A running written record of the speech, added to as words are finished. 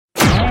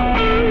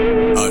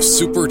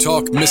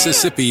SuperTalk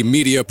Mississippi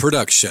media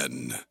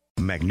production.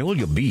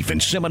 Magnolia Beef and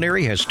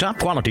Seminary has top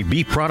quality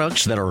beef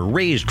products that are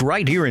raised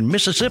right here in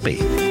Mississippi.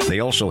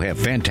 They also have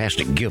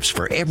fantastic gifts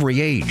for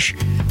every age.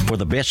 For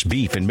the best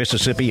beef in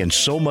Mississippi and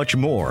so much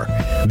more,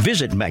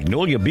 visit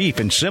Magnolia Beef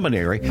and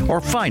Seminary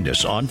or find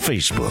us on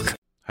Facebook.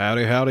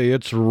 Howdy, howdy,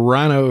 it's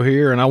Rhino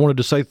here, and I wanted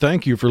to say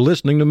thank you for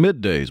listening to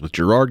Middays with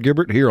Gerard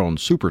Gibert here on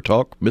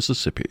SuperTalk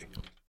Mississippi.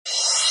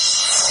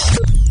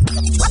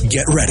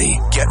 Get ready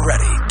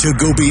to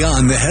go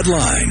beyond the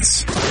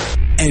headlines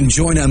and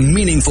join a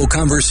meaningful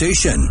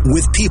conversation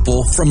with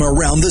people from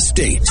around the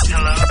state.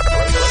 Hello.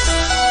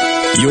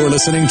 You're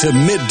listening to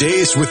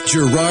Middays with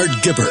Gerard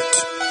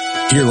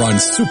Gibert here on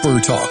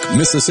SuperTalk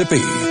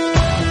Mississippi.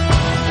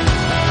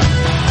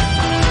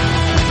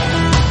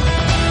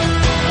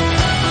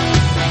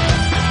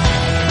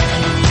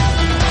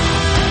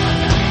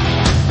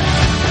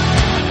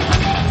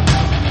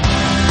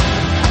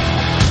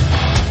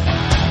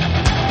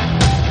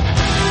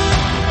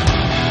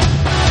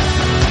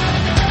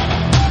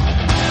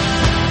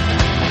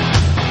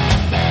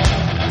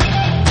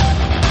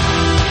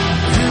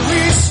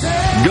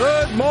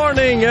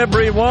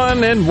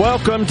 Everyone, and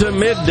welcome to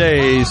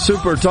Middays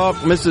Super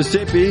Talk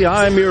Mississippi.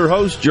 I'm your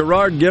host,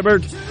 Gerard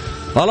Gibert,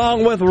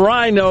 along with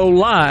Rhino,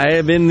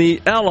 live in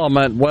the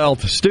Element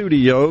Wealth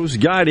Studios,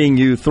 guiding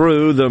you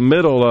through the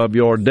middle of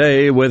your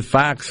day with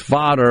facts,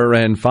 fodder,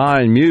 and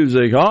fine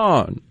music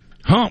on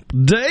Hump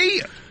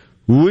Day.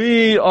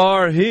 We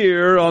are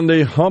here on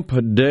the Hump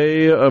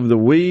Day of the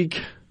week,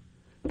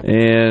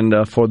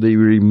 and for the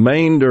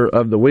remainder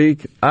of the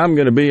week, I'm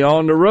going to be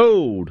on the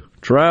road,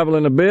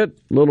 traveling a bit,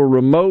 little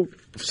remote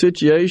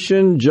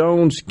situation,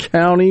 Jones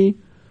County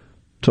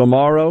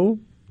tomorrow.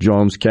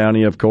 Jones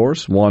County, of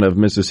course, one of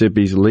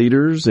Mississippi's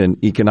leaders in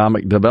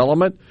economic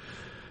development.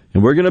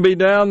 And we're going to be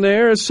down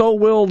there, and so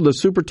will the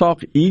Super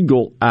Talk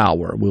Eagle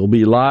Hour. We'll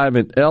be live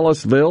in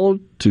Ellisville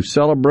to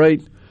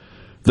celebrate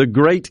the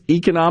great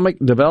economic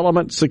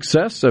development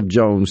success of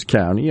Jones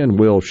County, and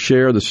we'll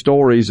share the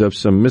stories of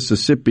some of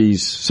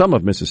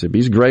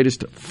Mississippi's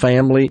greatest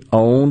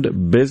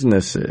family-owned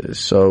businesses.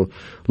 So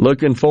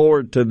looking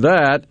forward to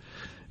that.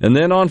 And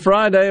then on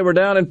Friday, we're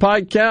down in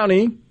Pike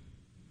County.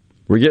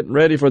 We're getting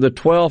ready for the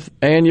 12th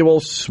annual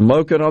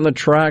Smoking on the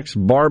Tracks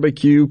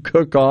Barbecue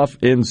Cook-Off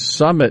in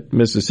Summit,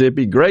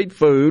 Mississippi. Great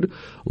food,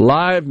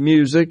 live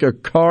music, a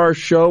car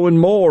show, and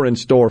more in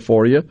store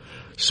for you.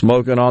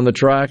 Smoking on the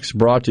Tracks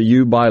brought to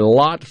you by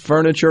Lot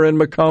Furniture in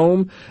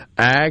Macomb,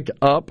 Ag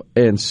Up,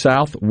 and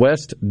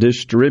Southwest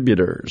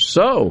Distributors.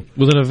 So,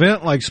 with an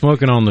event like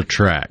Smoking on the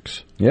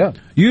Tracks, yeah,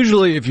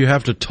 usually if you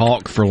have to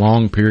talk for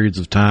long periods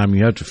of time,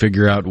 you have to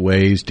figure out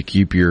ways to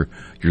keep your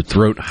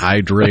throat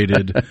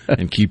hydrated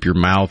and keep your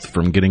mouth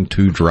from getting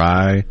too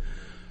dry.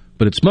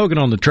 But at Smoking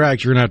on the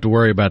Tracks, you're going to have to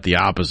worry about the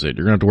opposite.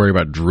 You're going to have to worry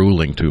about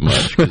drooling too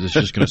much because it's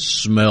just going to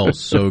smell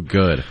so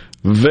good.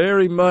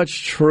 Very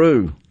much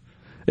true.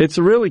 It's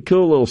a really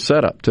cool little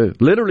setup, too.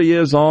 Literally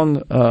is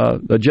on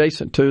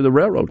adjacent to the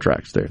railroad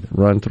tracks there that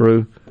run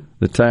through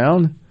the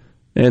town.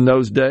 In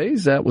those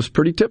days, that was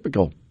pretty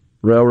typical.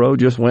 Railroad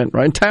just went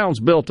right. Towns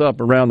built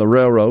up around the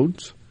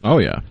railroads. Oh,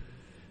 yeah.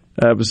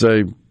 That was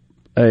a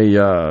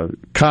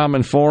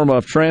common form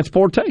of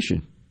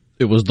transportation.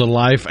 It was the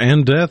life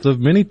and death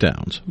of many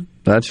towns.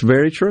 That's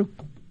very true.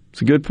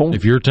 It's a good point.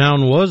 If your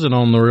town wasn't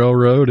on the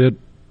railroad, it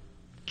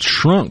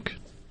shrunk.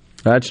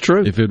 That's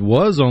true. If it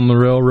was on the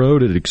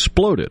railroad, it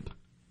exploded.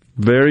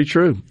 Very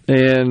true.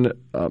 And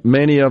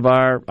many of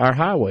our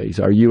highways,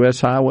 our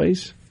U.S.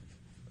 highways,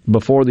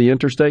 before the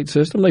interstate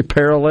system, they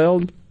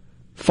followed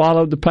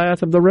the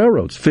path of the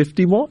railroads.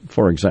 51,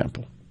 for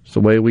example. It's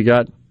the way we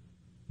got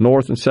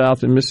north and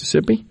south in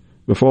Mississippi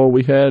before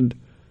we had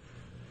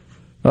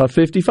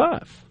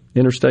 55,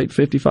 Interstate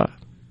 55,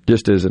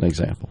 just as an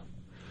example.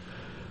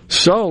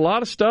 So a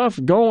lot of stuff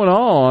going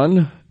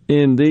on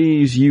in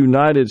these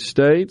United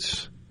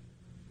States.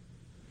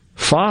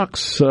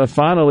 Fox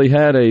finally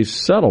had a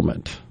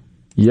settlement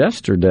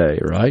yesterday,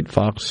 right?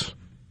 Fox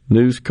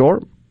News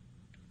Corp.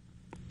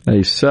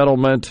 A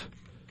settlement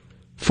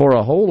for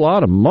a whole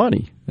lot of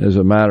money, as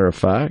a matter of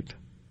fact.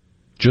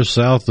 Just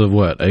south of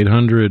what,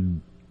 800?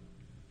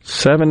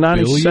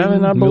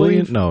 797, I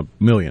believe.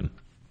 Million.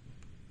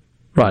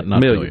 Right,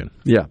 not million. Billion.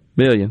 Yeah,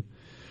 million.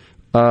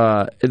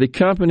 The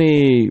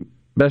company,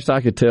 best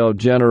I could tell,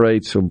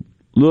 generates a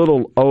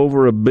little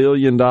over $1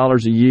 billion a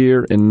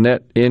year in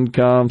net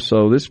income.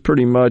 So this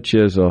pretty much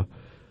is a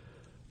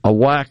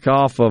whack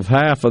off of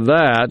half of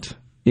that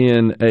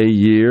in a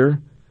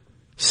year.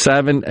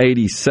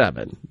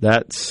 787.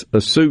 That's a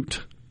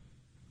suit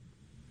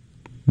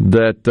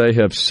that they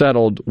have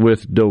settled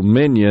with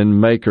Dominion,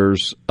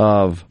 makers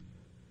of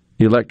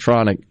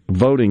electronic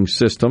voting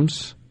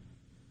systems.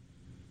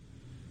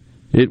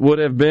 It would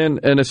have been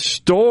an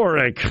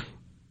historic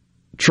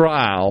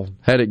trial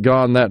had it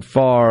gone that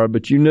far,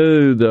 but you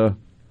knew the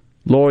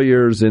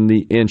lawyers and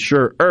the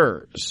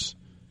insurers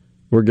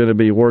were going to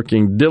be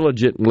working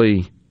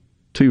diligently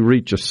to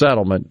reach a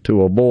settlement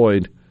to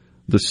avoid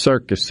the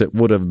circus that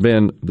would have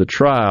been the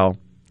trial.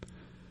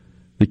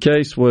 The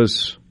case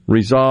was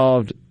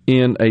resolved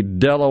in a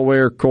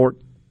Delaware court.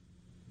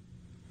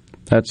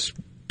 That's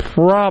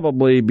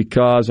probably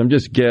because, I'm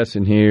just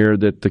guessing here,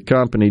 that the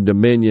company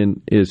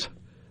Dominion is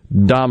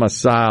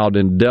domiciled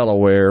in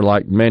Delaware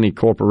like many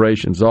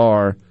corporations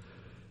are.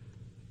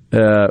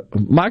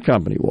 My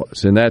company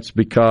was, and that's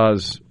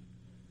because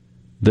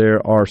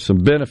there are some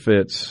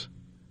benefits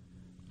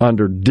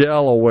under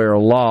Delaware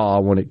law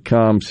when it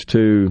comes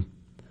to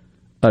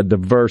a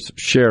diverse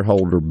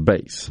shareholder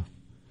base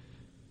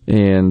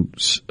and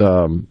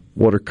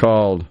what are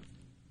called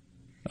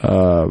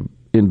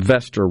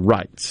investor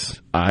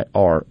rights,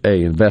 IRA,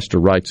 investor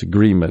rights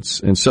agreements.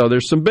 And so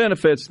there's some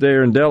benefits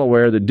there in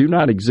Delaware that do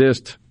not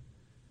exist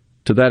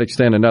to that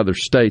extent in other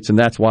states, and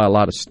that's why a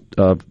lot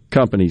of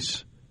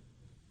companies,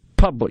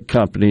 public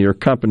company or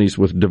companies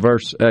with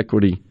diverse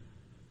equity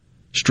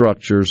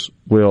structures,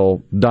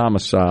 will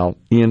domicile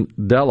in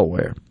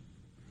Delaware.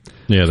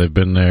 Yeah, they've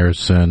been there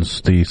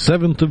since the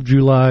 7th of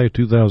July,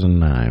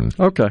 2009.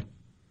 Okay.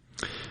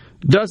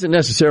 Doesn't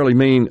necessarily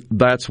mean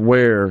that's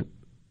where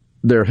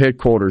their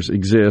headquarters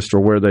exist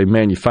or where they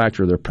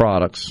manufacture their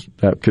products.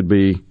 That could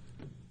be,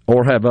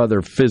 or have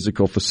other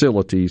physical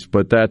facilities,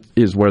 but that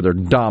is where they're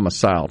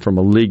domiciled from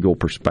a legal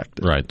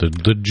perspective. Right.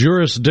 The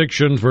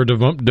jurisdiction for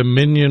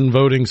Dominion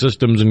Voting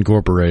Systems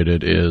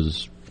Incorporated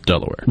is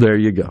Delaware. There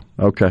you go.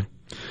 Okay.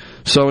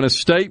 So in a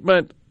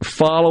statement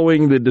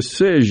following the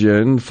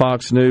decision,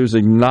 Fox News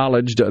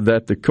acknowledged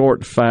that the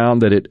court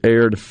found that it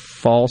aired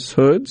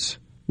falsehoods,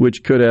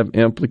 which could have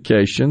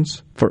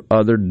implications for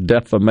other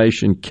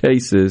defamation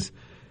cases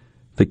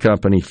the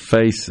company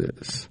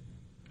faces.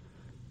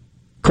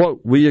 Quote,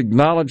 "We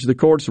acknowledge the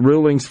court's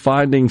rulings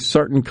finding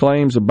certain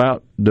claims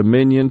about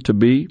Dominion to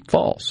be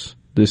false.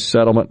 This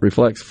settlement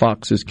reflects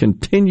Fox's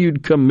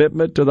continued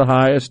commitment to the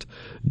highest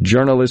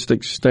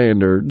journalistic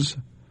standards."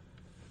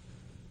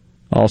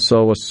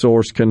 Also, a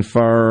source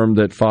confirmed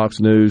that Fox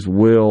News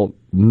will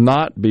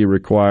not be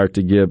required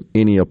to give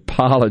any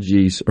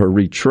apologies or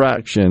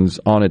retractions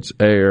on its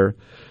air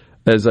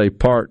as a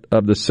part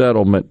of the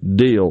settlement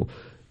deal.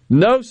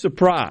 No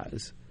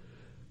surprise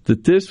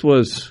that this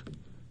was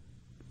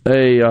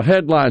a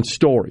headline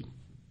story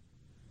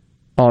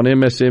on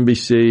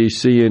MSNBC,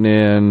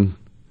 CNN,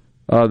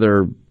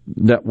 other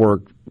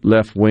network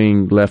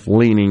left-wing,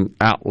 left-leaning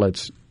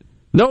outlets.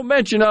 No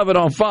mention of it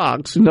on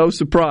Fox. No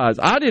surprise.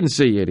 I didn't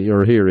see any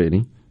or hear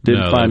any.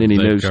 Didn't find any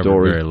news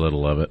story. Very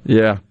little of it.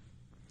 Yeah.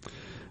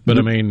 But,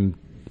 I mean,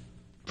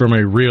 from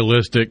a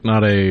realistic,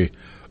 not a,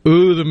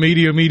 the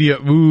media,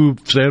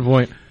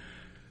 standpoint,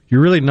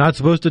 you're really not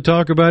supposed to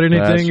talk about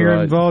anything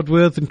you're involved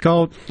with and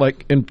call it,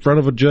 like, in front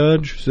of a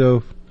judge.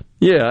 So,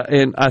 yeah,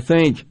 and I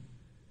think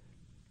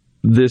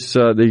this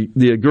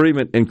the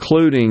agreement,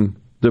 including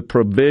the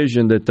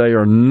provision that they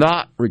are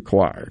not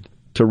required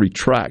to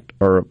retract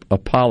or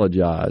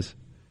apologize,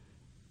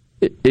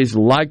 is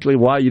likely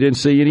why you didn't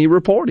see any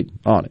reporting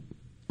on it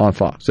on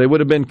Fox. They would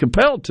have been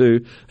compelled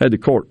to had the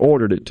court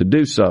ordered it to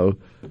do so,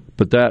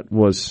 but that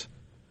was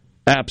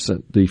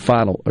absent the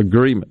final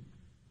agreement.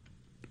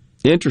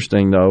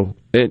 Interesting, though,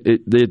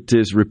 it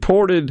is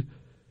reported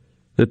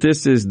that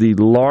this is the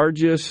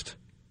largest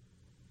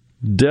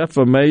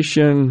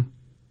defamation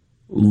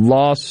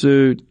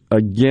lawsuit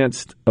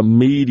against a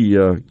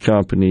media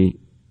company,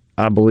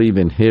 I believe,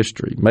 in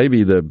history.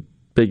 Maybe the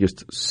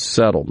biggest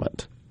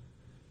settlement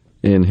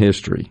in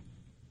history.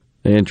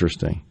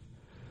 Interesting.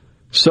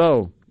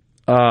 So,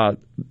 I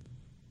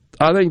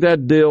think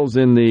that deals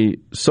in the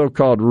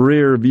so-called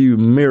rear view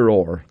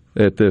mirror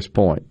at this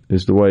point,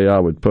 is the way I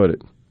would put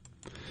it.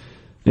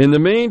 In the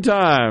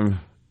meantime,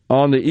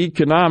 on the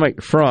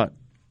economic front,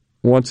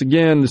 once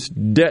again, this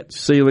debt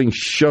ceiling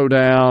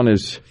showdown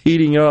is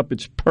heating up.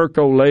 It's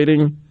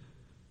percolating.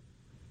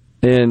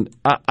 And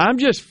I'm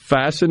just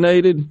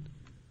fascinated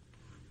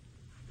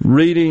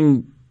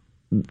reading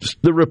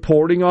the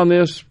reporting on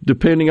this,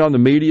 depending on the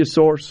media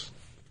source.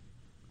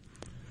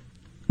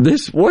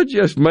 What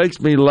just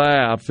makes me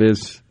laugh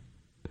is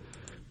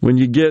when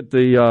you get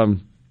the,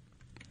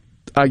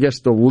 I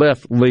guess, the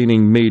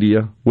left-leaning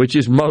media, which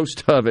is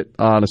most of it,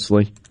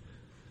 honestly.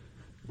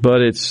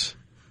 But it's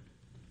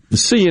the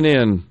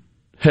CNN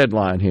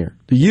headline here.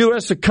 The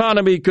U.S.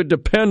 economy could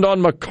depend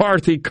on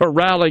McCarthy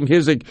corralling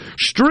his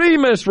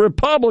extremist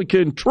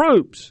Republican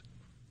troops.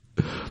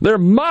 They're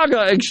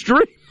MAGA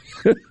extremists.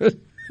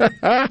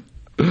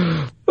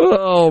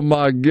 Oh,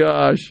 my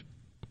gosh.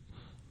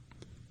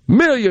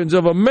 Millions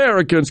of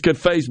Americans could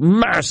face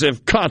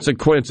massive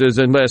consequences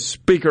unless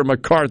Speaker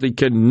McCarthy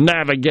can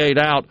navigate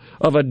out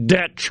of a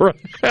debt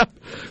trap.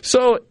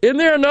 So, isn't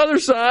there another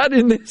side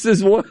in this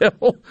as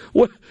well?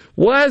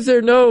 Why is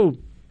there no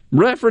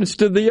reference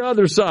to the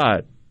other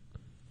side?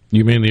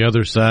 You mean the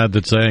other side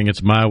that's saying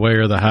it's my way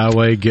or the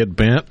highway, get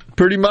bent?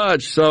 Pretty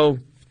much. So,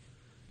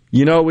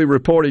 we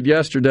reported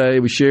yesterday,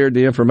 we shared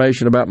the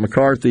information about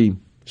McCarthy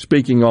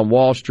speaking on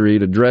Wall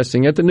Street,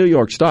 addressing at the New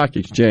York Stock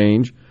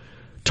Exchange,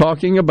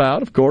 talking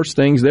about, of course,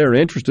 things they're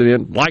interested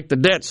in, like the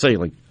debt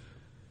ceiling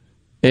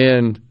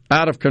and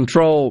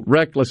out-of-control,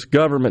 reckless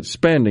government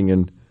spending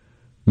and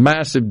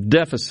massive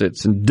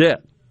deficits and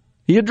debt.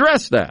 He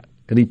addressed that.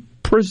 and he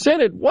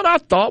presented what I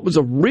thought was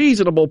a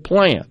reasonable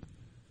plan.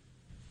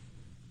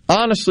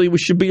 Honestly, we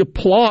should be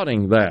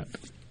applauding that.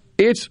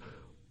 It's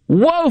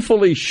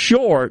woefully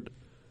short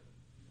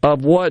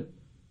of what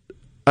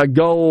a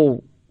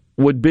goal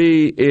would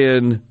be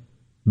in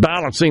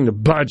balancing the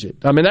budget.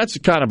 I mean, that's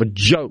kind of a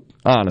joke,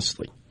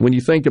 honestly, when you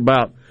think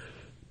about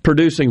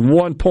producing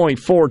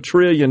 $1.4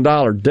 trillion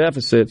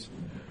deficits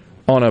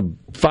on a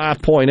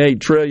 $5.8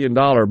 trillion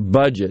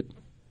budget.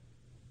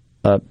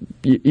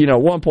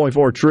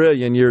 $1.4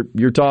 trillion,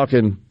 you're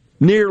talking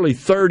nearly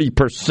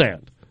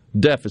 30%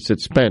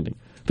 deficit spending.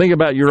 Think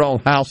about your own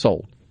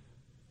household.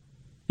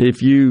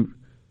 If you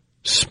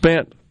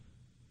spent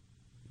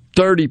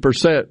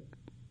 30%,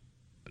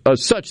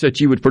 such that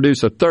you would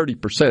produce a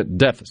 30%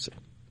 deficit.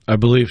 I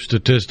believe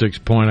statistics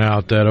point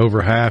out that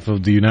over half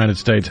of the United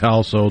States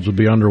households would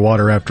be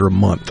underwater after a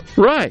month.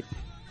 Right.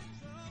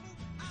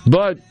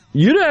 But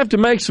you'd have to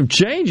make some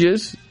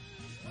changes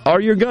or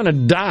you're going to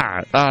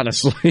die,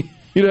 honestly.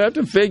 You'd have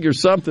to figure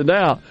something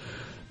out.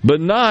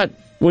 But not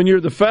when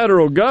you're the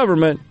federal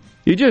government.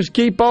 You just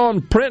keep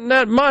on printing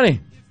that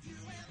money.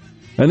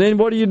 And then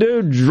what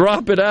do?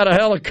 Drop it out of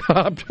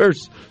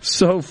helicopters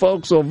so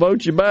folks will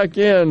vote you back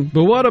in.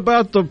 But what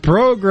about the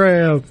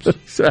programs?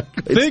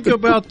 Exactly. Think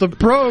about the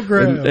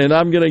program. And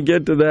I'm going to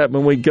get to that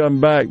when we come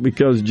back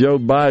because Joe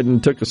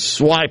Biden took a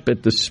swipe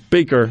at the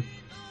speaker.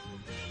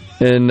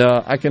 And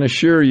I can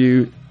assure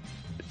you,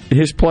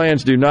 his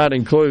plans do not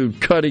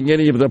include cutting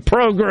any of the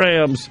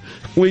programs.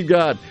 We've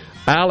got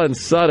Alan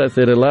Sudduth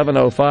at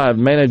 11:05,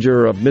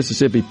 manager of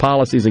Mississippi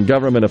Policies and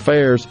Government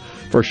Affairs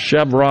for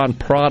Chevron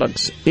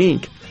Products,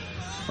 Inc.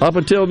 Up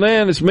until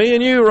then, it's me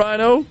and you,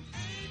 Rhino.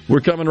 We're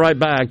coming right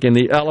back in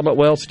the Element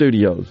Wealth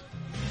Studios.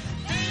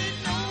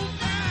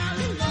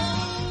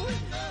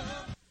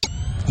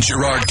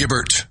 Gerard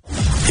Gibert.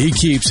 He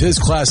keeps his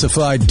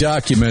classified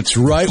documents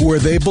right where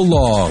they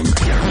belong.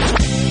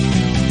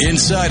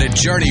 Inside a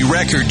Journey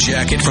record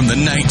jacket from the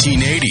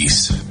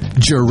 1980s.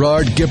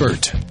 Gerard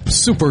Gibert,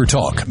 Super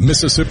Talk,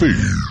 Mississippi.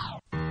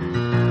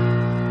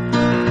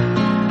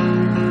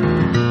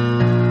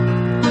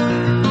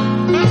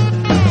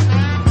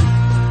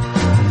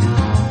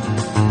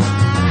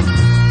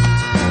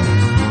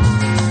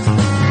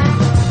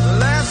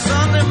 Last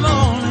Sunday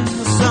morning,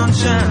 the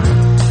sunshine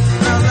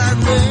felt like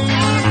rain.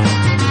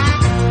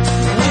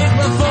 The week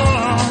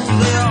before,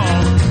 they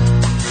all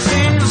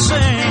seemed the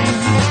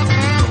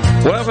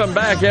same. Welcome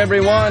back,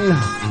 everyone.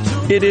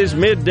 It is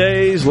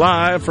Middays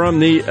live from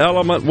the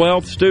Element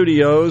Wealth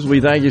Studios.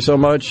 We thank you so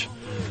much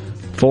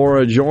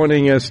for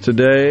joining us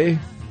today.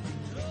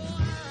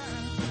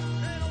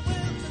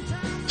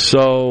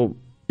 So,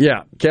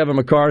 yeah, Kevin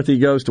McCarthy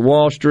goes to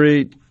Wall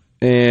Street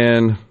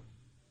and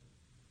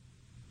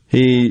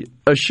he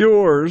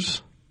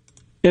assures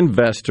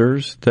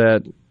investors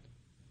that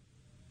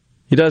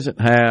he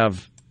doesn't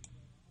have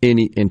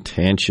any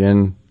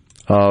intention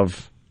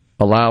of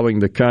allowing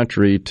the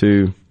country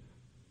to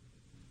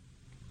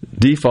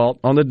default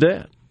on the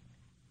debt.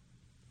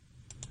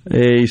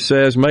 He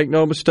says, make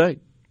no mistake,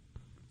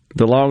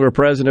 the longer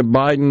President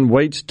Biden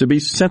waits to be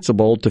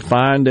sensible to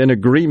find an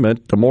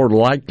agreement, the more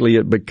likely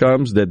it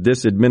becomes that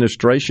this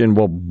administration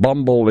will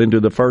bumble into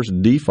the first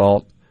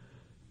default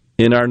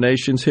in our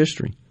nation's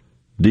history.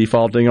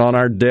 Defaulting on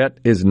our debt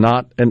is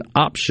not an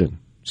option,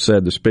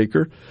 said the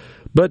Speaker,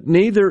 but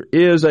neither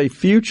is a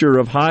future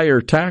of higher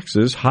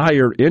taxes,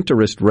 higher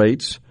interest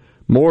rates,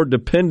 more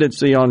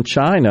dependency on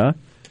China,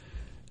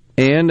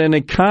 and an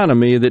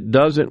economy that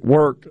doesn't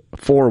work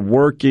for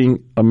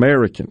working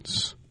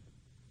Americans.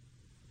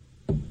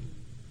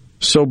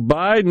 So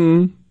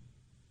Biden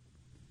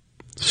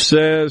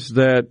says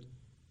that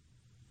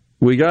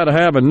we got to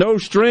have a no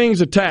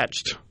strings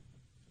attached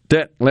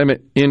debt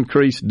limit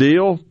increase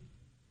deal.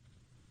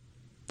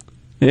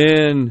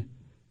 And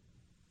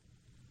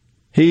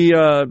he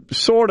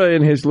sort of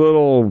in his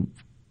little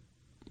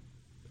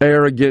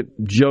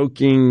arrogant,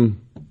 joking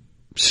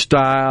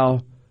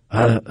style,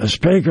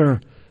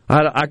 Speaker,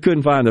 I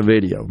couldn't find the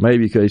video.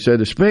 Maybe because he said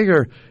the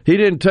Speaker, he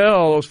didn't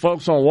tell those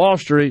folks on Wall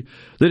Street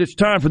that it's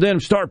time for them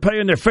to start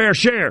paying their fair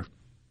share.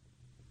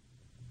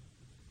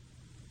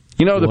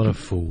 You know, what a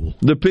fool.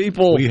 The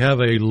people. We have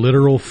a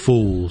literal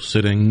fool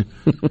sitting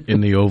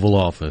in the Oval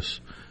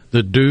Office.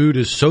 The dude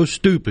is so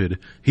stupid,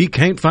 he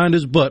can't find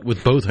his butt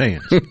with both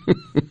hands.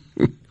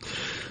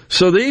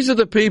 So these are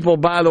the people,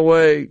 by the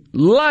way,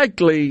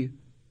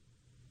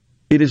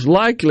 it is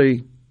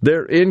likely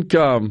their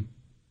income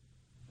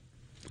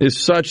is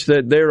such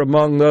that they're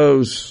among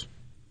those,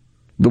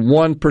 the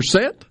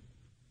 1%?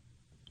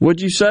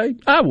 Would you say?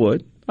 I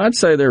would. I'd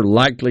say they're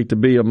likely to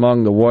be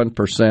among the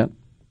 1%.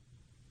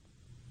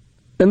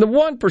 And the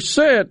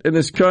 1% in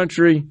this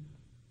country,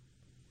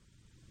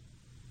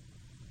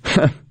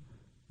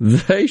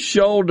 they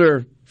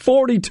shoulder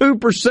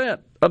 42%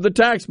 of the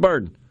tax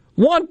burden.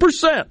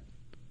 1%.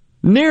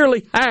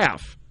 Nearly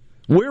half.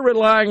 We're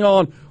relying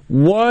on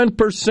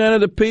 1%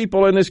 of the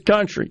people in this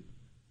country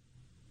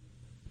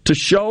to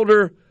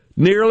shoulder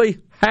nearly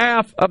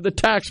half of the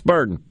tax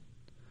burden.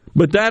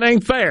 But that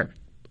ain't fair,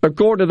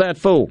 according to that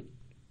fool.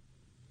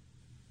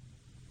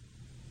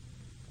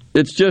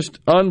 It's just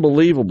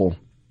unbelievable.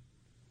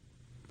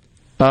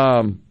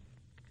 And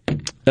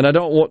I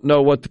don't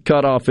know what the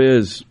cutoff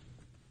is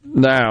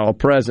now,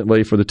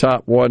 presently, for the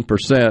top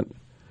 1%,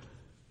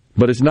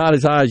 but it's not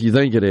as high as you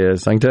think it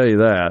is. I can tell you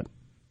that.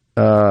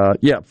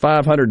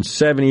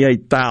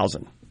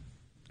 578,000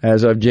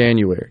 as of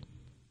January.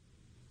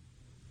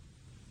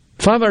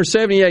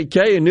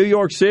 578K in New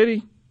York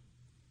City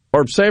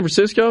or San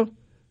Francisco,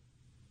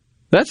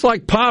 that's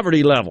like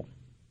poverty level.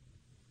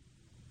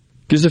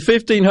 Because a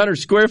 1,500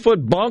 square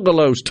foot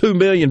bungalow's $2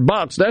 million.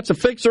 That's a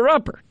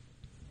fixer-upper.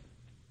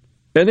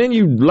 And then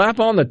you lap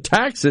on the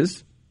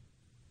taxes,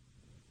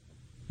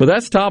 but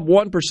that's top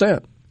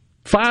 1%.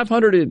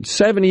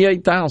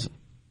 578,000.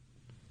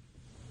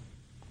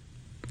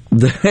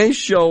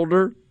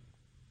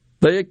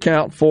 They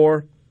account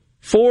for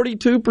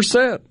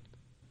 42%.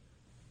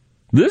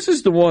 This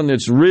is the one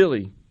that's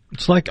really...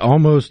 It's like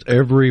almost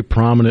every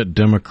prominent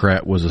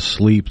Democrat was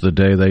asleep the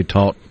day they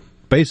taught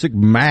basic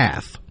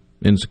math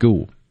in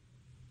school.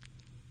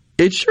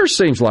 It sure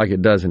seems like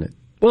it, doesn't it?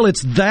 Well,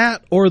 it's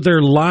that or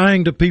they're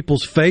lying to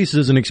people's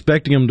faces and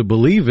expecting them to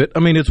believe it. I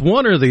mean, it's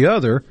one or the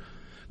other.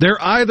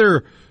 They're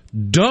either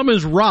dumb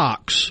as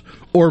rocks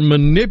or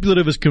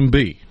manipulative as can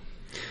be.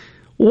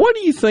 What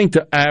do you think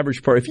the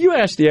average person, if you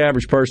ask the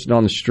average person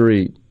on the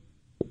street,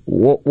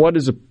 what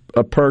does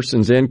a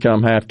person's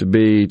income have to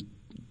be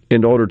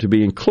in order to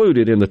be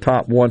included in the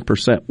top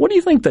 1%? What do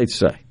you think they'd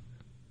say?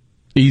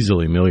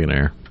 Easily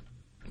millionaire.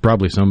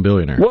 Probably some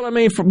billionaire. Well, I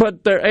mean,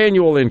 but their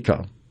annual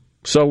income.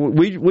 So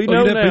we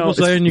know now. People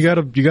saying you got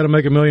to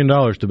make $1 million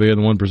to be in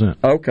the 1%.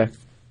 Okay.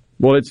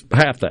 Well, it's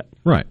half that.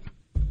 Right.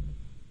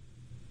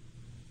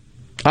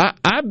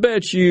 I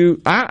bet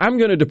you, I'm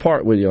going to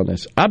depart with you on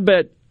this. I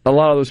bet a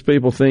lot of those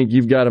people think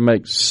you've got to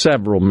make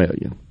several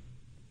million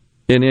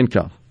in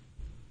income.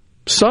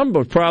 Some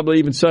would probably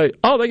even say,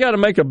 they got to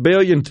make $1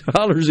 billion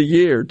a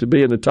year to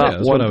be in the top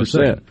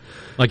 1%.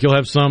 Like you'll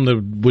have some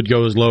that would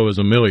go as low as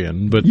 $1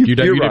 million, but you'd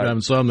right.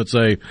 Have some that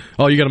say, you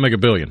got to make $1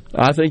 billion.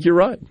 I think you're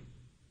right.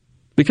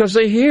 Because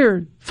they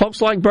hear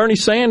folks like Bernie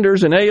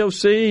Sanders and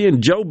AOC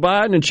and Joe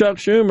Biden and Chuck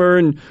Schumer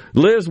and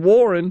Liz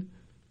Warren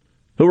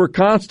who are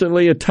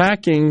constantly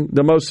attacking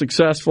the most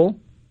successful.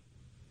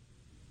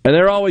 And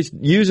they're always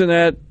using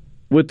that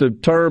with the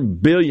term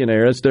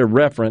billionaire. It's their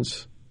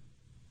reference.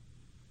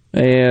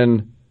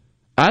 And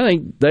I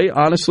think they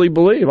honestly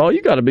believe,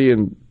 you got to be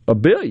in a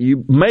billion.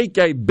 You make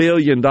 $1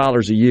 billion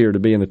a year to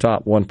be in the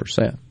top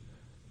 1%.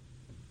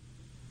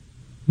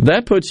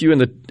 That puts you in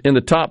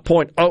the top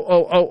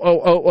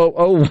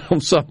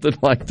something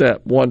like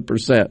that,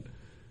 1%.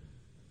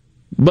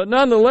 But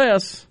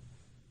nonetheless,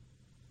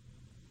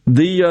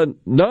 the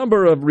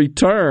number of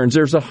returns,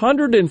 there's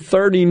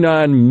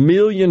 139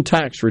 million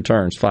tax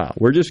returns filed.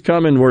 We're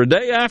a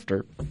day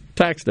after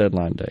tax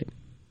deadline date.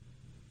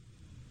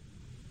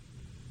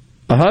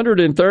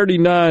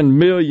 139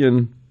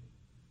 million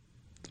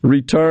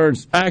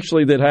returns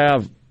actually that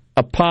have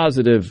a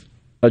positive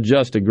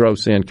adjusted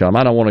gross income.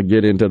 I don't want to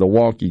get into the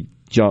wonky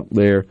junk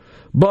there.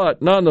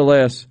 But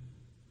nonetheless,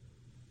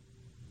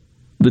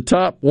 the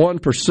top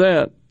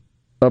 1%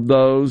 of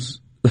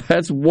those,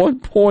 that's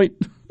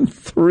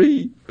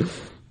 1.3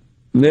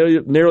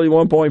 million, nearly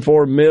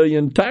 1.4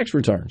 million tax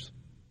returns.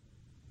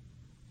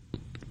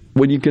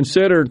 When you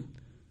consider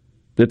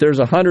that there's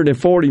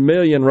 140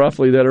 million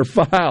roughly that are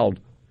filed,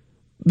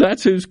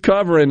 that's who's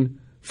covering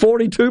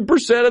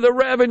 42% of the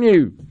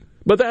revenue.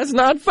 But that's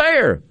not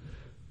fair.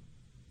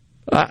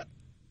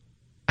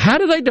 How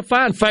do they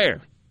define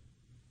fair?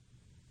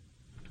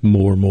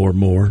 More.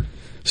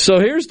 So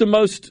here's the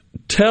most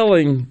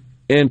telling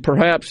and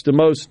perhaps the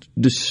most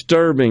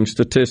disturbing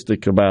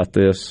statistic about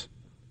this.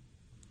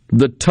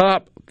 The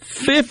top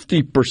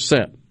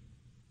 50%,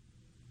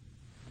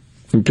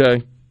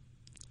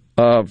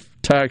 of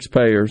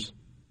taxpayers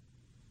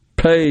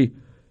pay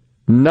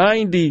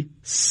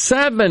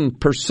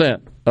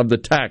 97% of the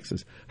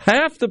taxes.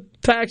 Half the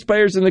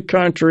taxpayers in the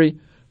country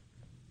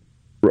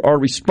are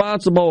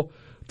responsible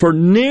for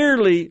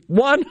nearly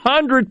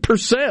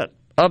 100%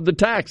 of the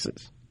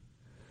taxes.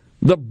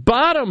 The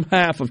bottom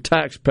half of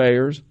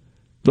taxpayers,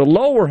 the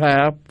lower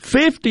half,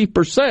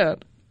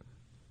 50%,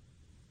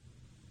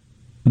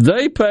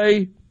 they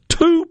pay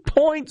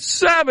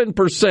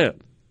 2.7%.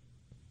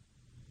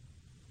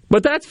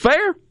 But that's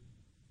fair.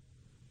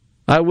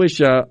 I wish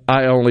I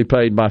only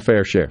paid my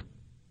fair share.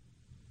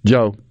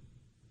 Joe,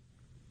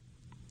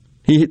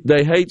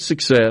 they hate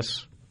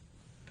success.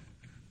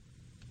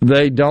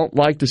 They don't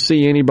like to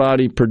see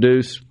anybody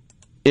produce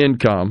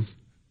income.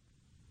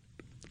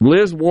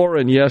 Liz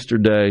Warren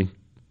yesterday,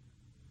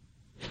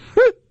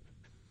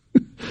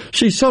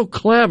 she's so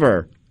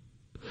clever.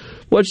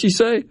 What'd she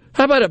say?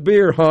 How about a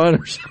beer, hon?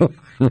 Or something.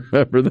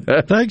 Remember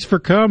that? Thanks for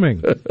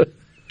coming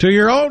to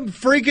your own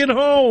freaking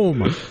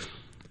home.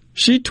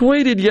 She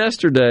tweeted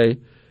yesterday,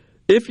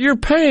 if you're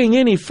paying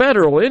any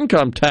federal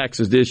income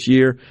taxes this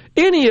year,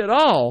 any at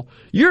all,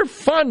 you're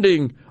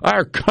funding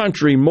our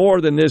country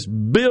more than this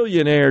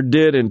billionaire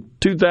did in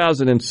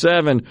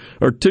 2007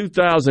 or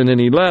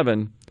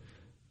 2011.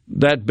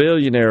 that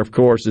billionaire, of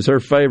course, is her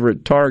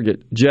favorite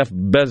target, Jeff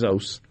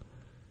Bezos,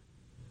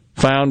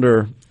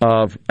 founder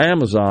of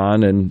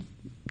Amazon and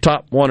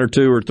top 1 or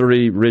 2 or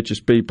 3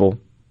 richest people.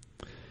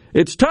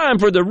 It's time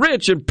for the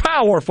rich and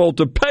powerful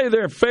to pay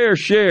their fair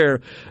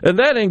share, and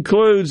that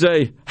includes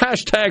a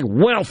hashtag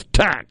wealth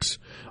tax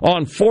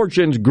on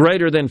fortunes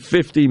greater than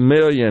 $50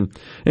 million.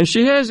 And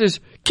she has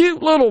this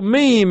cute little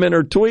meme in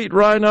her tweet,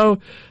 Rhino.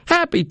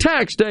 Happy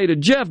tax day to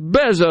Jeff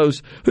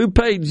Bezos, who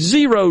paid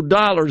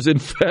 $0 in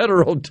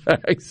federal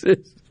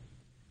taxes.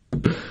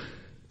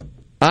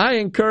 I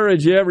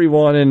encourage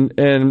everyone,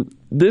 and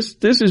this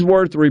is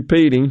worth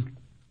repeating.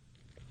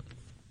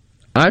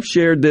 I've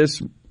shared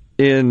this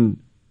in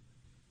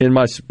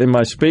my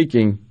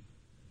speaking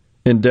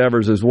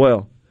endeavors as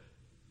well.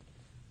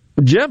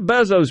 Jeff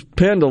Bezos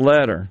penned a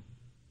letter,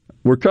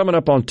 we're coming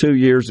up on 2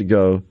 years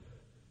ago,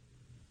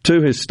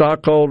 to his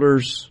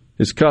stockholders,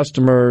 his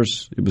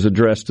customers. It was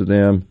addressed to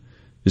them,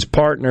 his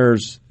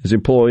partners, his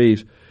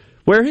employees,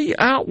 where he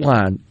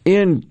outlined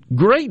in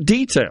great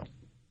detail,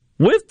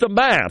 with the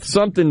math,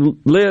 something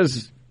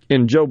Liz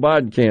and Joe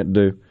Biden can't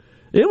do.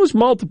 It was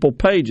multiple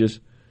pages.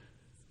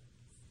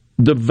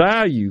 The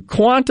value,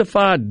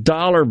 quantified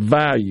dollar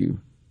value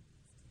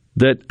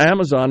that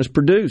Amazon has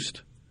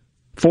produced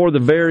for the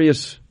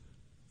various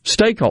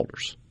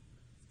stakeholders,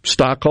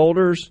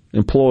 stockholders,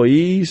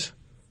 employees,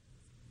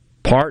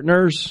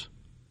 partners,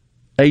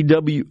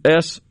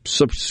 AWS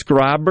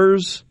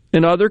subscribers,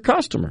 and other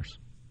customers.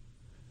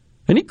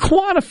 And he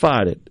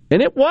quantified it.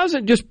 And it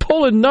wasn't just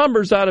pulling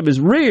numbers out of his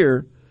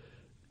rear.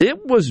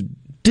 It was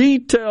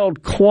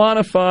detailed,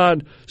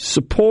 quantified,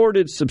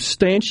 supported,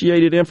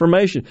 substantiated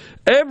information.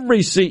 Every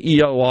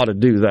CEO ought to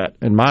do that,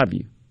 in my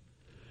view.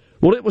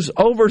 Well, it was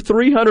over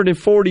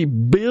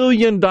 $340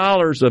 billion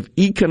of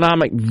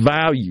economic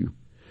value.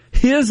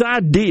 His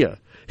idea,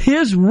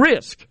 his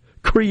risk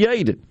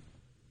created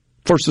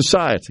for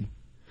society.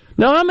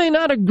 Now, I may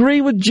not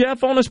agree with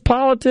Jeff on his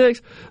politics.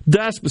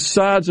 That's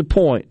besides the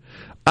point.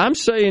 I'm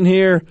saying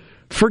here,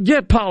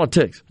 forget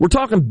politics. We're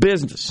talking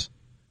business.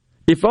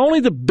 If only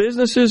the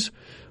businesses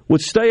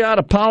would stay out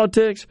of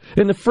politics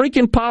and the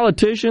freaking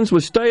politicians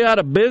would stay out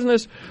of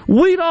business,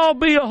 we'd all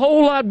be a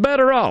whole lot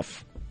better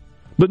off.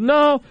 But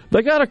no,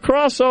 they got to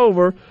cross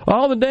over.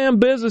 All the damn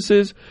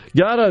businesses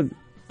got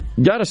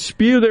to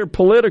spew their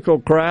political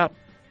crap,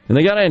 and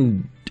they got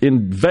to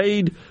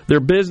invade their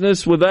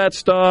business with that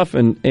stuff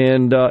and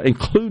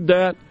include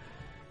that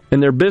in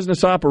their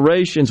business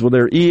operations with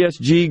their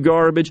ESG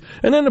garbage.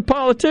 And then the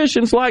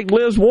politicians like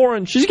Liz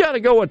Warren, she's got to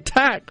go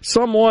attack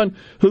someone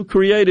who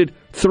created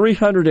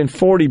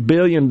 $340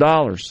 billion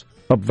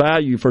of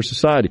value for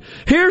society.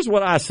 Here's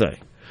what I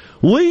say.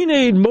 We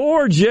need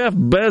more Jeff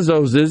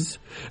Bezoses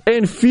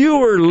and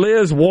fewer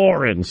Liz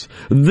Warrens.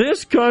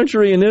 This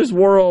country and this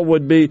world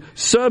would be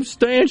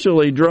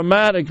substantially,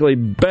 dramatically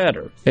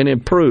better and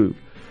improved.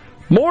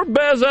 More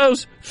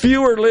Bezos,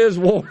 fewer Liz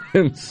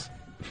Warrens.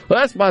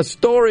 That's my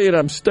story, and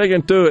I'm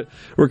sticking to it.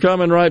 We're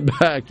coming right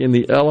back in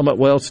the Element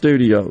Wealth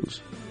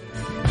Studios.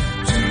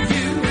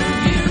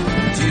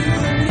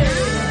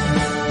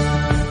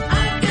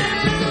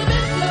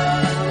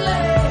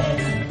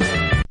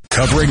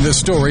 Covering the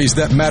stories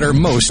that matter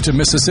most to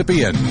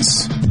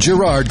Mississippians.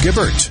 Gerard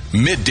Gibert.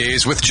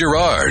 Middays with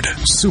Gerard.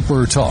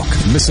 Super Talk,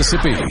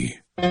 Mississippi.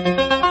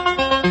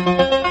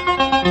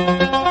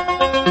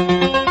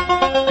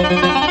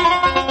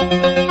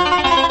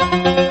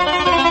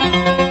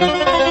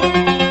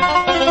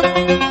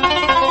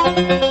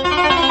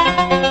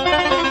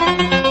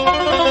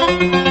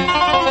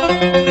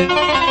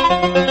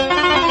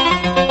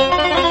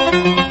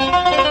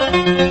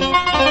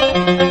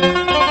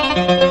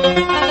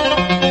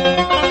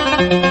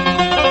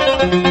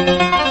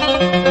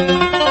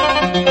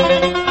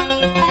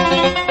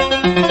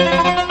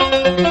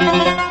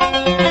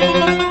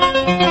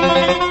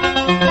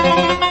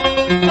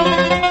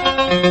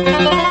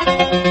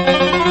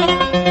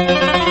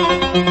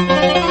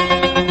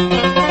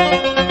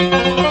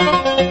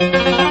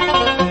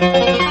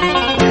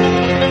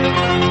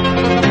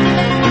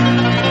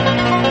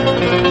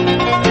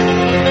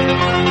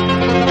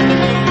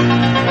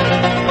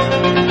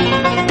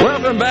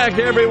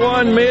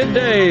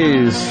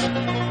 Middays.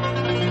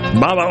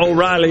 Baba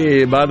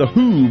O'Reilly by The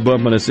Who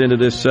bumping us into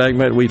this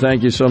segment. We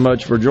thank you so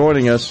much for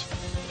joining us.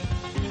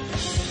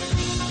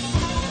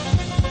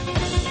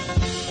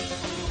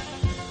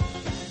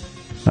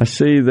 I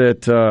see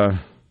that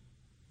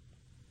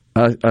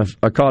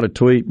I caught a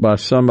tweet by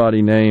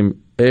somebody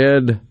named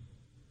Ed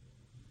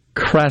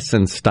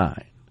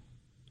Krasenstein.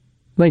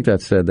 I think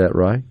that said that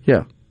right.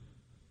 Yeah.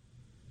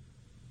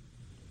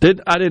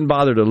 I didn't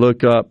bother to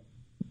look up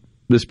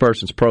this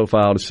person's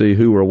profile to see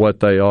who or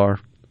what they are.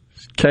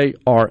 Krasenstein.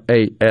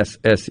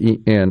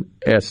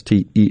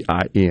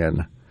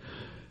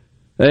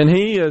 And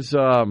he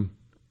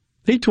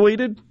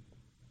tweeted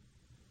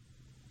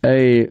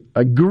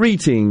a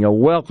greeting, a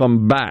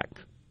welcome back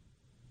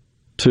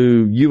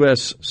to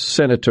U.S.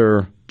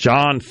 Senator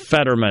John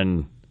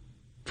Fetterman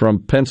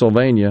from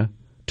Pennsylvania.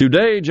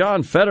 Today,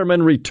 John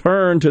Fetterman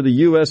returned to the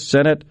U.S.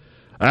 Senate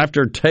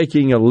after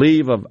taking a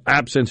leave of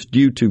absence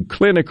due to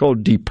clinical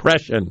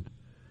depression.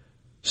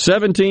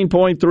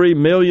 17.3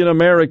 million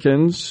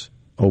Americans,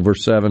 over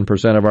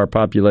 7% of our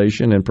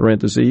population in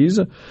parentheses,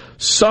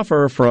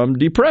 suffer from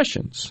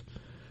depressions.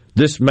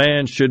 This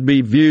man should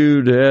be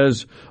viewed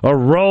as a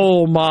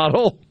role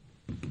model.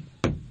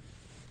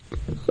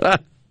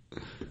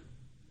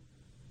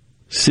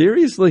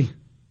 Seriously?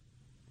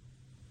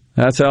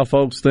 That's how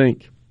folks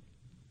think.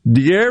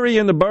 Gary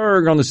in the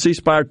Berg on the C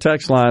Spire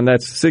text line,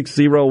 that's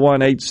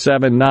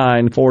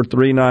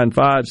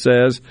 601-879-4395,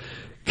 says,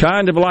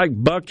 kind of like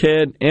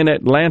Buckhead in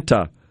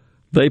Atlanta.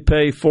 They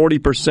pay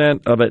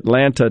 40% of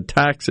Atlanta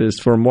taxes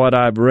from what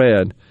I've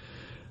read.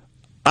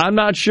 I'm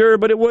not sure,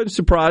 but it wouldn't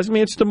surprise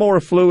me. It's the more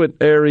affluent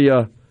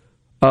area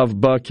of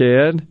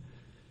Buckhead.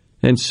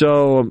 And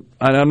so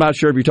I'm not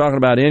sure if you're talking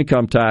about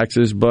income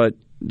taxes, but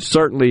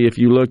certainly if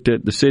you looked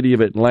at the city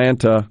of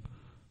Atlanta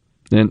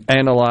and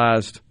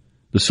analyzed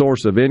the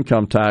source of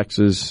income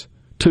taxes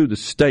to the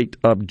state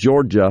of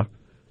Georgia,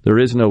 there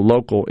is no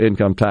local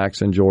income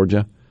tax in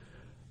Georgia.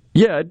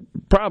 Yeah,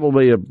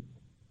 probably a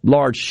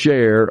large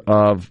share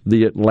of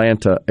the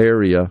Atlanta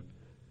area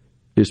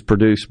is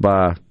produced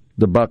by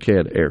the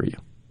Buckhead area,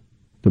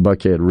 the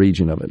Buckhead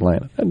region of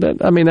Atlanta.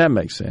 That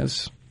makes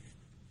sense,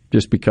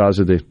 just because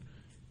of the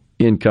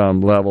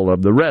income level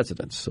of the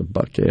residents of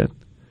Buckhead.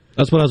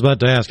 That's what I was about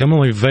to ask. I'm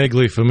only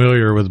vaguely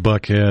familiar with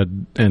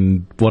Buckhead,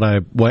 and what I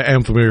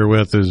am familiar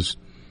with is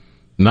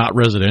not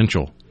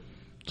residential.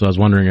 So I was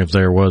wondering if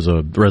there was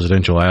a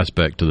residential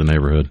aspect to the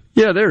neighborhood.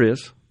 Yeah, there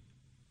is.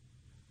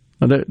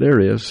 There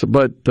is,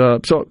 but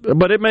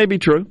it may be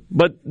true.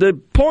 But the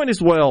point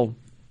is well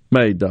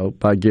made, though,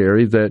 by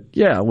Gary, that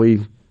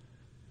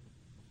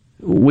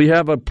we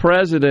have a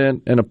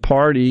president and a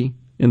party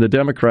in the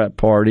Democrat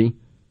Party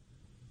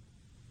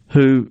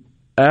who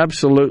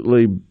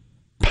absolutely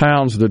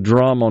pounds the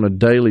drum on a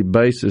daily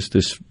basis,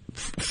 this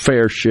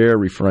fair share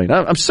refrain.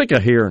 I'm sick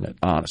of hearing it,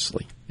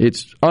 honestly.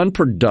 It's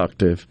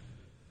unproductive.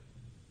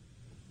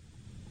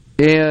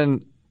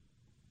 And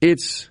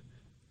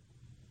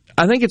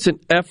I think it's an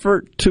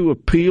effort to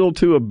appeal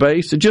to a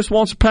base that just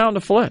wants a pound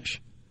of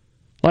flesh.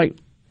 Like,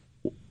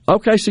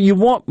 okay, so you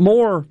want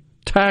more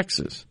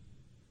taxes.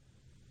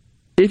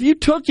 If you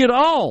took it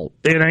all,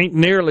 it ain't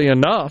nearly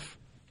enough.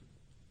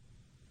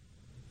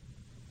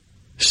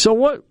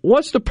 So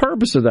what's the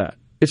purpose of that?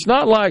 It's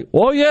not like,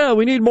 well, yeah,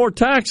 we need more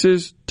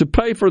taxes to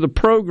pay for the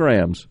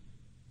programs.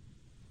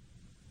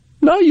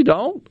 No, you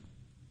don't.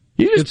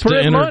 You just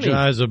print money. It's to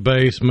energize a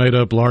base made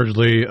up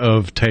largely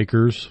of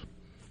takers,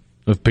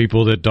 of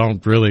people that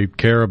don't really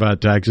care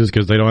about taxes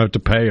because they don't have to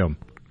pay them.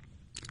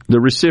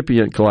 The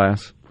recipient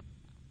class.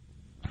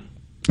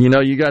 You know,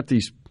 you got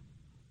these,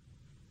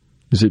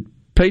 is it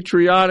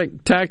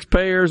patriotic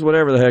taxpayers,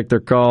 whatever the heck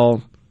they're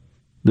called,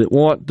 that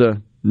want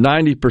the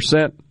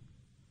 90%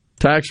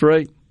 tax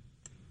rate.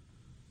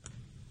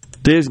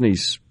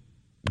 Disney's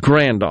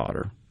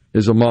granddaughter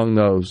is among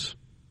those.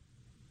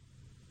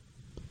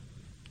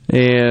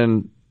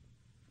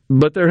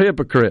 But they're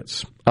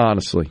hypocrites,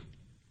 honestly.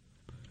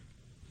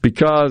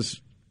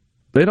 Because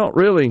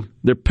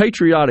they're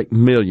patriotic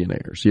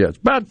millionaires. Yeah, it's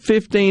about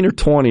 15 or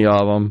 20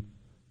 of them.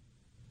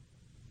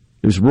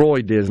 It was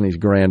Roy Disney's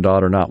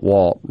granddaughter, not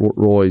Walt.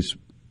 Roy's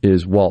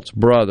is Walt's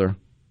brother.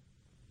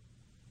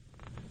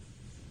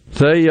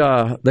 They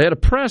had a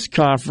press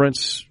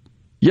conference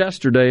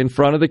yesterday in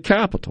front of the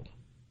Capitol,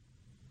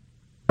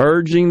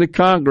 urging the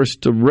Congress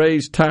to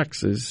raise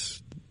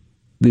taxes,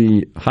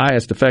 the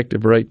highest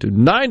effective rate, to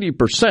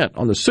 90%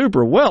 on the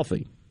super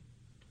wealthy.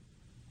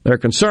 They're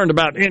concerned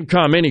about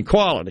income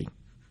inequality.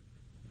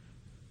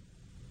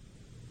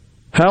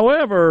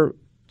 However...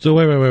 So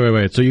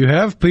wait. So you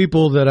have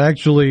people that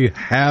actually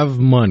have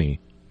money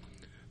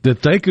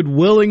that they could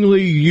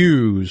willingly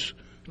use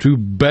to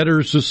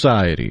better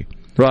society.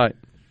 Right.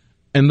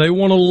 And they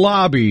want to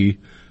lobby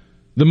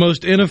the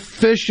most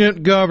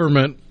inefficient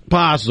government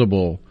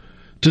possible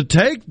to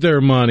take their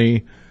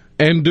money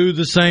and do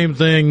the same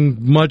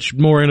thing much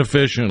more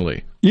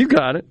inefficiently. You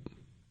got it.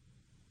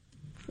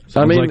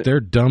 Sounds like they're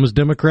dumb as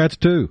Democrats,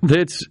 too.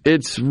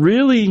 It's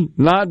really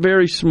not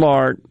very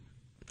smart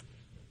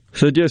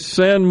to just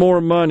send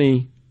more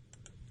money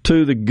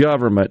to the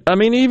government. I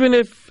mean, even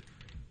if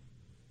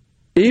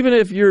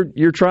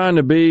you're trying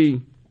to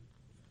be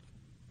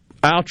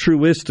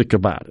altruistic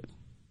about it.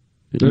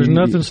 There's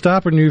nothing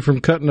stopping you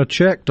from cutting a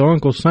check to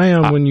Uncle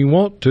Sam when you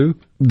want to.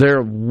 There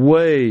are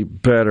way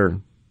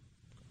better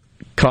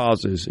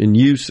causes and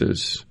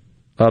uses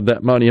of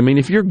that money. I mean,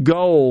 if your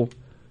goal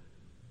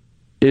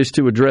is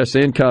to address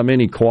income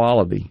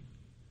inequality,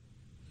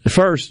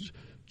 first,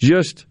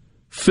 just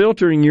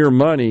filtering your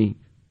money,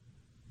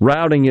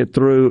 routing it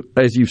through,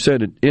 as you've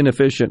said, an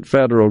inefficient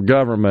federal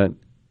government,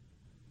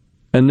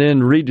 and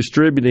then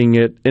redistributing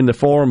it in the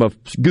form of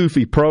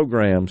goofy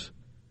programs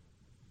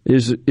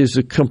is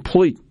a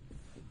complete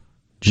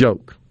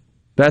joke.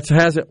 That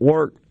hasn't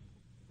worked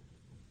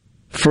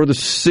for the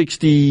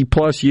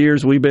 60-plus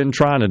years we've been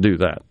trying to do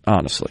that,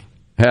 honestly.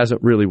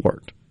 Hasn't really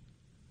worked.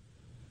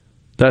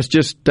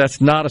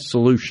 That's not a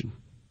solution.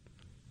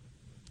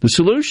 The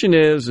solution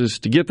is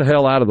to get the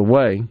hell out of the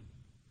way,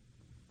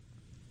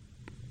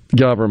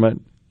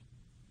 government.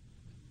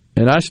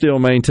 And I still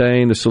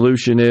maintain the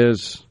solution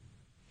is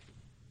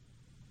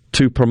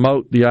to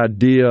promote the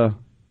idea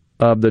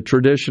of the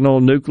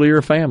traditional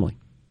nuclear family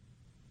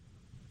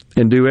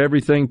and do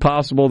everything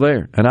possible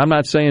there. And I'm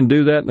not saying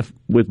do that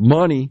with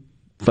money,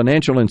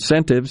 financial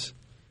incentives.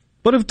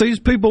 But if these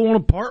people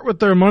want to part with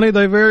their money,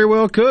 they very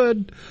well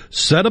could.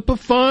 Set up a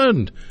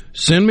fund.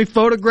 Send me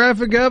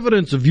photographic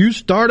evidence of you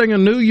starting a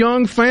new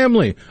young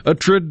family, a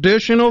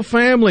traditional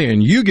family,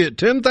 and you get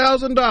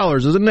 $10,000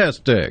 as a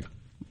nest egg.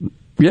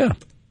 Yeah.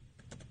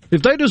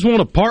 If they just want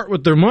to part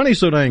with their money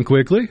so dang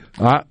quickly.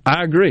 I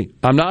agree.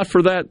 I'm not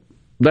for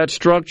that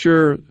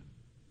structure.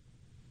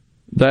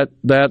 I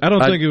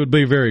don't think it would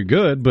be very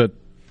good, but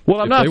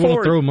I'm not they for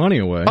want to throw money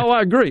away. Oh,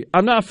 I agree.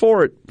 I'm not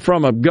for it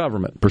from a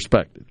government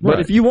perspective. But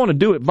if you want to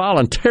do it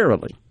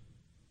voluntarily,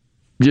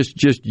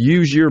 just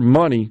use your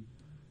money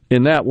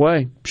in that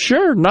way,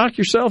 sure, knock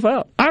yourself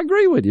out. I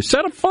agree with you.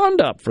 Set a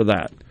fund up for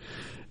that.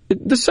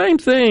 The same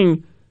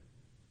thing,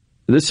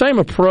 the same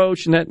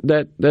approach and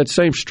that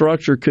same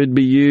structure could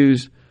be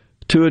used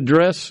to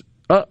address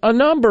a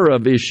number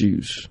of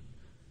issues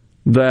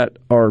that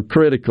are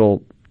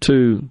critical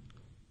to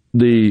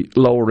the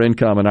lower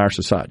income in our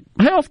society.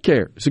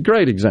 Healthcare is a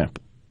great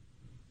example.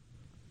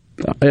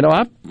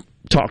 I've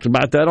talked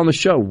about that on the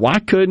show. Why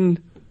couldn't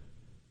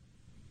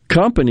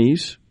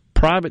companies,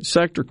 private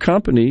sector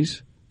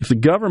companies, if the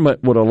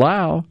government would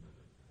allow,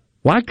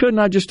 why couldn't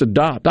I just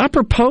adopt? I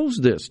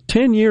proposed this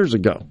 10 years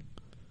ago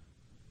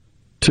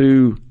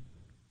to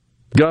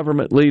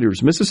government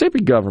leaders, Mississippi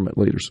government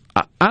leaders.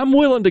 I'm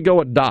willing to go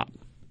adopt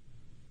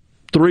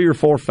 3 or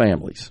 4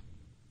 families.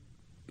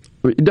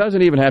 It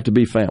doesn't even have to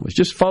be families,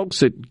 just folks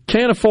that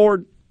can't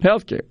afford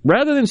health care.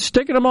 Rather than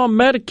sticking them on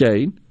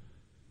Medicaid,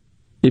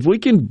 if we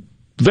can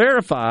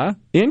verify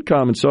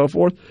income and so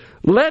forth,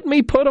 let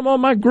me put them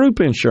on my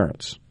group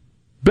insurance.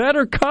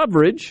 Better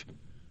coverage.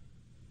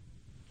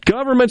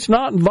 Government's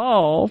not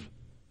involved.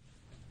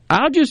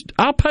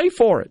 I'll pay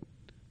for it.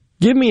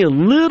 Give me a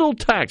little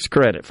tax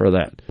credit for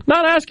that.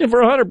 Not asking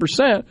for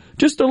 100%,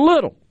 just a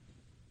little.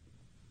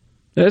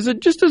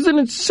 Just as an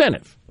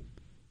incentive.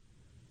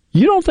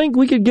 You don't think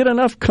we could get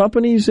enough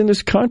companies in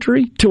this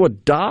country to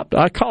adopt,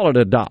 I call it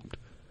adopt,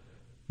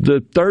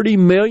 the 30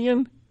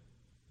 million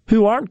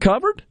who aren't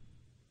covered?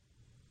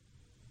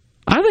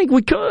 I think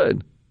we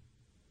could.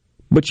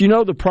 But you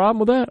know the problem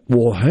with that?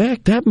 Well,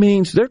 heck, that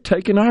means they're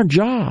taking our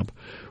job.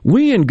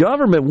 We in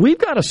government, we've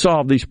got to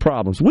solve these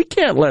problems. We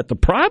can't let the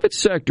private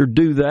sector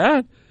do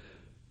that.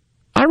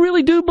 I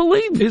really do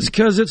believe it's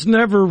because it's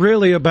never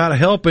really about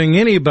helping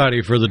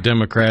anybody for the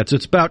Democrats.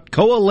 It's about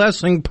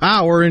coalescing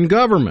power in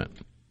government.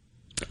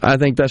 I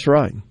think that's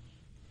right.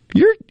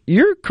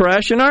 You're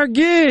crashing our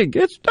gig.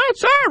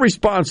 That's our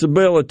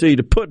responsibility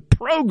to put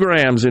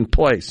programs in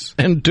place.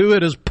 And do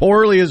it as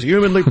poorly as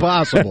humanly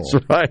possible.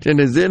 That's right,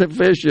 and as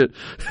inefficient.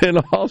 And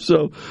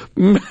also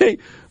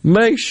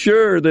make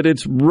sure that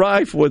it's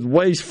rife with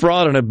waste,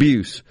 fraud, and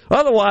abuse.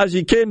 Otherwise,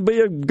 you can't be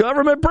a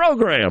government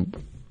program.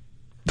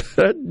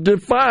 That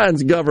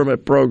defines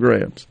government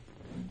programs.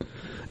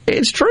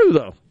 It's true,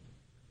 though.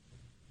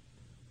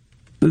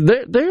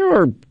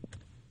 There are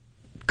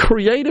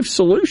creative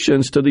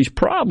solutions to these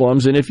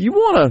problems, and if you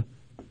want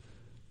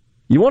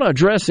to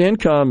address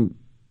income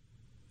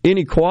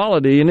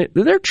inequality, and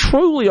there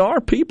truly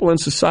are people in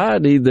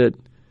society that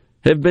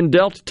have been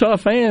dealt a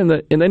tough hand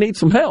and they need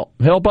some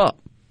help up.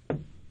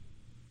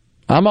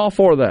 I'm all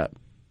for that,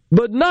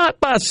 but not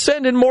by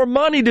sending more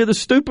money to the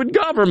stupid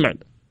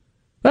government.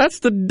 That's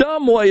the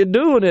dumb way of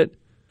doing it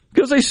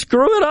because they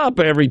screw it up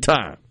every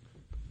time.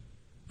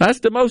 That's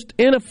the most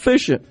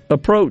inefficient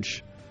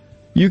approach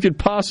you could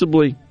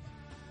possibly.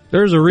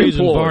 There's a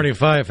reason Barney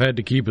Fife had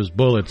to keep his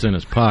bullets in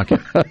his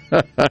pocket.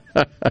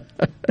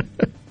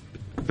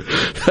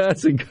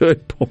 That's a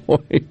good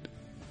point.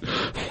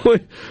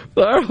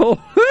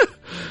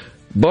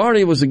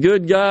 Barney was a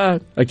good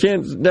guy. I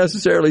can't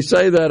necessarily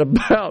say that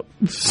about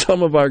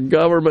some of our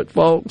government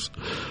folks,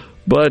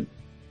 but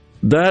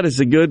that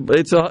is a good.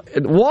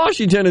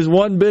 Washington is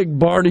one big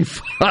Barney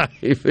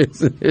Fife,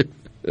 isn't it?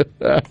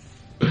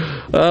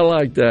 I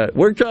like that.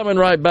 We're coming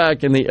right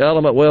back in the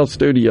Element Wealth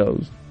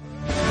Studios.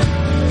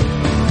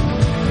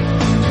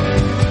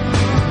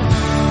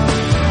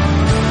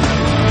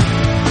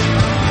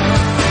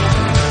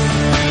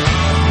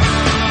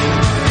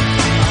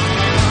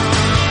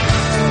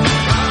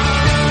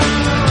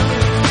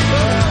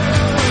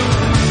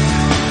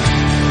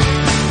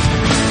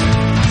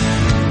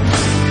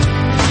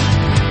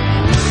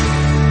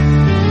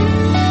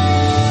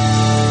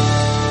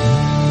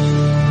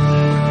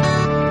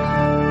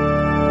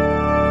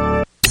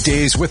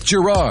 Days with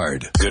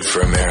Gerard. Good for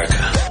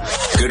America.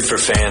 Good for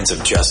fans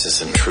of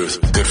justice and truth.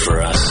 Good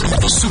for us.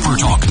 Super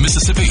Talk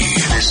Mississippi.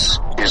 This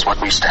is what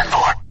we stand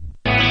for.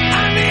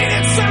 I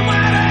needed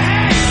somewhere to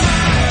hang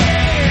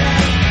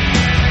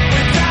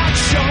without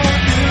your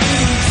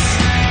news.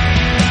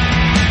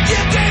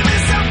 You gave me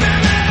something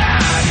that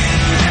I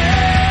didn't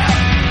have,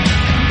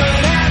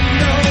 but I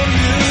know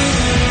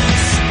you.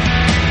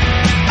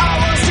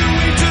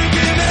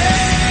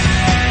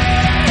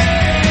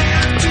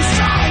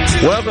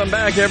 Welcome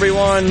back,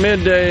 everyone.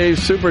 Middays,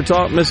 Super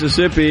Talk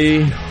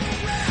Mississippi.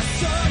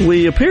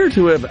 We appear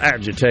to have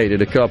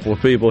agitated a couple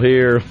of people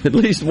here, at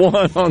least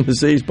one on the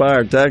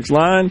ceasefire text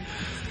line.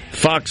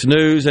 Fox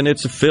News and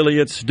its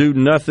affiliates do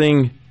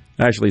nothing.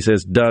 Actually, it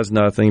says does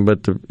nothing,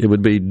 but it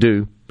would be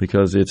do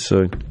because it's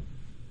a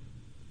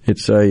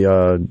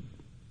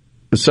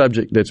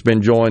subject that's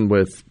been joined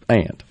with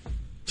and.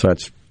 So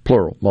that's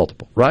plural,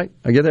 multiple, right?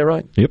 I get that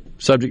right? Yep.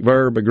 Subject,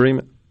 verb,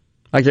 agreement.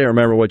 I can't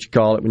remember what you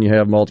call it when you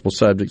have multiple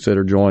subjects that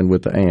are joined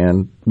with the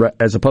and,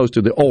 as opposed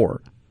to the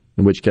or,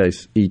 in which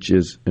case each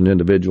is an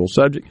individual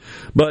subject.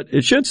 But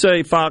it should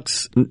say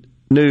Fox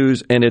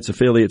News and its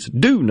affiliates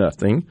do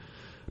nothing,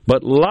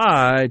 but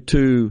lie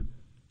to,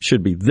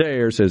 should be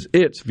there, says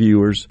its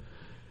viewers.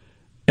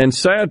 And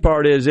sad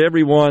part is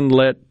everyone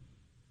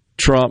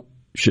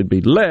should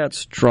be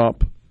lets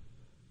Trump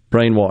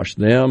brainwash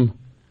them.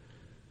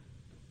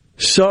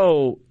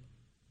 So,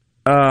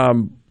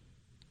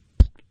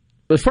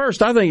 at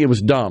first, I think it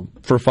was dumb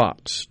for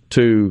Fox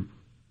to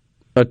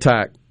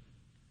attack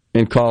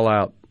and call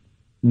out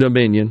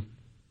Dominion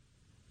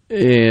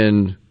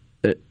and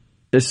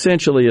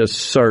essentially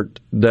assert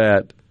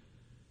that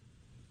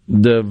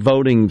the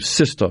voting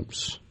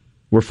systems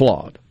were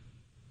flawed.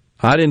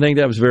 I didn't think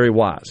that was very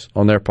wise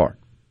on their part.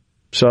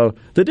 So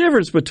the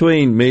difference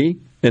between me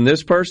and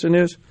this person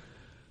is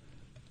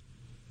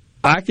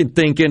I can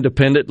think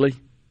independently,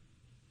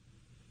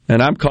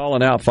 and I'm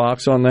calling out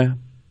Fox on that.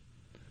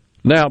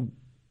 Now,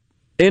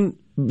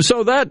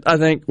 so that, I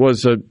think,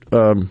 was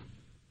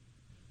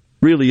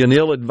really an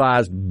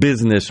ill-advised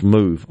business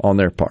move on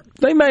their part.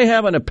 They may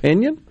have an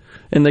opinion,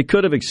 and they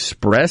could have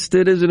expressed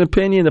it as an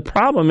opinion. The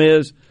problem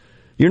is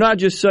you're not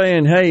just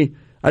saying, hey,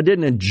 I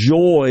didn't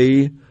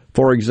enjoy,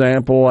 for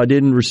example, I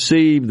didn't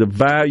receive the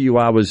value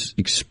I was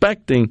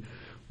expecting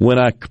when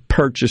I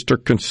purchased or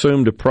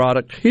consumed a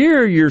product.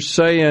 Here you're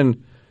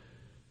saying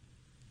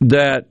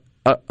that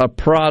a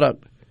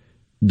product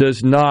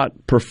does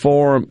not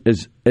perform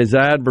as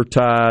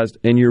advertised,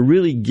 and you're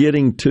really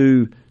getting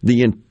to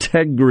the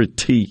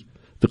integrity,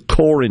 the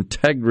core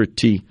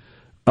integrity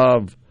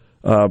of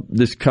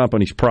this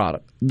company's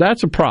product.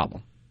 That's a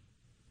problem.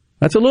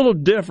 That's a little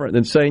different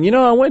than saying,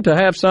 I went to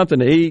have something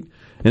to eat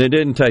and it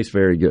didn't taste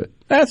very good.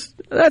 That's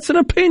an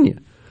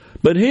opinion.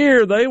 But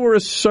here they were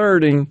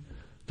asserting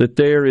that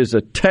there is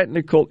a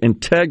technical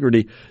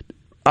integrity.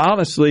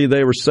 Honestly,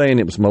 they were saying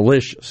it was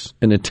malicious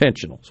and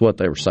intentional is what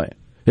they were saying.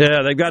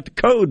 Yeah, they've got the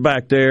code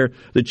back there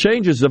that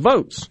changes the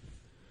votes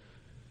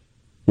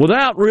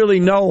without really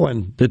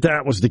knowing that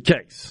that was the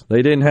case.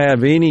 They didn't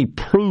have any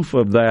proof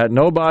of that.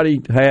 Nobody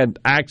had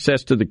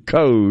access to the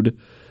code.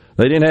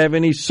 They didn't have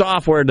any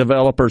software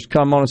developers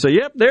come on and say,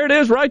 yep, there it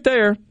is right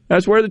there.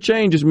 That's where the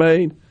change is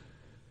made.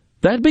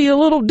 That'd be a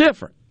little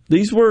different.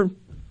 These were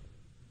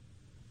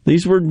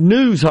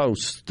news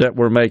hosts that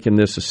were making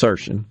this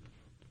assertion.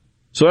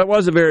 So that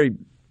wasn't very,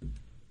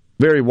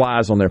 very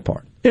wise on their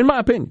part, in my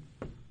opinion.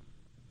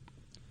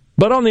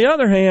 But on the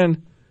other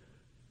hand,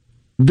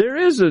 there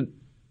is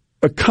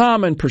a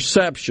common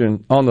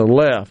perception on the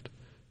left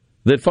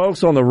that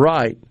folks on the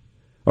right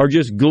are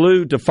just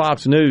glued to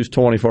Fox News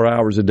 24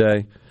 hours a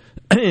day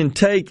and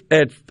take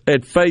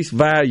at face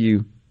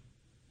value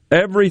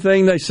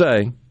everything they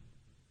say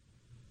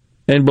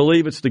and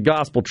believe it's the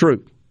gospel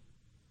truth.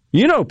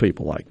 You know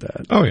people like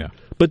that. Oh, yeah.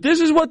 But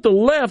this is what the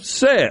left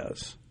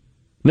says.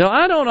 Now,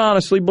 I don't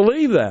honestly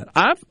believe that.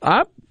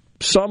 I'm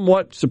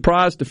somewhat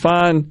surprised to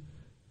find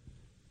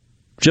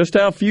just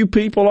how few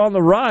people on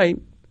the right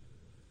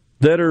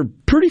that are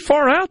pretty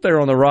far out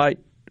there on the right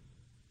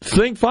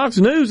think Fox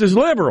News is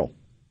liberal.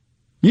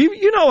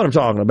 You know what I'm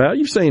talking about.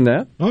 You've seen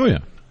that. Oh, yeah.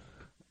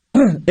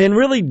 And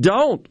really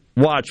don't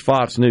watch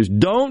Fox News.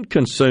 Don't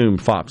consume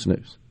Fox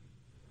News.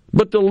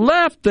 But the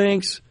left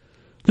thinks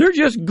they're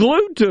just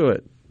glued to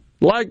it,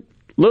 like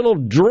little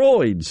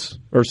droids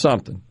or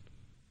something.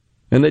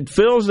 And it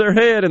fills their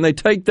head, and they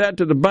take that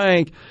to the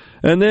bank,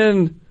 and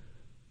then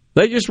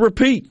they just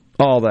repeat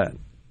all that.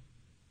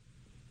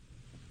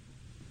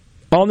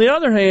 On the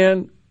other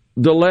hand,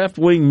 the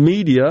left-wing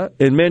media,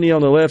 and many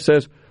on the left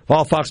says,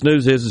 all Fox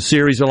News is a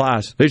series of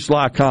lies. They just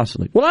lie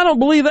constantly. Well, I don't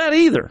believe that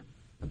either.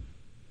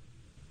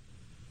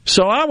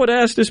 So I would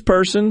ask this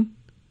person,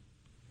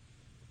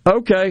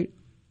 okay,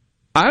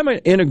 I'm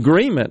in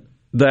agreement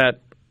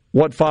that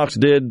what Fox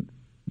did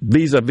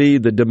vis-a-vis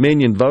the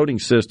Dominion voting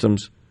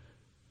systems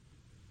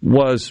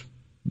was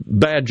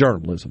bad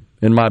journalism,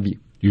 in my view.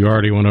 You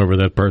already went over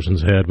that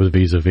person's head with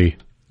vis-a-vis.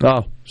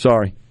 Oh,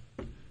 sorry.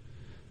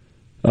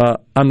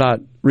 I'm not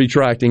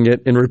retracting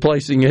it and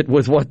replacing it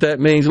with what that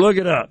means. Look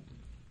it up.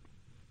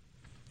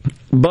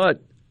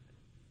 But,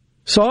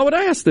 so I would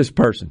ask this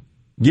person,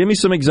 give me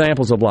some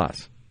examples of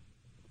lies.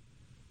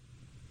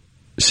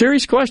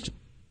 Serious question.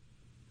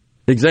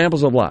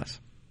 Examples of lies.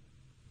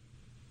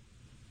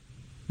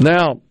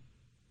 Now,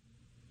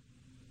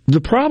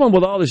 the problem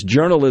with all this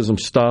journalism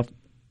stuff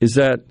is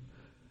that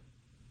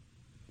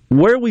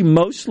where we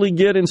mostly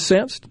get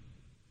incensed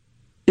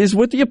is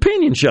with the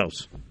opinion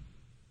shows.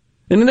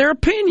 And in their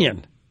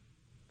opinion.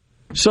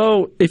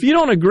 So if you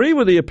don't agree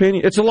with the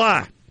opinion, it's a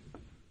lie.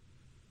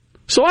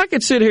 So I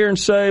could sit here and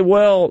say,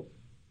 well,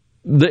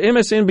 the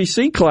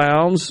MSNBC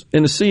clowns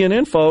and the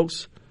CNN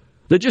folks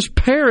that just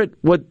parrot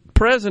what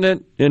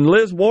President and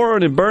Liz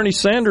Warren and Bernie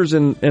Sanders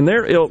and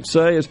their ilk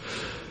say is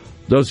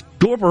those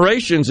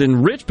corporations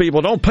and rich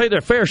people don't pay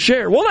their fair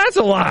share. Well, that's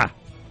a lie.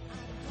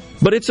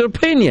 But it's an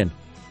opinion.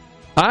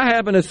 I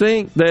happen to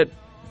think that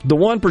the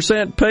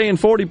 1% paying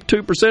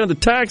 42% of the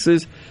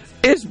taxes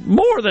is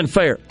more than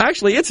fair.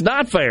 Actually, it's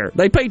not fair.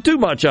 They pay too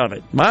much of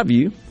it, my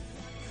view.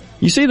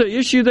 You see the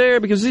issue there?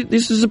 Because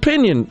this is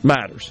opinion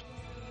matters.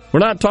 We're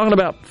not talking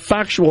about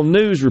factual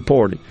news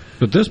reporting.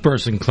 But this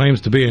person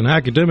claims to be an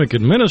academic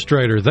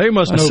administrator. They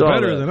must know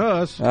better than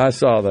us. I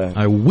saw that.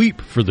 I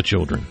weep for the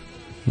children.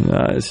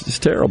 It's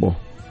just terrible.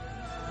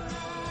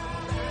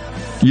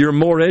 You're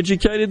more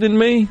educated than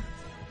me?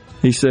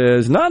 He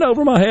says, not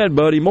over my head,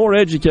 buddy. More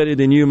educated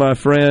than you, my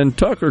friend.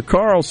 Tucker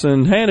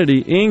Carlson,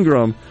 Hannity,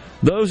 Ingram.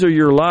 Those are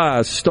your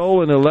lies.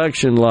 Stolen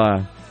election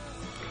lie.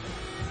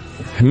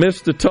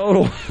 Missed the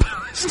total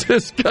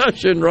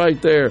discussion right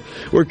there.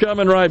 We're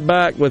coming right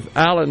back with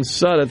Alan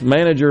Sudduth,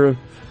 manager of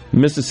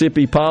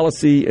Mississippi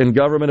Policy and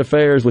Government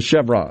Affairs with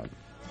Chevron.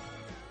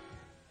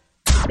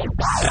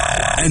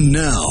 And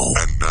now,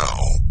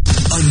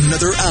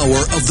 another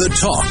hour of the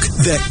talk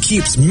that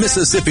keeps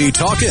Mississippi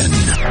talking.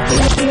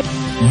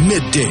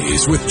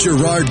 Middays with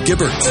Gerard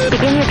Gibert.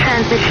 Begin your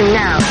transition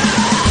now.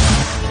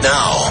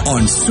 Now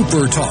on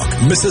Super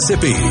Talk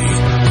Mississippi.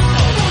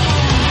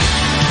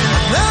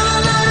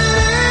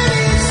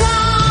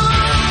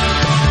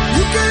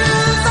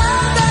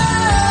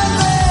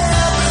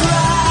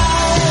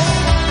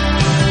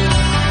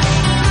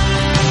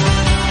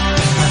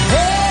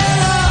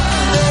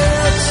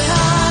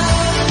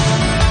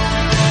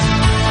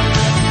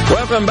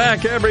 Welcome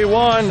back,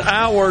 everyone.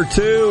 Hour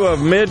 2 of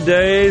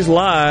Middays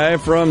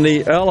live from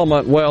the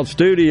Element Wealth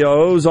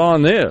Studios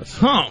on this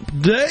Hump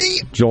Day.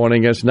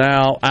 Joining us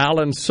now,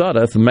 Alan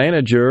Sudduth,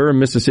 manager,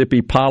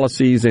 Mississippi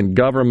Policies and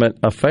Government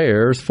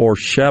Affairs for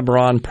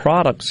Chevron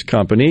Products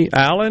Company.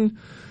 Alan,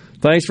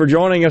 thanks for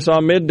joining us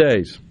on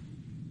Middays.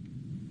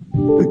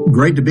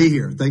 Great to be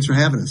here. Thanks for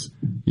having us.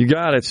 You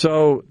got it.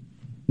 So,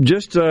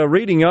 just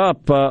reading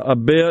up a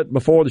bit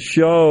before the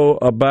show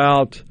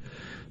about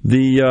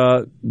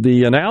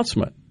the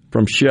announcement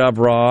from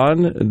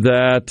Chevron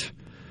that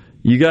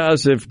you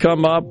guys have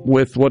come up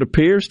with what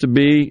appears to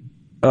be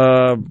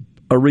a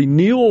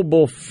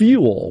renewable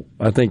fuel,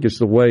 I think is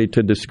the way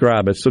to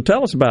describe it. So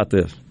tell us about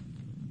this.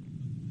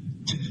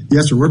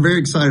 Yes, sir. We're very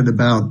excited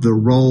about the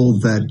role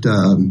that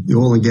the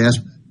oil and gas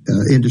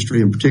industry,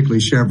 and particularly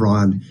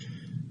Chevron,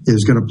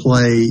 is going to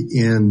play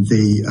in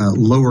the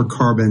lower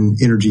carbon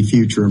energy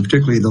future, and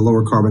particularly the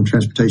lower carbon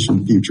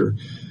transportation future.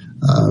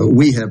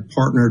 We have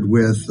partnered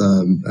with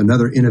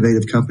another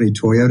innovative company,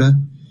 Toyota,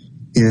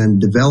 in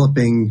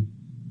developing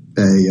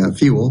a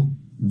fuel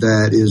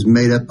that is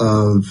made up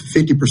of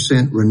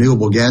 50%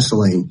 renewable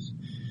gasoline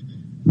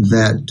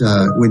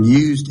that, when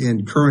used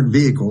in current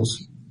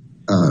vehicles,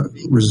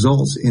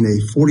 results in a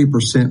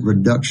 40%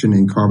 reduction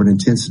in carbon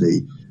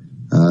intensity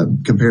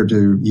compared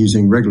to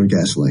using regular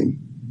gasoline.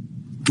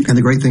 And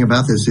the great thing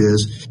about this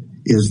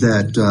is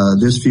that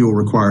this fuel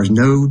requires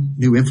no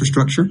new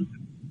infrastructure,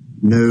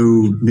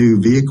 no new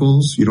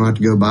vehicles. You don't have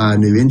to go buy a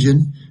new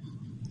engine.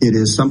 It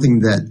is something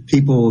that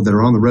people that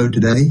are on the road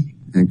today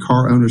and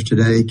car owners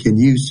today can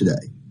use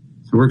today.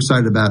 So we're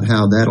excited about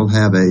how that'll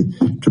have a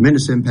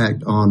tremendous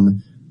impact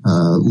on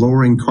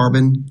lowering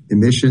carbon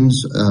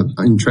emissions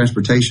in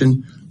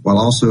transportation, while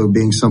also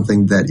being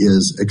something that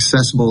is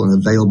accessible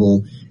and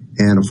available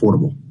and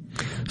affordable.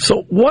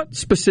 So what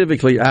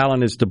specifically,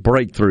 Alan, is the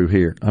breakthrough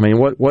here? I mean,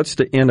 what's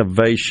the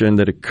innovation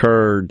that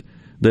occurred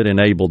that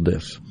enabled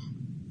this?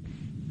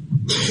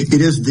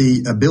 It is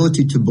the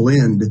ability to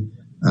blend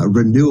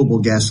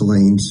renewable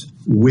gasolines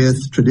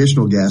with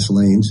traditional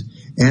gasolines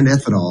and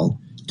ethanol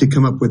to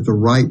come up with the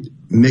right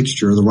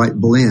mixture, the right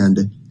blend,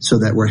 so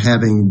that we're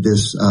having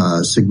this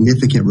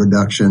significant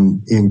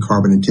reduction in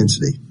carbon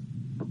intensity.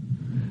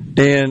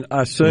 And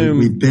I assume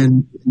we've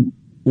been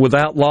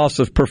without loss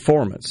of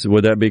performance.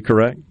 Would that be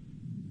correct?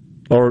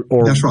 Or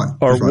that's right.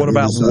 Or that's right. What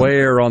about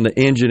wear on the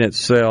engine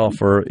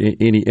itself, or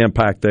any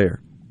impact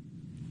there?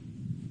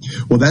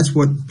 Well, that's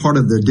what part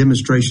of the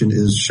demonstration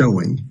is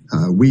showing.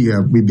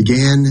 We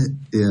began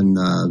in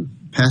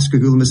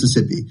Pascagoula,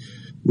 Mississippi,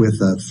 with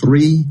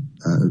 3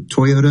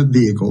 Toyota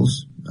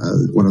vehicles.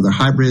 One of their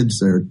hybrids,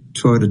 their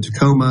Toyota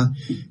Tacoma,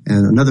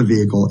 and another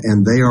vehicle,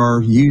 and they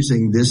are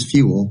using this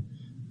fuel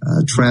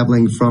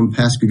traveling from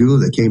Pascagoula.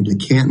 They came to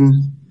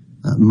Canton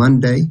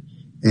Monday,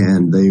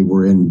 and they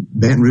were in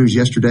Baton Rouge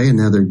yesterday, and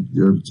now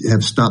they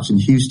have stops in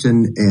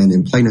Houston and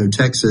in Plano,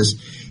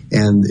 Texas.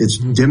 And it's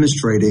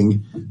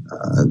demonstrating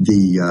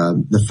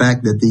the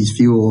fact that these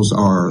fuels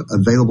are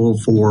available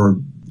for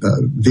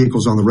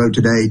vehicles on the road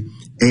today,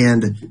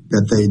 and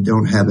that they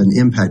don't have an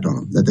impact on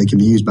them, that they can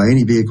be used by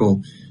any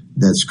vehicle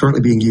that's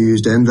currently being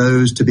used and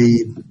those to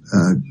be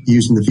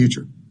used in the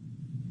future.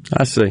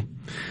 I see.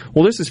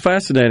 Well, this is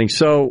fascinating.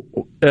 So,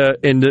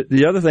 and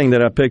the other thing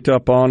that I picked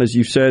up on, as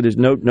you said, is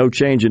no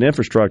change in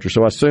infrastructure.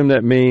 So I assume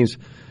that means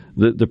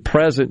that the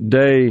present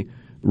day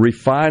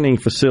refining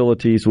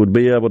facilities would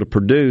be able to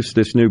produce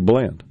this new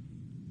blend.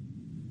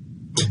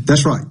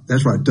 That's right.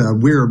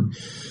 We're,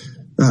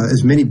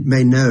 as many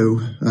may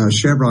know,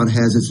 Chevron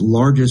has its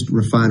largest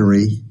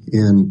refinery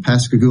in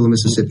Pascagoula,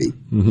 Mississippi.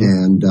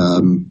 And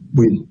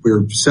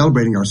we're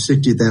celebrating our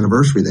 60th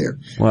anniversary there.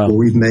 Wow. Where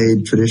we've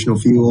made traditional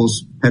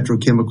fuels,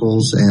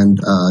 petrochemicals, and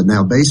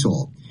now base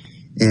oil.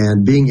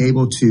 And being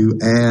able to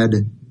add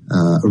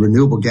a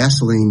renewable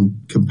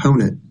gasoline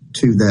component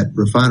to that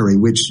refinery,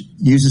 which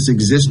uses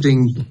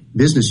existing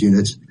business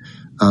units,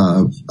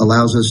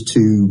 allows us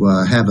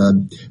to have a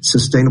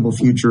sustainable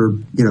future,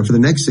 for the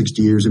next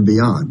 60 years and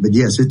beyond. But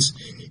yes,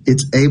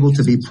 it's able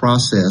to be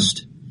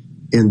processed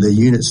in the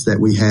units that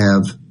we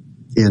have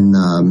in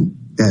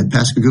at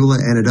Pascagoula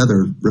and at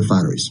other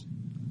refineries.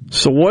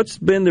 So, what's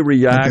been the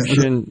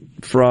reaction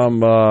from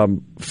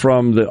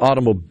the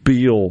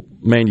automobile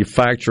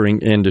manufacturing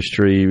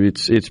industry?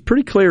 It's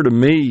pretty clear to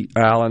me,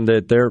 Alan,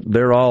 that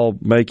they're all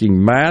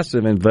making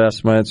massive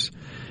investments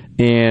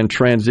in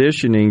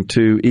transitioning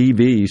to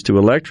EVs, to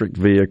electric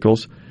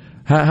vehicles.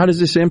 How does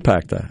this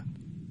impact that?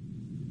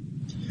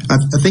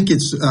 I think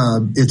it's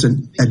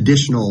an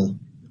additional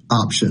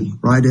option,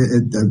 right?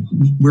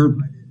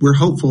 We're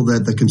hopeful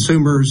that the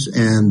consumers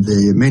and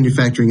the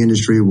manufacturing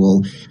industry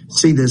will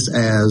see this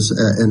as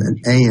an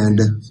and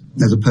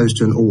as opposed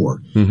to an or.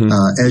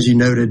 As you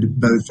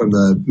noted, both from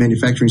the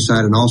manufacturing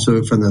side and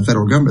also from the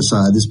federal government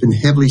side, it's been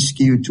heavily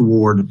skewed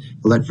toward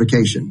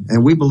electrification.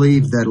 And we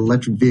believe that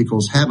electric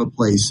vehicles have a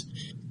place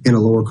in a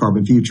lower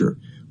carbon future.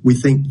 We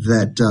think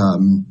that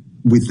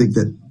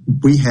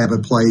we have a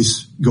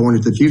place going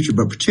into the future,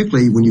 but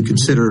particularly when you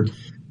consider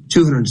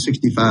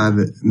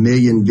 265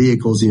 million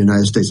vehicles in the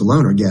United States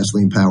alone are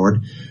gasoline powered,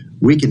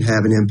 we can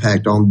have an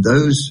impact on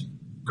those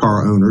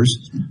car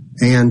owners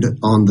and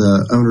on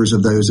the owners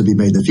of those that be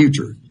made in the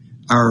future.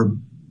 Our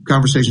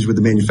conversations with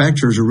the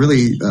manufacturers are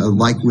really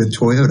like with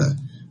Toyota.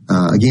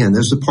 Again,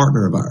 there's a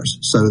partner of ours.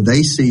 So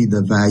they see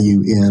the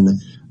value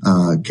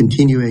in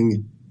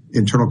continuing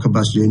internal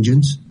combustion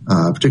engines,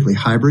 particularly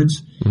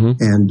hybrids.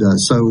 And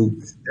so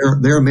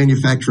there are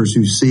manufacturers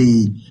who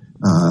see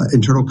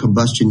internal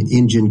combustion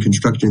engine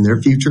construction in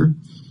their future,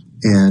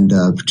 and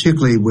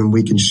particularly when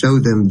we can show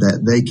them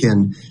that they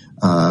can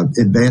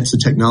advance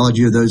the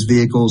technology of those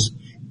vehicles,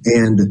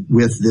 and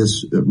with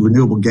this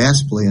renewable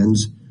gas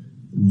blends,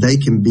 they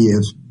can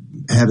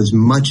have as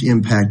much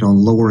impact on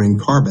lowering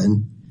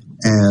carbon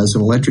as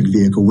an electric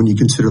vehicle when you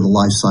consider the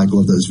life cycle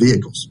of those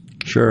vehicles.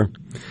 Sure.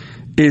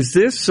 Is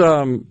this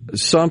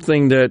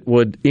something that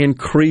would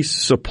increase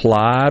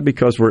supply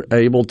because we're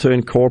able to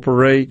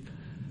incorporate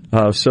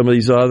some of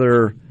these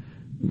other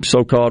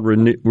so-called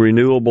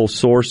renewable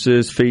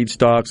sources,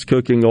 feedstocks,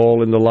 cooking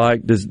oil, and the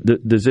like? Does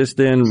this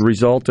then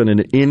result in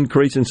an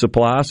increase in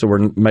supply? So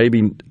we're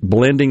maybe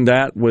blending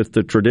that with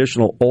the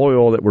traditional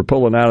oil that we're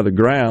pulling out of the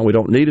ground. We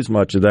don't need as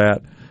much of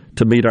that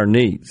to meet our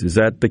needs. Is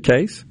that the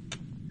case?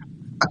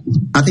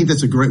 I think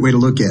that's a great way to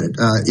look at it.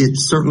 It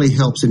certainly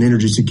helps in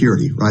energy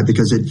security, right?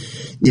 Because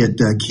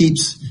it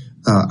keeps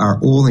our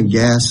oil and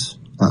gas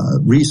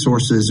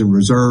resources and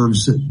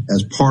reserves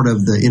as part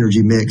of the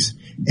energy mix,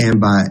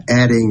 and by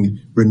adding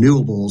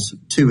renewables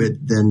to it,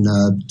 then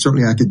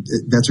certainly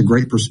that's a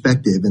great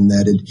perspective in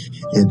that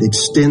it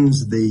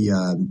extends the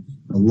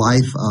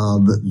life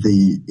of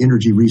the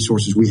energy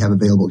resources we have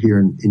available here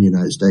in the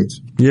United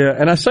States. Yeah,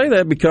 and I say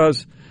that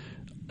because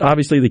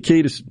obviously the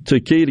key to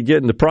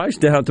getting the price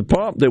down at the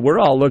pump that we're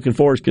all looking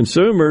for as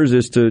consumers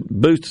is to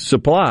boost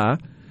supply.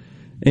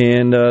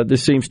 And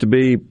this seems to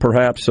be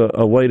perhaps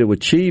a way to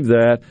achieve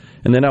that.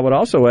 And then I would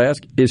also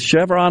ask, is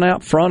Chevron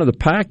out front of the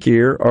pack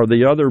here? Are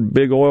the other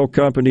big oil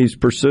companies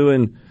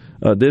pursuing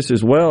this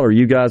as well? Or are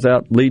you guys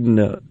out leading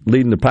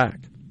the pack?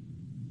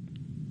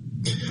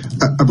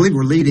 I believe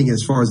we're leading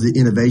as far as the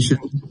innovation.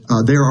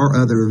 There are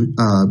other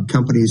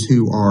companies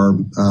who are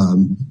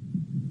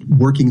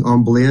working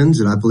on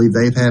blends, and I believe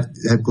they have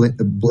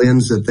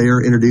blends that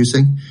they're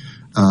introducing.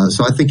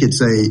 So I think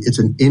it's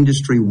an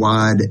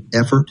industry-wide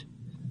effort.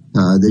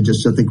 They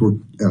just, I think,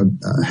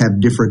 have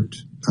different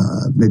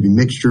maybe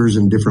mixtures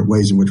and different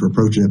ways in which we're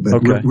approaching it. But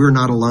okay, we're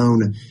not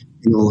alone in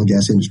the oil and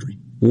gas industry.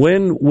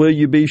 When will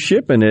you be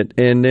shipping it?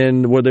 And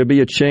then will there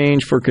be a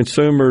change for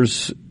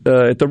consumers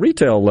at the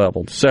retail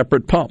level,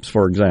 separate pumps,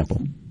 for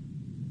example?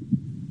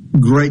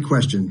 Great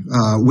question.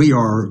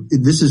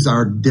 This is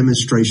our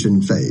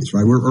demonstration phase,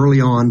 right? We're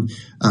early on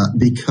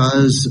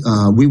because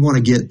we want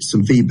to get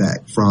some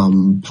feedback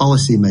from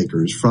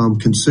policymakers, from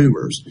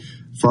consumers,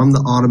 from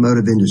the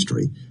automotive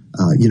industry.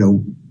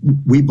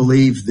 We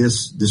believe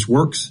this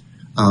works,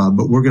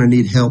 but we're going to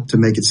need help to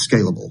make it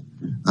scalable.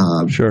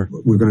 Sure.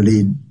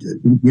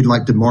 We'd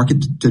like the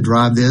market to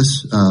drive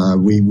this.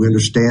 We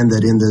understand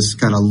that in this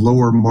kind of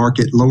lower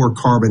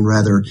carbon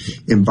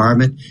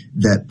environment,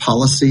 that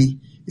policy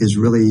is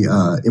really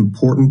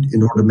important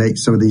in order to make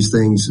some of these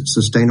things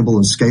sustainable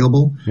and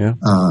scalable. Yeah.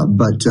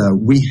 But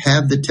we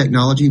have the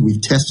technology.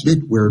 We've tested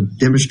it. We're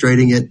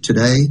demonstrating it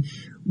today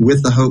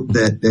with the hope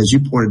that, as you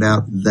pointed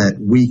out, that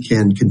we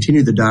can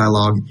continue the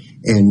dialogue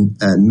and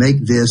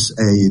make this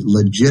a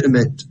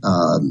legitimate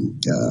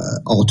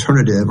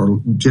alternative or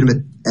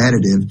legitimate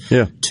additive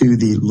to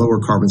the lower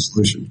carbon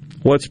solution.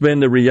 What's been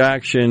the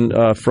reaction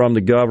from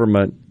the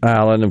government,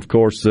 Alan? Of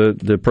course,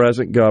 the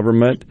present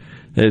government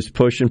is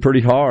pushing pretty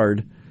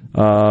hard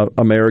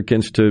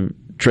Americans to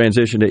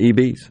transition to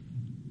EVs.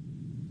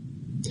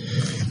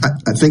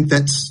 I think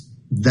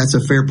that's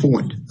a fair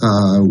point.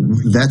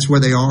 That's where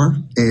they are,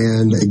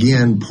 and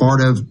again,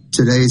 part of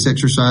today's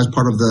exercise,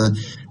 part of the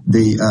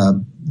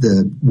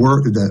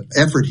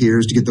effort here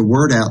is to get the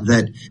word out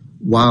that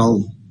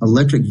while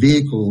electric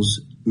vehicles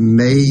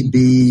may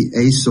be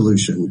a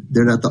solution,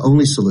 they're not the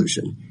only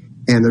solution,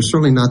 and they're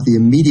certainly not the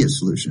immediate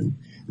solution.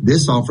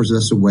 This offers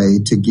us a way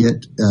to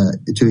get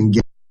to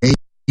engage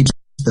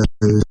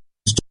those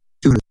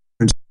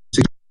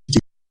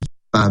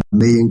 265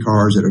 million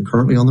cars that are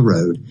currently on the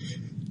road,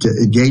 to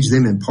engage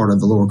them in part of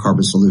the lower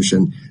carbon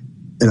solution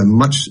in a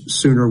much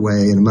sooner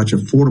way, in a much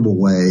affordable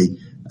way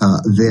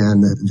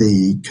than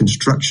the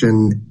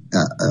construction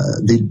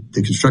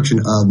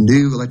of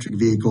new electric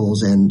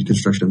vehicles and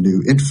construction of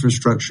new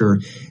infrastructure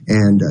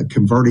and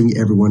converting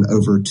everyone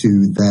over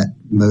to that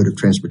mode of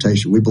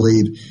transportation. We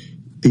believe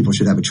people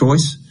should have a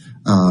choice.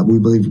 We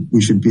believe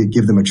we should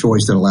give them a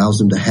choice that allows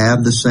them to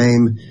have the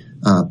same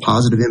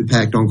positive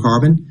impact on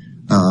carbon,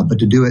 but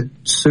to do it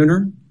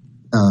sooner.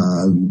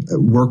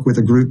 Work with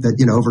a group that,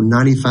 over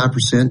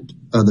 95%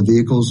 of the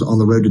vehicles on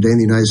the road today in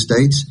the United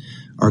States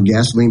are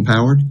gasoline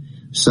powered.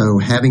 So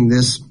having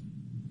this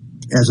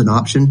as an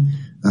option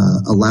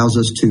allows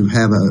us to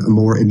have a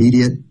more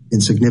immediate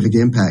and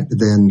significant impact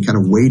than kind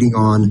of waiting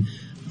on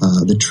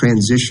the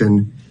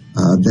transition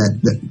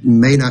that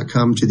may not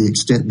come to the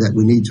extent that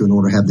we need to in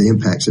order to have the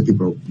impacts that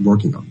people are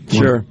working on.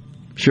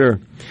 Sure.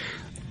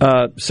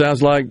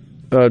 Sounds like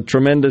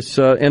tremendous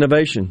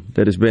innovation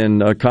that has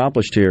been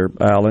accomplished here,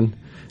 Alan.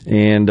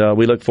 And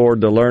we look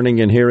forward to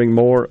learning and hearing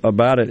more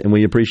about it. And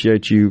we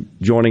appreciate you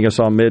joining us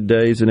on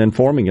Middays and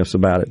informing us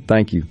about it.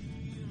 Thank you.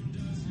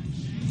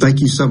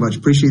 Thank you so much.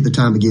 Appreciate the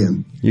time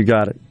again. You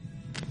got it.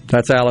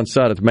 That's Alan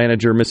Sudduth,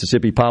 Manager,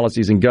 Mississippi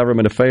Policies and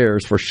Government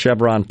Affairs for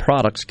Chevron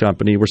Products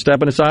Company. We're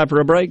stepping aside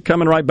for a break,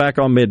 coming right back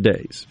on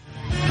Middays.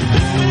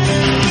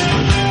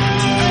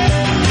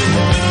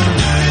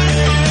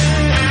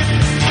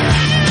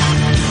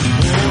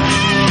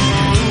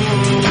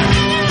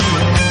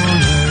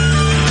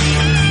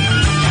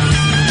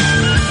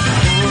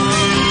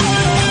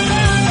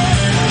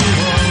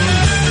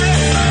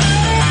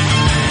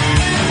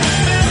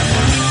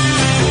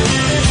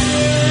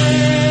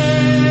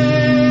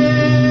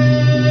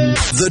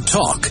 The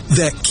talk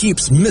that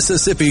keeps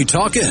Mississippi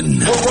talking.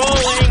 We're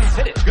rolling.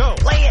 Hit it. Go.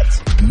 Play it.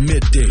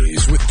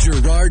 Middays with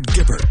Gerard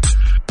Gibert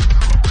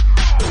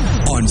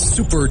on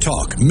Super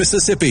Talk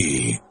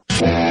Mississippi.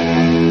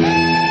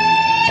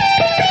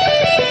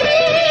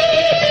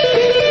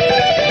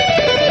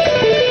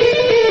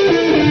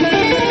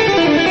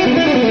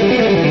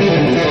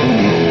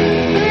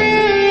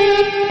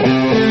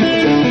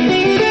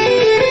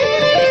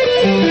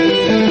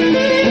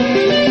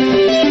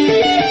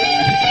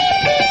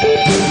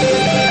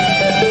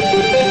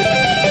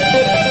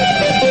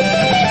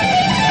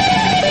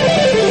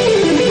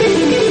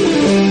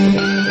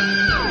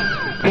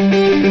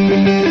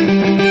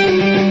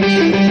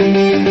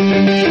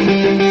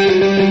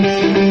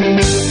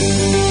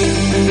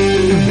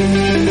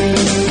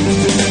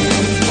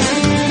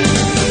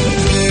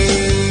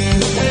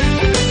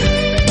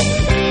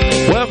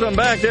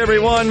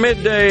 Everyone,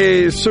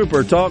 Middays,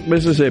 Super Talk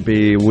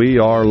Mississippi. We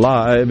are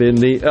live in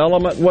the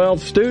Element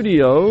Wealth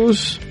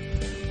Studios.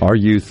 Are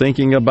you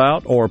thinking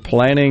about or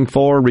planning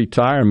for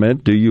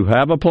retirement? Do you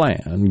have a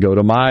plan? Go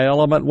to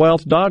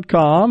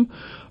myelementwealth.com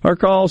or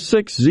call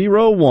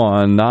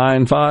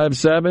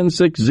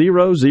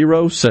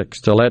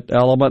 601-957-6006 to let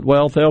Element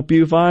Wealth help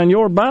you find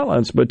your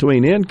balance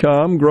between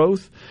income,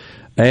 growth,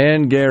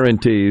 and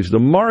guarantees. The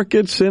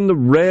market's in the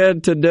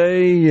red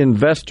today.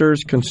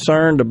 Investors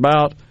concerned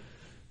about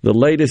the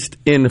latest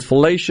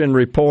inflation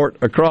report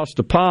across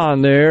the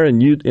pond there in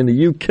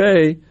the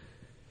UK.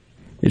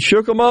 It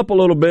shook them up a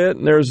little bit,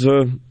 and there's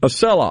a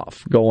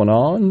sell-off going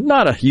on.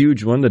 Not a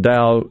huge one. The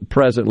Dow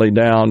presently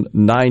down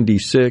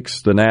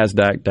 96, the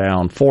NASDAQ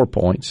down 4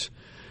 points.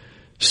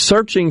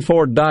 Searching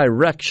for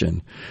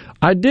direction.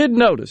 I did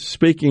notice,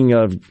 speaking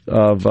of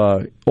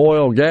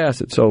oil, gas,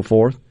 and so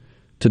forth,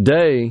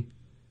 today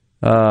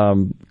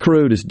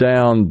crude is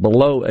down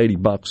below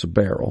 $80 a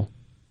barrel.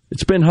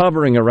 It's been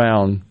hovering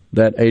around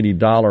that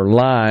 $80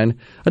 line.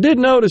 I did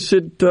notice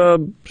it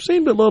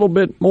seemed a little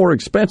bit more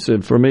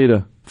expensive for me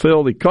to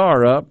fill the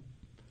car up.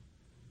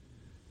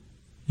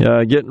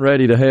 Getting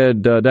ready to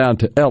head down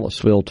to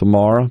Ellisville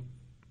tomorrow.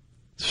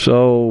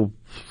 So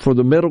for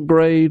the middle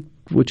grade,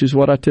 which is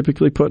what I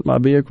typically put in my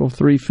vehicle,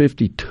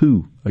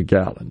 $3.52 a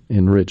gallon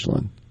in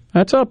Ridgeland.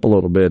 That's up a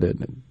little bit,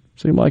 isn't it?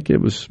 Seemed like it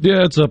was...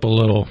 Yeah, it's up a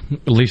little,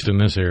 at least in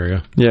this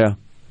area. Yeah.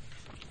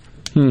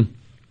 And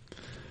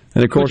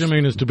of course...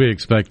 Which, is to be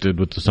expected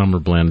with the summer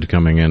blend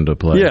coming into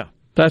play. Yeah,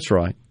 that's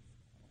right.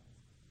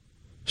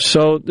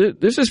 So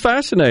this is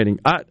fascinating.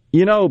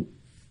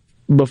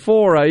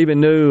 Before I even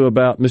knew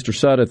about Mr.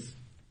 Sudduth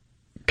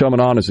coming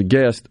on as a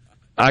guest,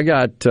 I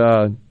got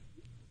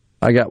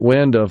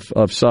wind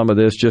of some of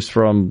this just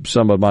from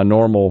some of my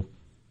normal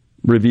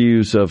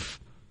reviews of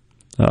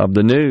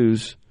the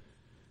news.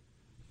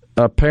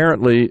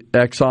 Apparently,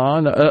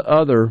 Exxon,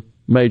 other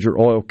major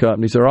oil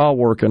companies, they're all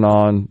working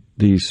on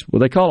these,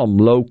 they call them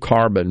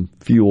low-carbon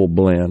fuel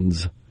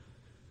blends.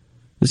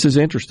 This is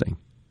interesting.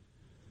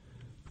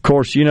 Of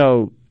course,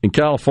 in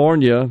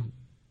California,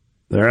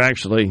 they're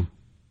actually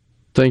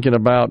thinking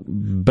about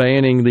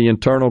banning the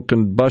internal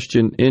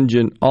combustion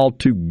engine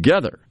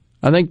altogether.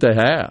 I think they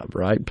have,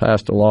 right?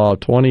 Passed a law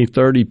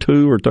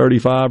 2032 or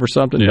 35 or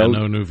something. Yeah,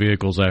 no new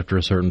vehicles after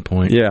a certain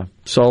point. Yeah,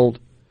 sold.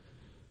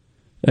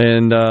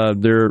 And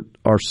there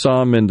are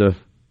some in the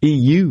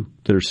EU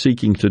that are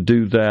seeking to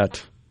do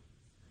that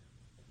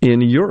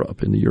in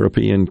Europe, in the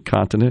European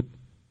continent.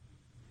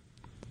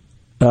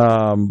 There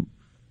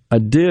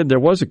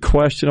was a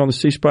question on the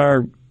C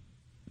Spire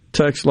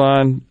text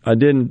line. I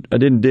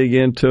didn't dig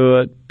into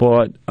it,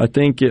 but I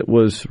think it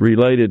was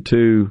related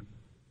to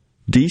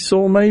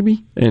diesel,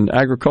 maybe, and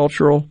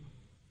agricultural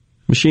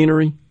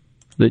machinery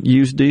that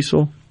use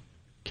diesel.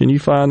 Can you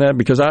find that?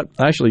 Because I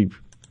actually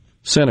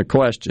sent a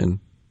question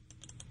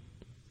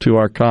to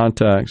our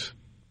contacts,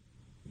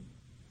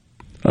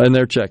 and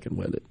they're checking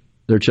with it.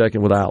 They're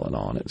checking with Alan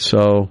on it.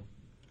 So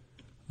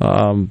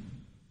I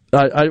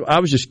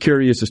was just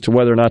curious as to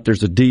whether or not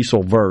there's a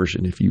diesel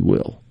version, if you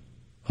will,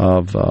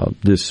 of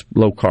this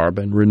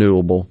low-carbon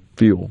renewable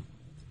fuel.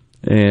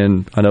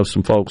 And I know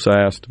some folks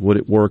asked, would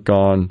it work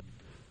on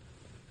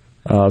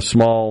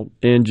small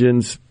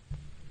engines?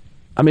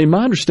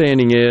 My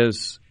understanding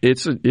is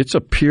it's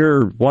a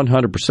pure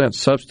 100%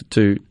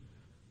 substitute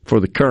for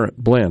the current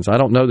blends. I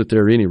don't know that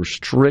there are any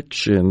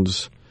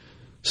restrictions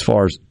as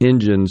far as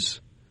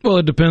engines. Well,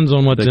 it depends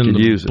on what's in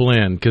the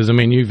blend, because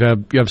you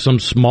have some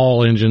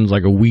small engines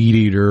like a weed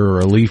eater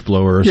or a leaf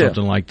blower or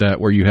something like that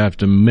where you have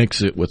to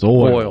mix it with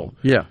oil.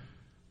 Yeah,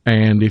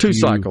 and two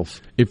cycles.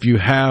 If you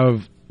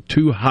have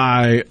too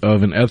high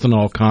of an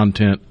ethanol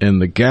content in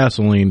the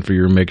gasoline for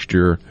your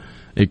mixture,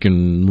 it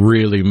can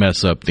really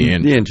mess up the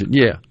engine. The engine,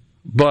 yeah.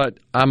 But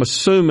I'm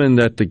assuming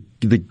that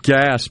the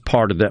gas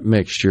part of that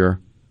mixture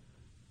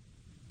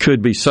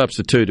could be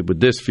substituted with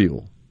this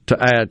fuel to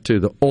add to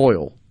the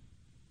oil.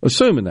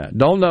 Assuming that.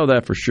 Don't know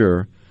that for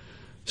sure.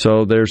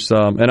 So there's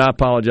some, and I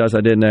apologize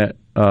I didn't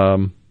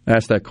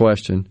ask that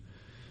question.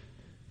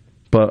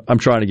 But I'm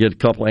trying to get a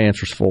couple of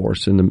answers for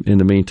us in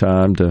the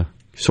meantime to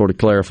sort of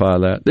clarify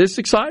that. It's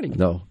exciting,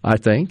 though, I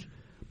think.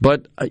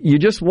 But you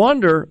just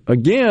wonder,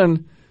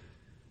 again,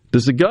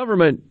 does the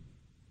government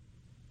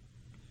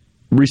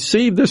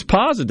receive this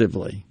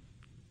positively?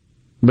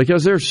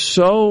 Because they're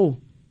so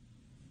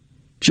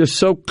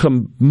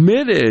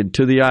committed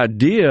to the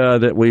idea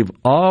that we've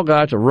all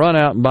got to run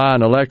out and buy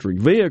an electric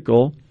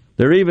vehicle.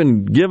 They're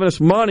even giving us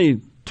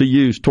money to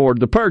use toward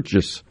the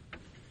purchase.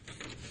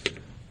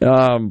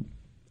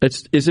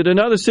 Is it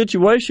another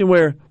situation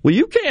where, well,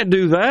 you can't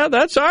do that.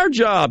 That's our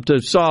job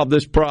to solve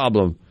this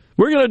problem.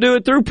 We're going to do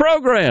it through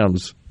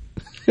programs.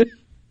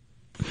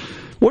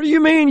 What do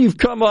you mean you've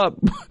come up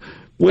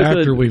with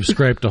after we've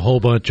scraped a whole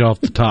bunch off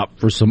the top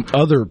for some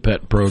other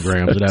pet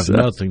programs that have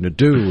nothing to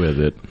do with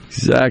it?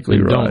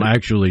 Exactly right. Don't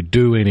actually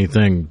do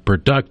anything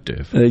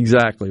productive.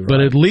 Exactly right.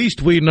 But at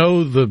least we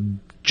know the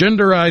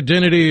gender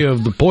identity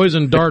of the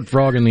poison dart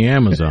frog in the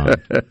Amazon.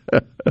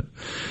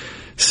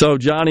 So,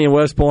 Johnny in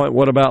West Point,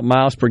 what about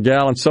miles per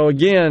gallon? So,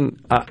 again,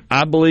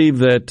 I believe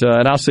that,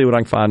 and I'll see what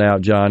I can find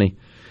out, Johnny.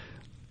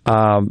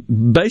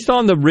 Based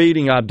on the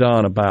reading I've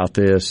done about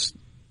this,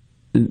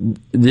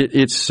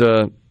 it's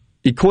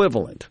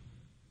equivalent.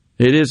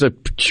 It is a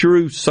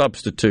true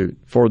substitute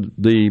for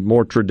the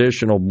more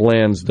traditional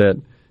blends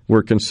that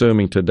we're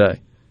consuming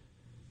today.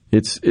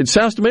 It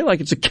sounds to me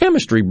like it's a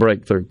chemistry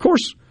breakthrough. Of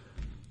course,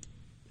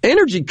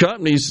 energy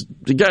companies,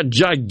 they got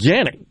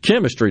gigantic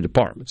chemistry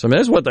departments.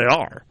 That's what they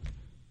are.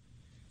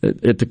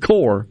 At the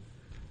core,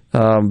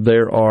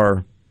 there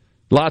are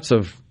lots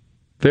of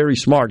very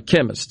smart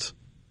chemists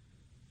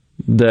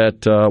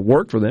that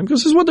work for them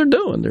because this is what they're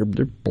doing.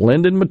 They're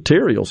blending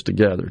materials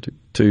together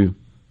to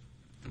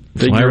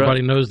figure out.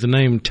 Everybody knows the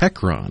name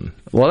Techron.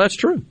 Well, that's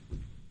true.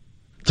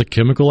 It's a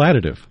chemical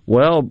additive.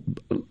 Well,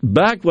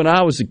 back when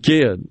I was a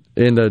kid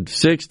in the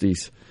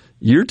 60s,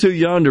 you're too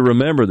young to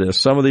remember this.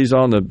 Some of these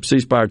on the C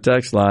Spire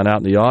text line out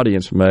in the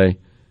audience may.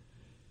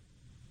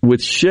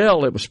 With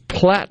Shell, it was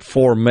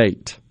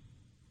platformate.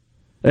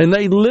 And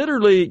they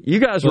literally, you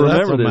guys remember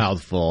this. That's a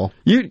mouthful.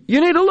 You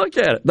need to look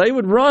at it. They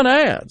would run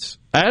ads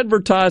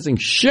advertising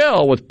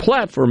Shell with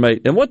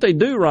platformate. And what they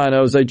do,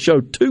 Rhino, is they'd show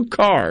two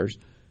cars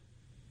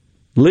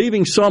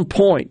leaving some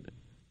point,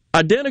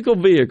 identical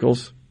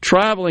vehicles,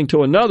 traveling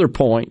to another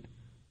point,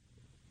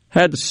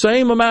 had the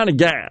same amount of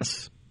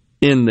gas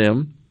in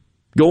them,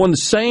 going the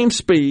same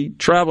speed,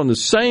 traveling the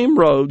same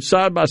road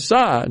side by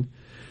side,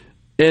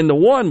 and the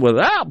one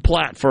without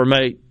platform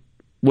 8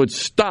 would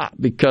stop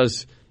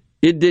because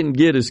it didn't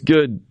get as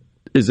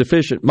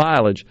efficient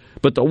mileage.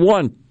 But the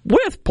one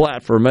with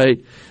platform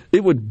 8,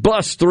 it would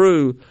bust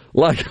through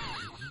like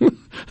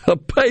a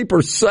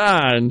paper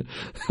sign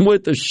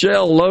with the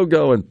Shell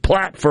logo and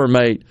platform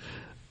 8,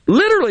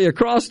 literally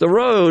across the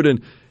road.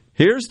 And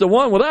here's the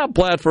one without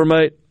platform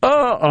 8.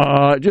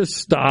 It just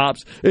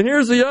stops. And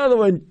here's the other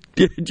one.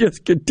 It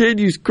just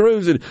continues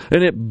cruising,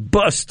 and it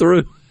busts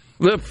through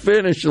the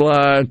finish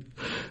line.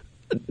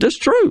 That's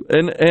true.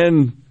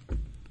 And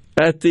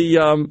at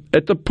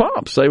the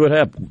pumps, they would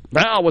have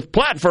now with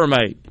platform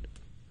 8.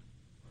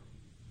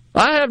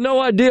 I have no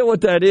idea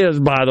what that is,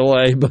 by the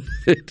way, but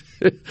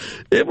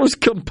it was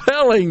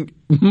compelling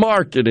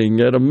marketing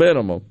at a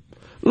minimum.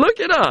 Look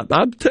it up.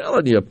 I'm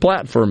telling you,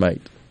 platform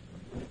 8.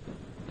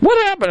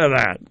 What happened to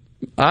that?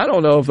 I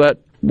don't know if that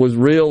was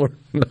real or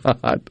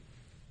not.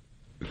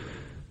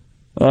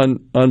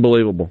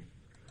 Unbelievable.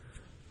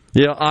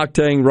 Yeah,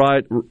 octane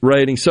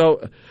rating.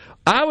 So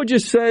I would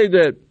just say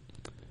that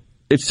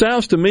it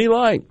sounds to me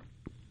like,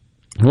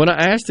 when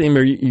I asked him,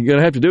 are you going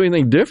to have to do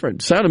anything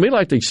different? It sounded to me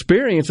like the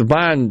experience of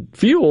buying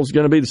fuel is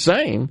going to be the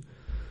same.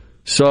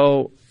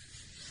 So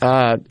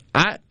I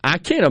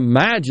can't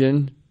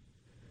imagine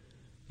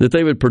that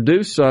they would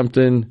produce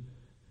something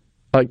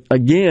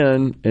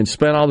again and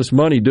spend all this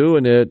money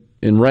doing it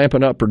and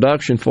ramping up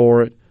production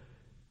for it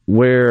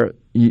where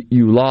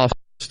you lost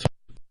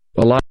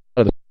a lot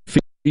of the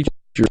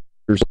features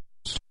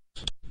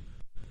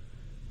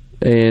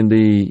and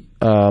the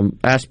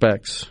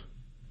aspects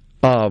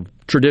of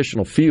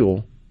traditional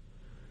fuel.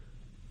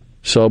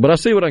 So, but I'll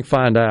see what I can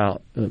find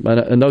out.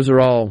 And those are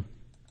all...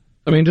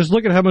 I mean, just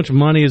look at how much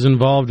money is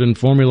involved in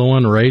Formula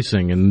One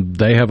racing, and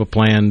they have a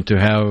plan to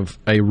have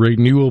a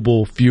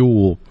renewable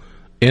fuel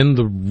in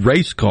the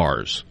race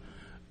cars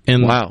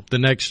in the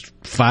next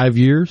 5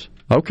 years.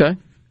 Okay.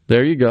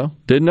 There you go.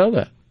 Didn't know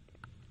that.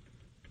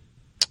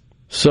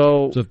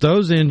 So if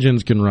those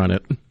engines can run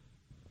it.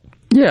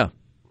 Yeah.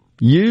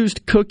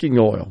 Used cooking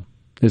oil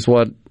is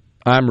what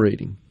I'm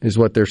reading, is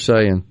what they're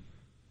saying.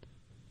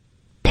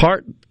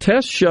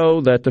 Tests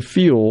show that the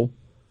fuel,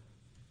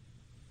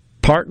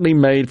 partly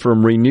made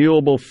from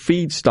renewable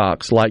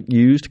feedstocks like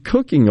used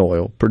cooking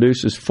oil,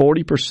 produces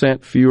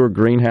 40% fewer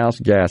greenhouse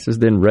gases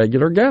than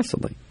regular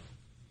gasoline.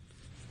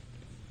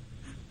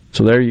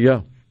 So there you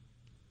go.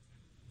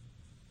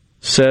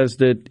 Says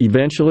that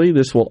eventually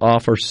this will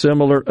offer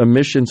similar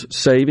emissions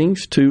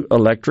savings to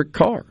electric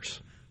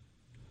cars.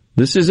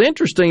 This is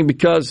interesting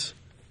because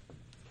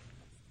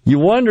you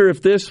wonder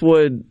if this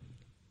would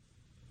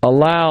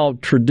allow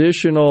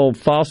traditional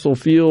fossil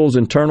fuels,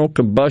 internal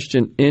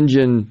combustion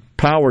engine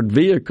powered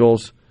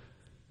vehicles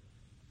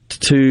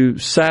to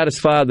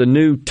satisfy the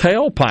new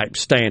tailpipe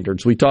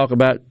standards we talked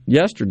about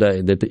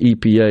yesterday that the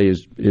EPA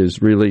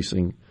is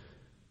releasing.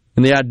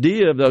 And the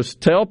idea of those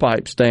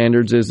tailpipe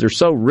standards is they're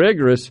so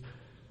rigorous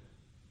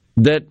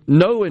that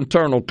no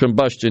internal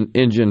combustion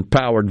engine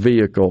powered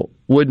vehicle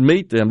would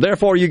meet them.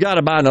 Therefore, you got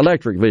to buy an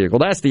electric vehicle.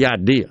 That's the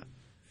idea.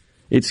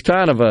 It's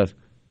kind of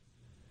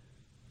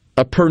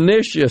a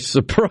pernicious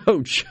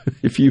approach,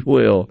 if you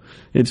will.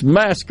 It's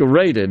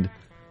masqueraded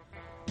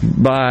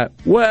by,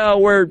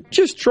 we're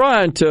just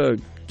trying to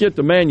get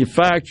the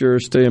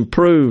manufacturers to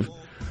improve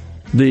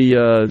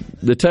the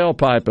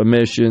tailpipe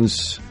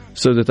emissions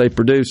so that they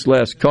produce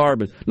less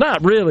carbon.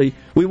 Not really.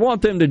 We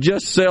want them to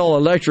just sell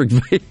electric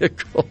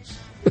vehicles.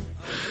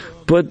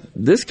 But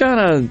this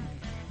kind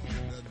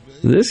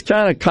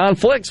of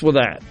conflicts with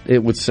that,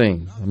 it would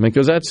seem. I mean,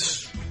 because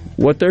that's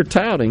what they're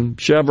touting.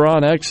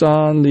 Chevron,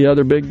 Exxon, the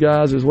other big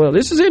guys as well.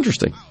 This is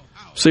interesting.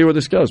 See where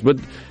this goes. But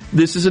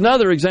this is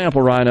another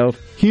example, Rhino, of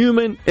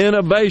human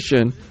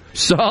innovation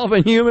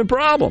solving human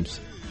problems.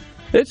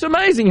 It's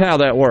amazing how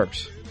that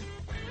works.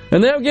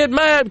 And they'll get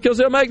mad because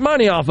they'll make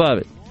money off of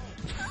it.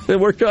 And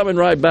we're coming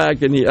right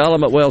back in the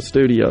Element Wealth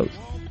Studios.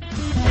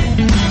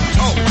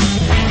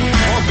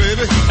 Oh,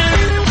 baby.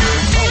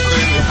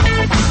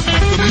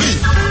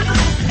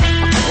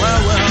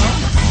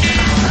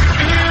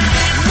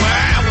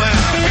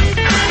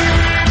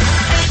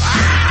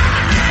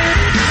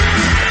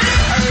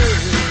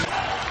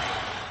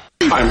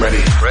 I'm ready.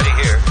 Ready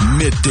here.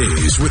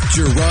 Middays with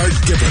Gerard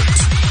Gibert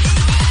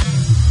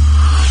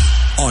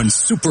on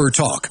Super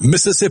Talk,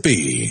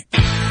 Mississippi.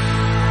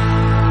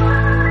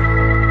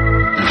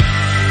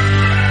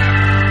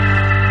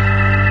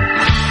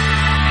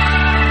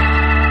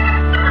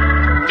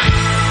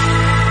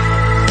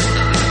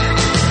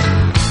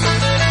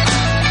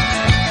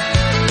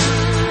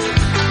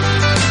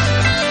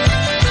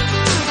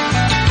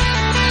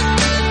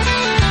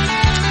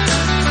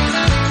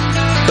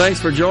 Thanks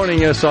for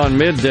joining us on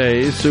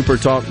Middays, Super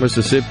Talk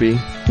Mississippi.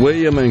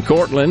 William and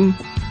Cortland.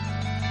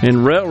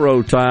 In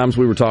railroad times,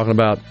 we were talking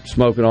about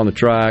smoking on the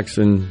tracks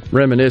and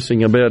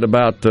reminiscing a bit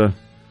about the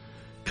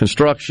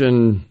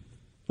construction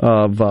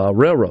of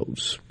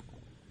railroads.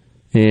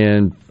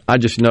 And I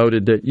just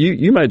noted that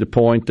you made the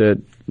point that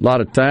a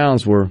lot of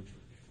towns were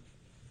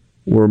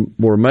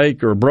were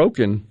make or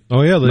broken.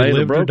 Oh yeah, they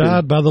lived or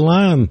died by the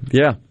line.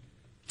 Yeah,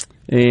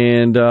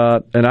 and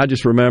I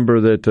just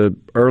remember that the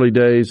early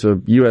days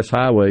of U.S.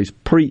 highways,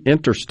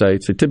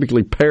 pre-interstates, they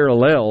typically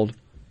paralleled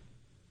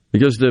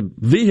because the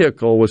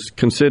vehicle was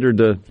considered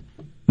the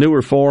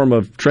newer form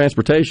of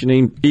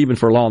transportation, even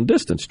for long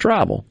distance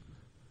travel.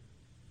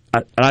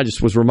 I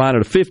just was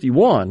reminded of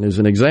 51 as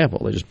an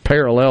example. They just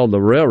paralleled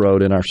the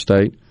railroad in our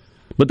state.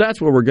 But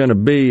that's where we're going to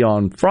be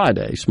on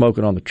Friday,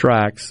 smoking on the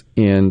tracks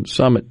in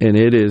Summit. And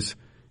it is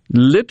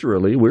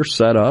literally, we're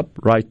set up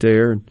right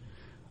there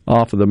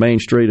off of the main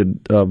street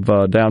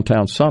of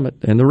downtown Summit,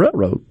 and the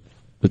railroad,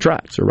 the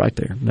tracks are right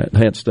there.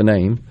 Hence the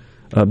name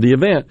of the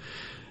event.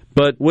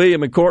 But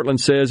William in Cortland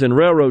says, in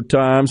railroad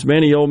times,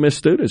 many Ole Miss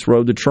students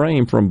rode the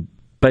train from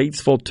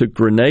Batesville to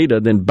Grenada,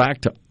 then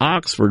back to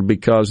Oxford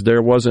because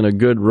there wasn't a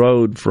good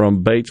road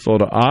from Batesville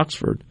to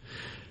Oxford.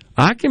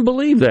 I can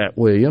believe that,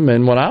 William.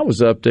 And when I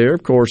was up there,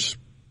 of course,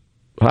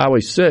 Highway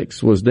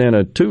 6 was then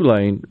a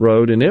 2-lane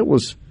road, and it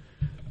was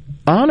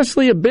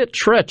honestly a bit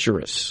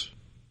treacherous.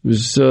 It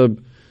was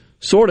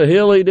sort of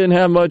hilly, didn't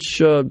have much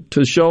to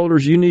the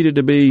shoulders. You needed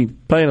to be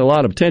paying a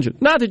lot of attention.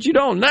 Not that you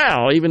don't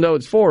now, even though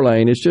it's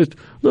 4-lane. It's just a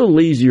little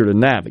easier to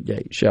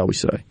navigate, shall we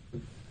say. A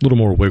little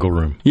more wiggle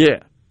room. Yeah.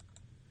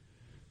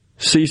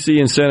 CC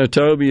in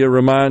Senatobia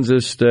reminds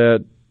us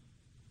that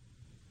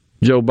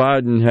Joe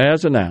Biden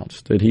has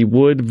announced that he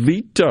would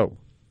veto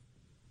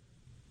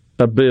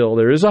a bill.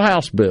 There is a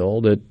House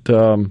bill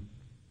that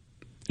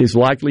is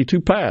likely to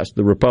pass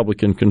the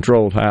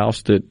Republican-controlled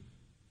House that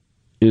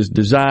is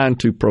designed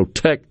to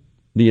protect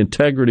the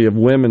integrity of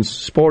women's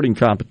sporting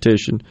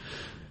competition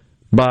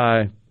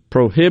by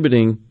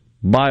prohibiting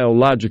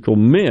biological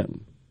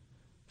men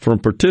from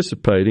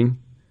participating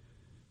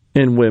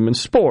in women's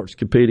sports,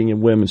 competing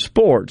in women's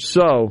sports.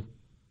 So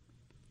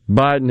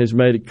Biden has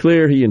made it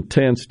clear he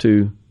intends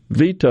to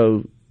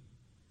veto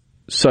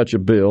such a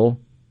bill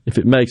if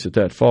it makes it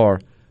that far.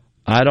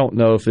 I don't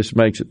know if this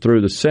makes it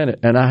through the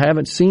Senate, and I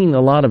haven't seen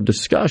a lot of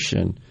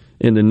discussion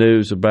in the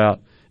news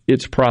about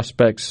its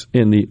prospects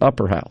in the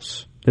upper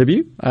house. Have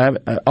you?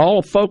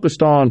 All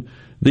focused on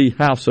the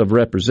House of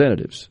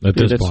Representatives. At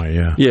this point,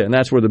 yeah. Yeah, and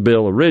that's where the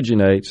bill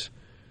originates.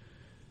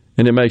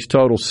 And it makes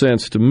total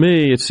sense to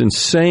me. It's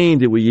insane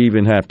that we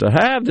even have to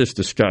have this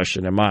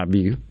discussion, in my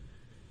view.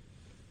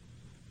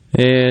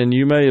 And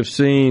you may have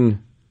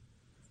seen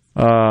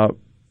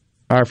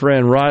our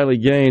friend Riley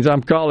Gaines.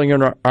 I'm calling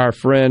her our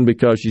friend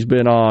because she's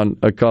been on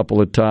a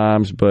couple of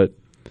times, but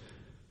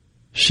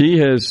she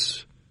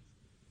has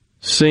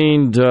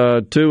seen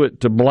to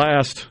it to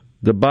blast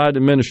the Biden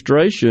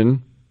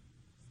administration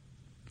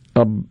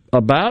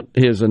about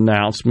his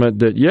announcement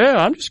that, yeah,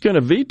 I'm just going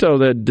to veto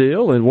that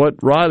deal. And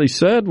what Riley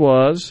said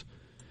was,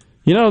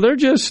 they're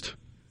just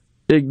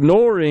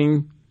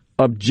ignoring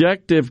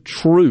objective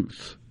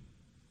truth.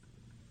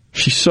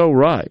 She's so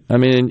right. I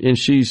mean, and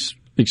she's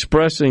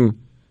expressing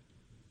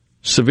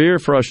severe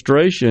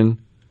frustration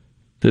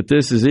that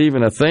this is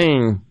even a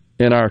thing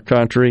in our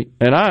country.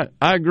 And I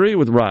agree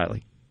with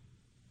Riley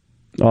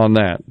on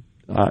that.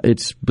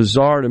 It's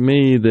bizarre to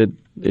me that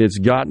it's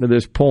gotten to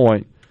this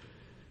point.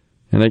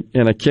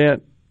 And I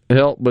can't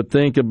help but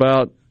think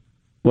about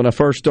when I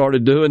first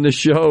started doing this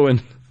show,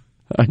 and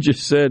I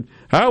just said,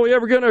 how are we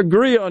ever going to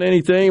agree on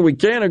anything? We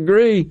can't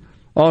agree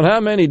on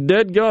how many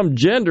deadgum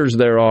genders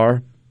there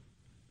are.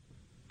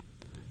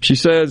 She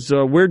says,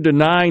 we're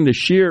denying the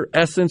sheer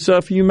essence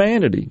of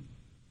humanity.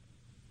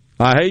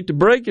 I hate to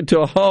break it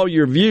to all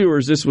your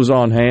viewers. This was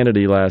on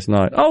Hannity last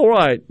night. All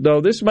right, though,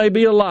 this may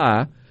be a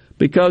lie,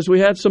 because we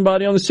had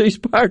somebody on the C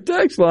Spire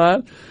text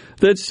line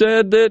that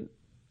said that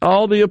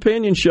all the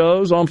opinion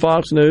shows on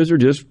Fox News are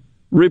just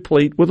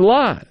replete with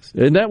lies.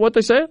 Isn't that what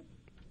they said?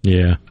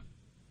 Yeah.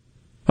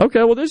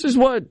 Okay, well, this is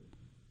what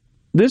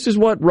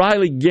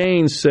Riley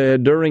Gaines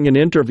said during an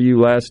interview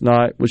last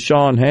night with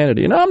Sean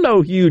Hannity. And I'm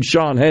no huge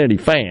Sean Hannity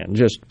fan,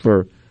 just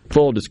for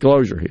full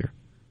disclosure here.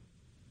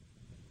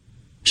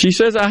 She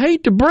says, I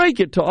hate to break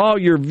it to all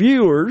your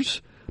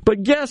viewers,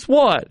 but guess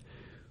what?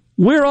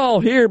 We're all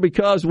here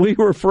because we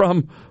were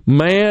from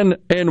man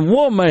and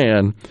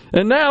woman,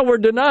 and now we're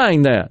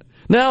denying that.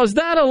 Now, is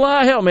that a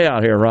lie? Help me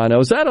out here, Rhino.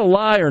 Is that a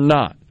lie or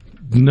not?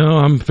 No,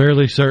 I'm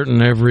fairly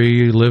certain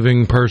every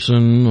living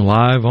person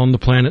alive on the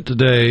planet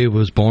today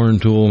was born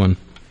to a woman.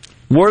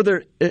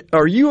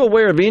 Are you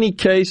aware of any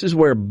cases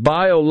where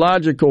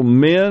biological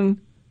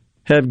men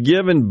have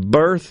given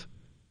birth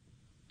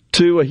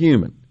to a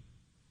human?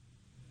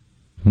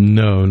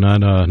 No,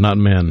 not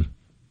men.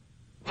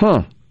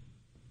 Huh.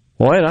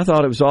 Well, I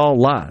thought it was all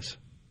lies.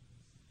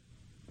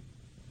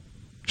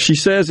 She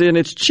says, and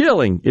it's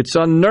chilling, it's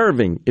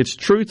unnerving, it's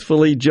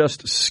truthfully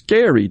just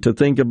scary to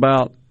think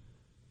about.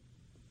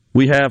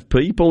 We have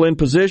people in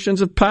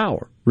positions of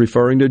power,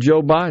 referring to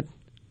Joe Biden,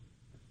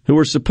 who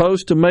are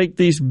supposed to make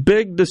these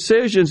big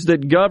decisions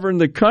that govern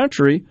the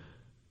country,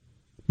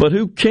 but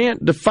who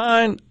can't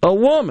define a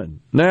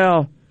woman.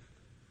 Now,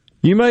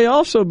 you may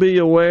also be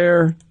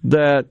aware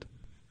that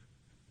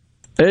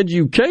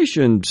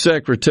Education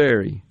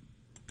Secretary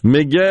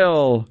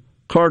Miguel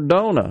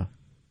Cardona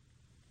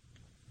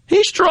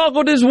He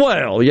struggled as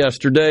well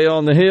yesterday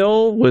on the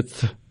Hill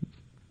with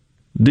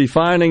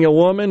defining a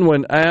woman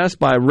when asked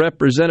by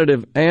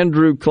Representative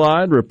Andrew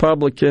Clyde,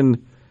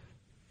 Republican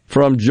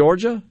from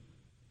Georgia.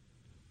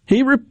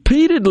 He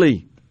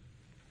repeatedly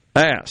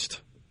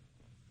asked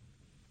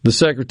the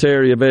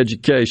Secretary of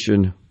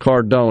Education,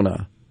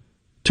 Cardona,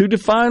 to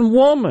define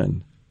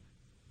woman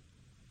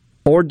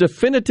or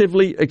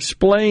definitively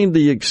explain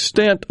the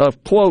extent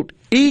of, quote,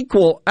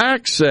 equal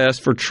access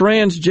for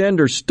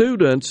transgender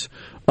students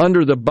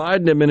under the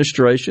Biden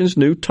administration's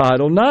new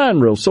Title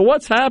IX rule. So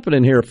what's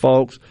happening here,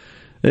 folks,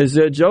 is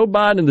that Joe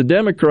Biden and the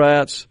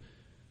Democrats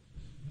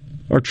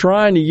are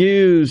trying to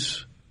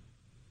use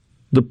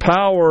the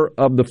power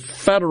of the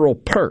federal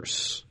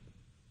purse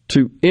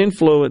to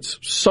influence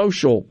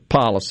social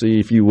policy,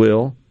 if you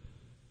will,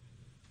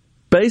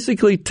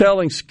 basically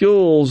telling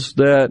schools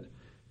that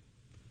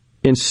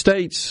in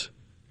states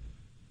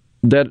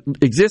that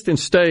exist in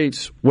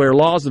states where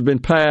laws have been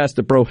passed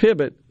that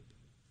prohibit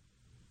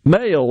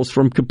males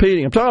from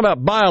competing. I'm talking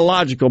about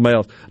biological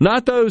males,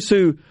 not those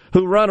who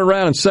run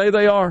around and say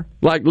they are,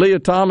 like Leah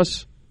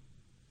Thomas,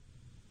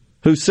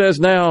 who says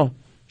now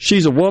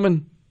she's a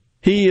woman,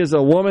 he is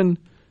a woman,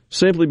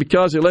 simply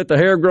because he let the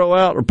hair grow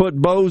out or put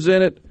bows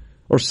in it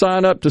or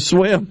sign up to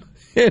swim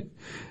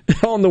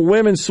on the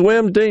women's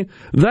swim team.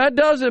 That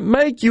doesn't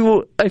make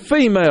you a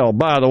female,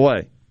 by the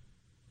way.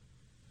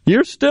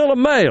 You're still a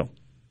male.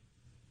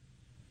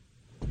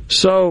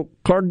 So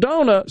the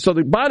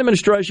Biden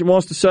administration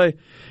wants to say,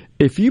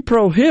 if you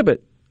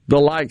prohibit the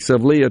likes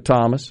of Leah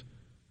Thomas,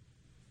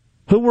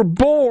 who were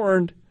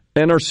born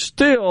and are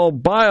still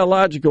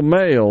biological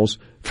males,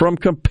 from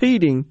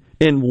competing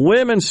in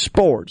women's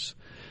sports,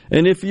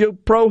 and if you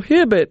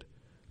prohibit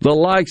the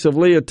likes of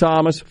Leah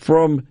Thomas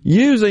from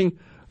using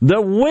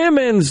the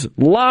women's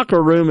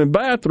locker room and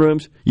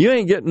bathrooms, you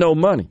ain't getting no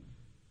money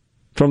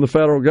from the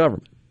federal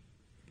government.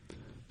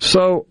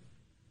 So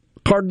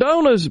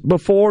Cardona's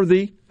before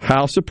the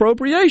House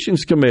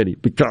Appropriations Committee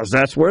because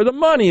that's where the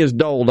money is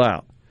doled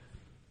out.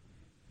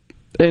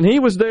 And he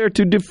was there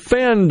to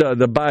defend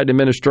the Biden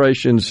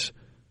administration's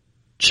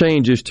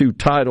changes to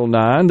Title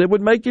IX that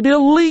would make it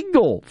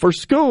illegal for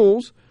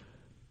schools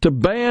to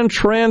ban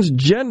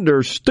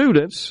transgender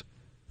students,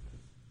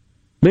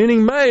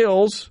 meaning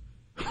males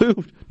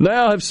who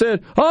now have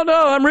said, oh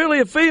no, I'm really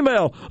a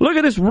female. Look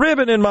at this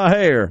ribbon in my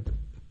hair.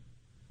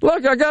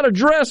 Look, I got a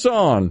dress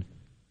on.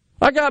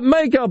 I got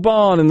makeup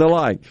on and the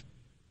like.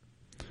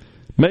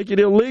 Make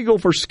it illegal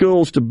for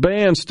schools to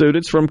ban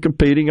students from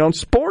competing on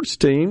sports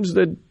teams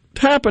that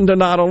happen to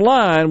not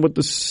align with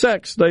the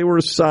sex they were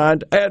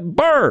assigned at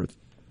birth.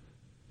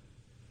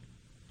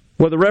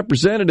 Well, the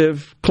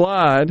Representative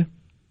Clyde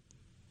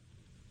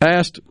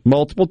asked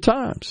multiple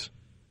times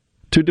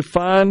to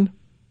define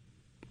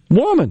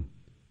woman.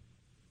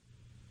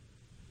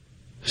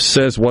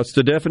 Says, what's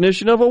the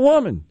definition of a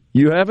woman?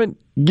 You haven't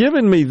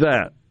given me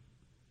that.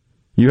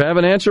 You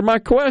haven't answered my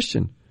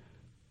question.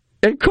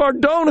 And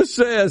Cardona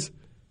says,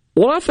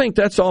 well, I think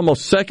that's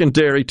almost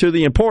secondary to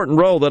the important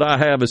role that I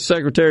have as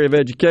Secretary of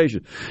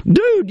Education.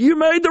 Dude, you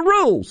made the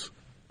rules.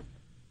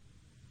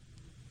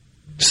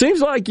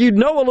 Seems like you'd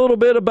know a little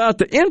bit about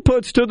the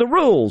inputs to the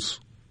rules,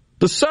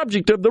 the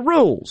subject of the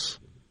rules.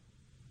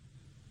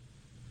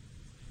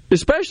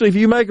 Especially if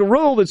you make a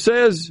rule that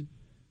says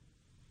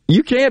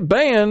you can't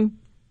ban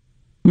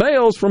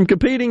males from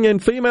competing in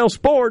female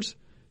sports.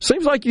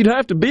 Seems like you'd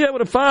have to be able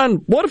to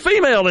find what a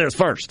female is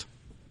first.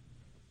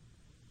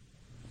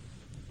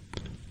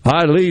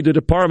 I lead the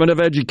Department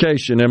of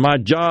Education, and my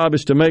job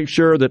is to make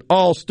sure that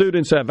all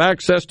students have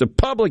access to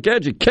public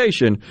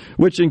education,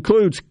 which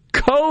includes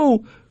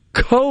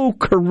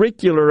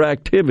co-curricular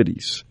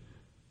activities.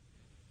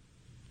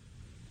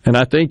 And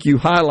I think you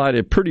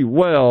highlighted pretty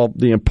well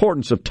the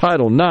importance of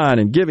Title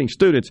IX in giving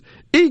students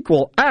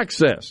equal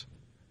access.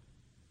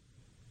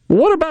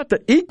 What about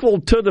the equal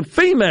to the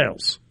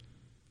females?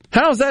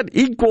 How's that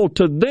equal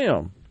to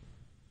them?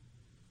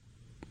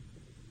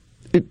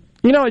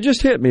 It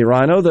just hit me,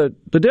 Rhino, that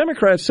the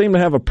Democrats seem to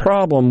have a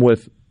problem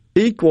with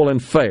equal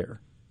and fair.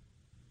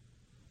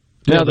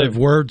 Now they've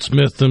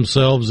wordsmithed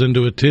themselves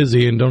into a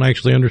tizzy and don't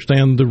actually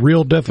understand the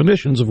real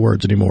definitions of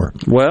words anymore.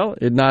 Well,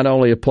 it not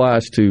only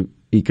applies to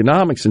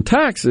economics and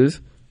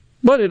taxes,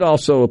 but it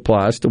also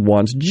applies to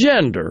one's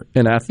gender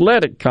in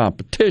athletic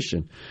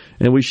competition.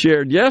 And we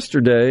shared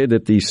yesterday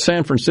that the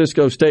San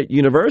Francisco State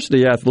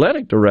University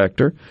athletic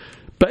director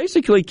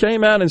basically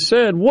came out and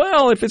said,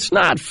 well, if it's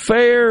not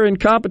fair in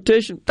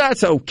competition,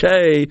 that's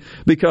okay,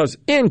 because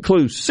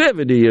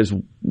inclusivity is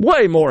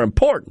way more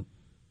important.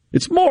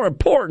 It's more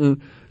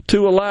important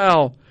to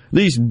allow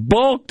these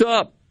bulked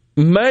up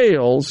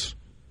males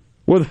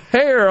with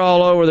hair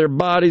all over their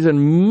bodies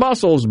and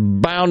muscles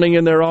bounding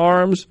in their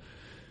arms.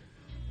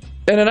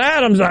 And an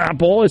Adam's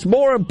apple, it's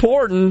more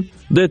important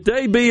that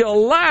they be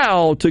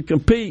allowed to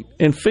compete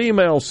in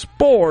female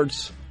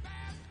sports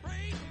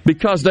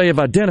because they have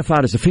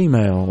identified as a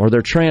female or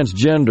they're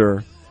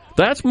transgender.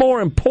 That's more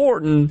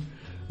important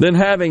than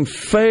having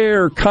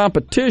fair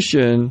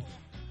competition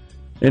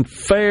and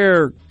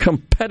fair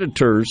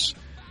competitors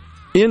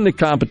in the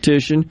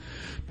competition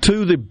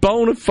to the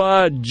bona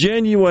fide,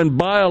 genuine,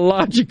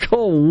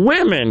 biological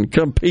women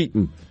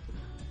competing.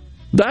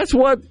 That's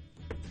what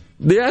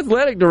the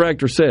athletic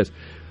director says.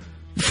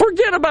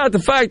 Forget about the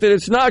fact that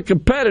it's not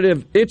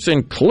competitive, it's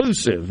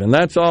inclusive, and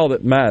that's all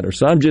that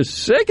matters. I'm just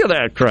sick of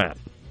that crap.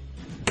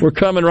 We're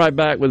coming right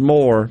back with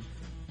more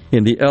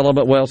in the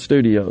Element Wealth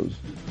Studios.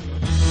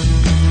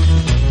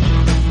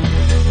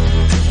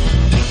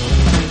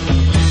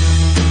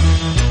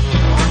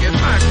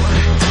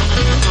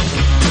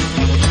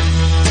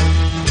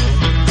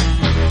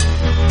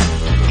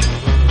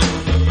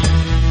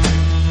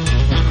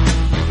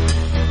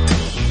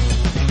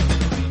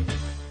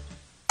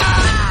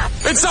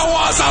 It's so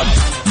awesome!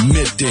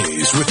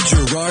 Middays with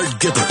Gerard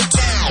Gibert.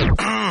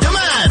 Come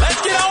on,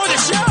 let's get on with the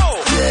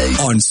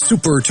show! On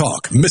Super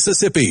Talk,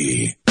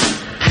 Mississippi.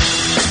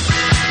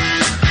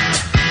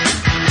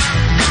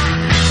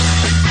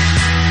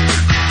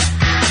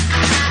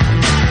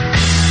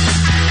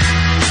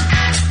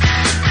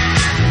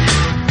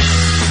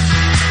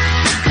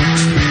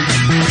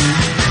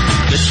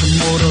 Get your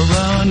motor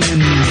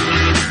running.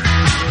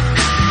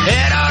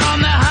 Head out on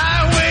the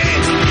highway.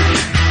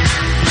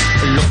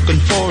 Looking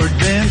for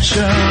adventure.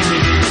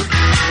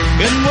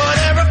 And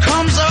whatever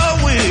comes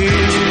our way.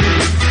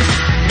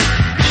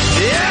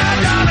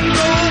 Yeah, darling,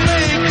 go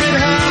make it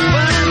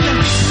happen.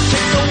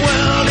 Take the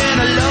world in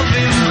a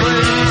loving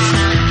embrace.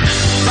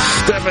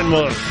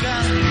 Steppenwolf.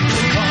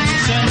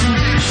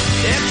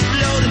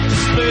 Explode into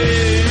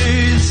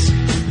space.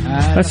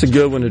 That's a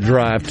good one to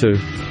drive to.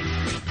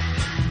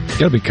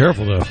 Got to be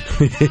careful, though.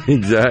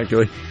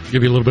 Exactly.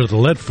 Give you a little bit of the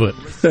lead foot.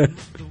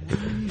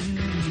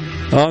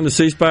 On the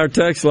C Spire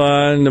text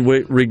line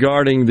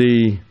regarding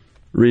the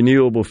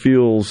renewable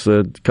fuels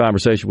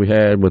conversation we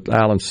had with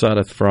Alan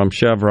Sudduth from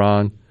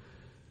Chevron,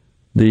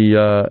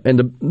 the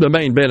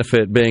main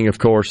benefit being, of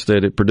course,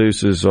 that it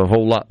produces a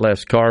whole lot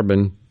less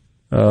carbon,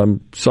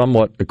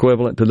 somewhat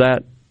equivalent to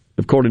that,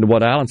 according to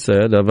what Alan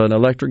said, of an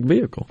electric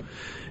vehicle.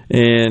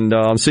 And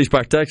on the C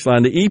Spire text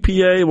line, the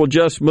EPA will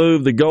just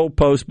move the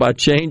goalpost by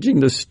changing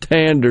the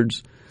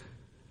standards.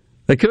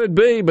 They could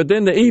be, but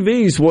then the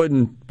EVs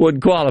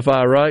wouldn't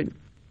qualify, right?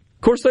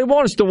 Of course, they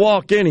want us to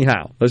walk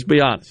anyhow. Let's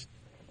be honest.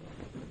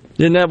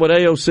 Isn't that what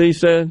AOC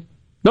said?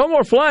 No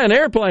more flying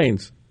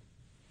airplanes.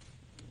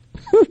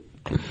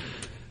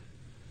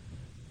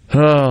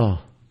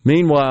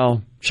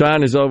 Meanwhile,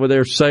 China's over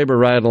there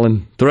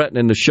saber-rattling,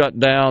 threatening to shut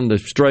down the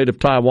Strait of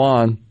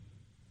Taiwan.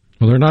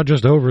 Well, they're not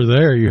just over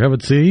there. You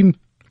haven't seen?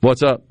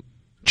 What's up?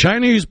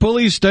 Chinese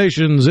police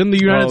stations in the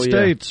United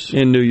States.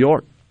 In New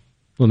York.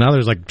 Well, now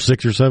there's like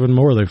 6 or 7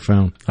 more they've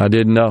found. I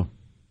didn't know.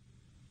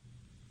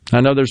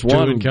 I know there's 2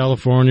 in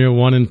California,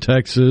 1 in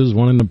Texas,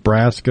 1 in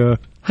Nebraska.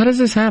 How does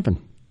this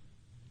happen?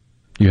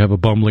 You have a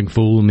bumbling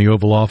fool in the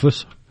Oval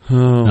Office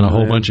and a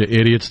whole bunch of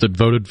idiots that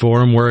voted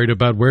for him, worried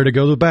about where to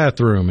go to the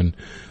bathroom and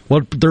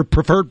what their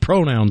preferred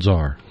pronouns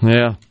are.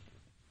 Yeah.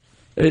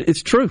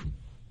 It's true.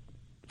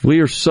 We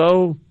are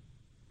so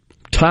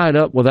tied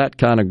up with that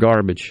kind of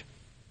garbage.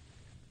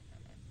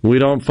 We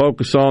don't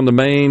focus on the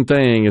main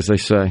thing, as they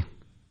say.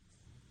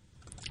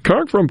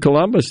 Kirk from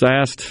Columbus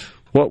asked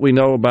what we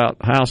know about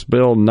House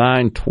Bill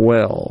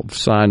 912,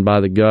 signed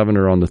by the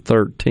governor on the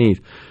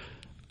 13th.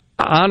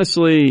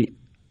 Honestly,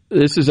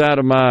 this is out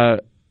of my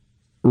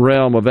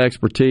realm of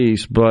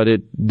expertise, but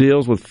it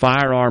deals with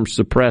firearm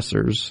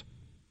suppressors.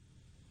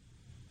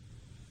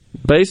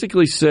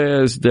 Basically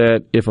says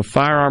that if a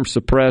firearm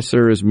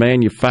suppressor is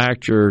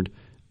manufactured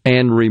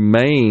and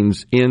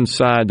remains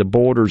inside the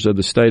borders of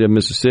the state of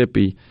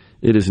Mississippi,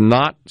 it is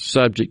not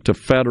subject to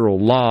federal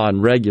law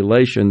and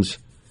regulations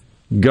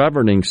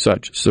governing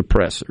such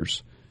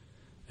suppressors.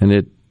 And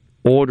it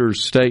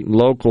orders state and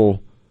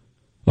local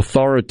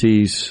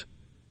authorities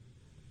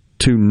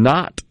to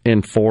not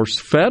enforce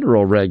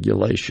federal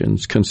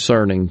regulations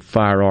concerning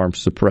firearm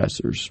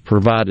suppressors,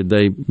 provided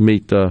they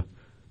meet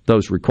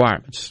those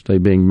requirements, they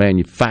being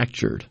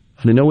manufactured.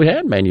 I didn't know we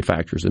had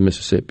manufacturers in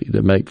Mississippi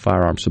that make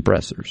firearm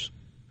suppressors.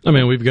 I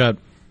mean, we've got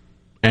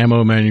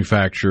ammo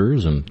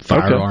manufacturers and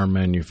firearm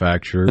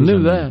manufacturers. I knew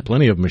and that.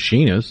 Plenty of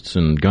machinists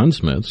and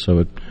gunsmiths. So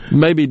it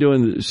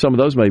some of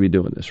those may be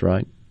doing this,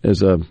 right?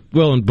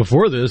 Well, and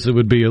before this, it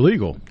would be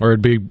illegal, or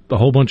it'd be a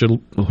whole bunch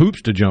of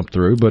hoops to jump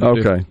through. But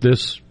if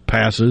this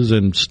passes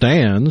and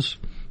stands,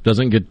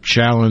 doesn't get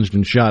challenged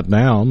and shot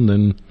down,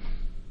 then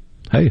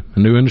hey, a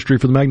new industry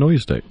for the Magnolia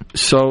State.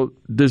 So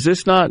does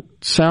this not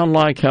sound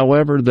like,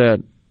 however,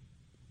 that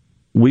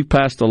we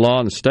passed a law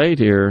in the state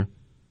here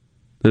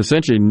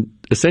that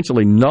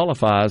essentially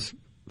nullifies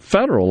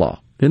federal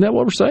law? Isn't that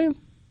what we're saying?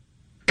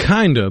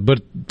 Kinda, but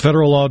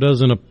federal law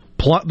doesn't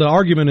apply. The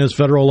argument is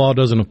federal law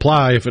doesn't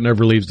apply if it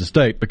never leaves the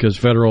state, because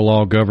federal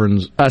law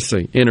governs. I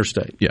see.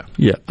 Interstate.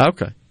 Yeah.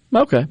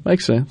 Okay.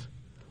 Makes sense.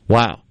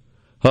 Wow.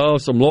 Oh,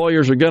 some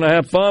lawyers are going to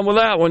have fun with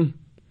that one.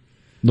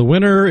 The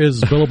winner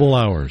is billable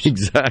hours.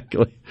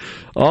 Exactly.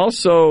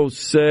 Also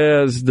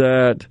says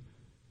that,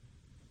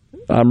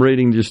 I'm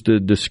reading just a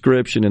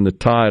description in the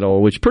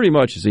title, which pretty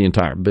much is the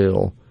entire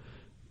bill.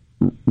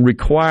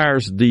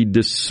 requires the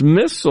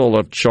dismissal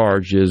of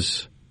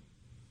charges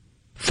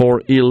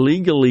for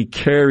illegally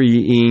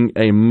carrying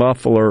a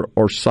muffler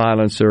or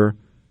silencer,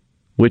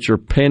 which are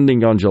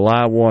pending on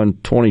July 1,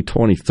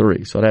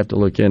 2023. So I'd have to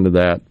look into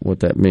that, what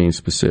that means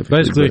specifically.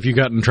 Basically, if you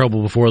got in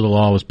trouble before the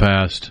law was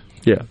passed.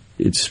 Yeah,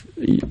 it's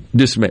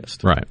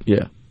dismissed. Right.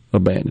 Yeah,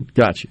 abandoned.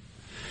 Gotcha.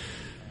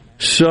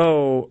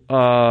 So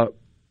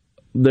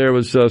there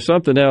was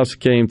something else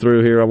came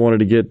through here I wanted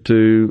to get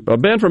to.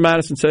 Ben from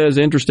Madison says,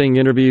 interesting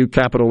interview,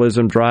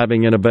 capitalism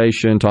driving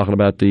innovation, talking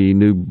about the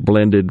new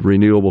blended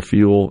renewable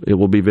fuel. It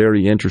will be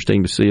very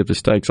interesting to see if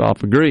this takes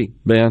off. Agree,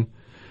 Ben.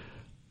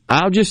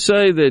 I'll just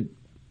say that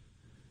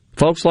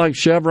folks like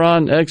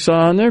Chevron,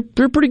 Exxon,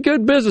 they're pretty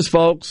good business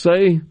folks.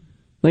 They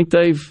think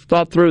they've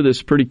thought through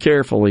this pretty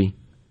carefully.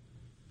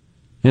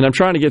 And I'm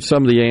trying to get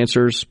some of the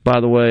answers.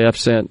 By the way, I've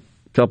sent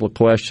couple of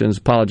questions.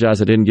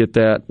 Apologize I didn't get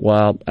that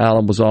while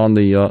Alan was on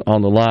the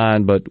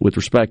line, but with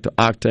respect to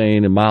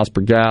octane and miles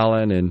per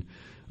gallon and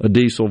a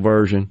diesel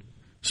version,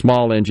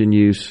 small engine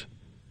use,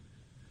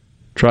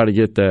 try to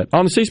get that.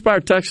 On the C Spire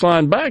text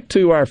line, back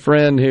to our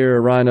friend here,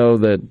 Rhino,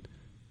 that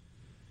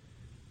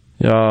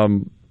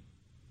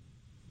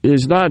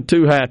is not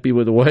too happy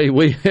with the way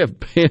we have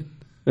been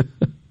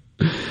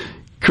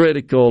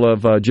critical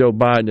of Joe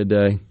Biden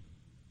today.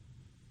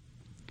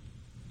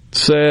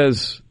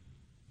 Says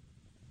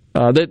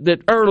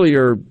that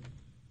earlier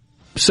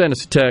sent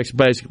us a text,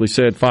 basically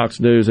said Fox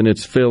News and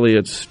its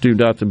affiliates do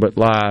nothing but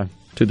lie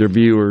to their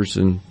viewers,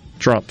 and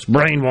Trump's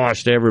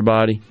brainwashed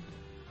everybody.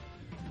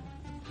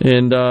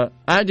 And I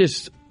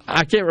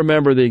can't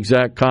remember the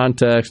exact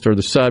context or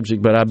the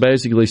subject, but I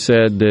basically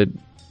said that,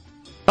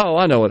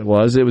 I know what it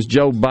was. It was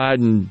Joe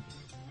Biden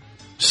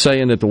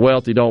saying that the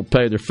wealthy don't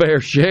pay their fair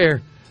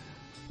share,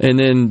 and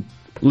then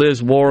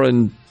Liz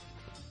Warren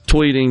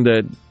tweeting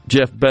that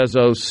Jeff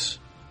Bezos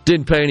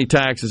didn't pay any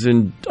taxes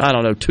in,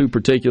 2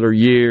 particular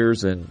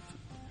years, and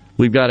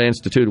we've got to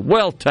institute a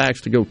wealth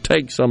tax to go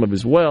take some of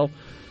his wealth.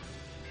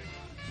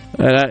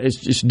 And it's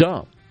just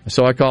dumb.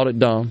 So I called it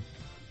dumb.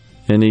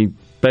 And he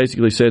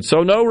basically said, so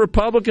no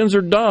Republicans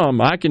are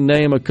dumb. I can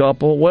name a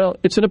couple. Well,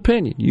 it's an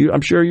opinion.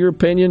 I'm sure your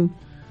opinion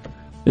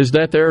is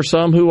that there are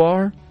some who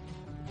are.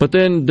 But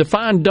then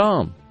define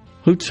dumb.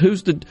 What's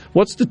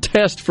the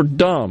test for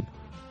dumb?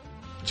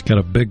 It's got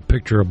a big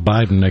picture of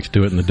Biden next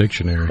to it in the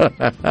dictionary.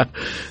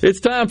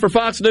 It's time for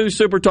Fox News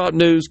Super Talk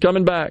News.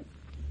 Coming back.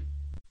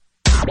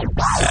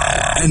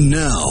 And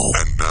now,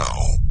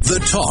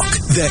 the talk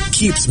that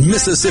keeps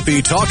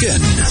Mississippi talking.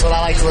 That's what I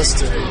like to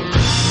listen to.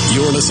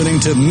 You're listening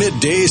to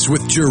Middays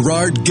with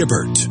Gerard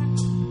Gibert.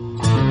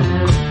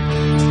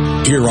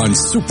 Here on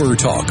Super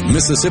Talk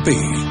Mississippi.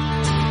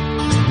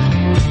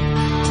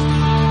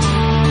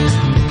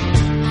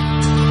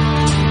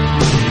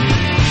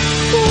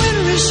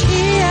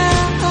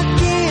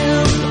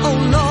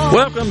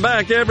 Welcome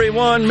back,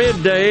 everyone.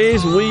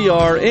 Middays. We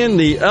are in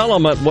the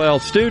Element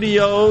Wealth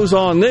Studios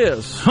on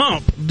this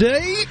Hump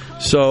Day.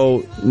 So,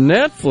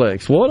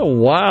 Netflix, what a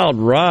wild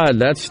ride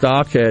that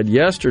stock had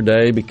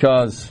yesterday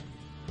because...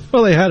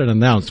 Well, they had an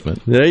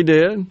announcement. They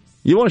did.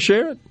 You want to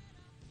share it?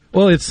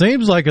 Well, it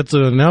seems like it's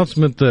an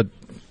announcement that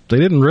they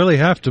didn't really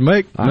have to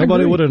make.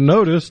 Nobody would have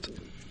noticed.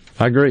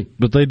 I agree.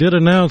 But they did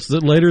announce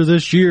that later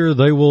this year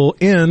they will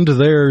end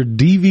their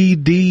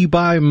DVD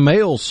by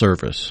mail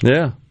service.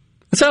 Yeah.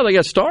 That's how they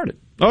got started.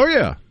 Oh,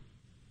 yeah.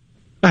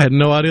 I had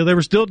no idea they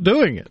were still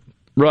doing it.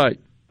 Right.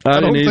 I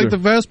don't think the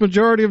vast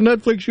majority of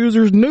Netflix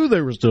users knew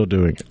they were still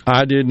doing it.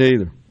 I didn't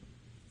either.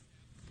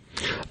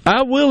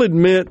 I will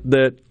admit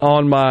that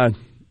on my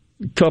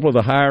couple of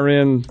the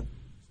higher-end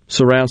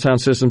surround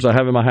sound systems I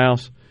have in my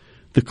house,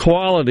 the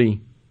quality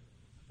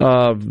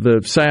of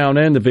the sound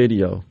and the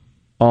video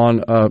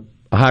on a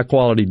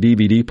high-quality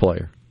DVD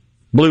player,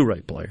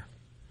 Blu-ray player,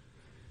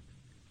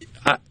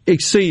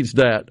 exceeds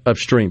that of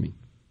streaming.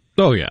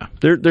 Oh, yeah.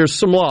 There's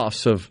some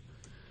loss of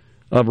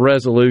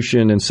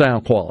resolution and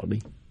sound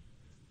quality.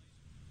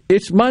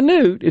 It's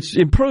minute. It's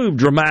improved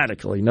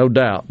dramatically, no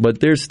doubt. But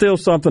there's still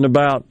something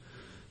about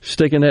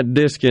sticking that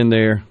disc in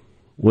there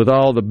with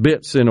all the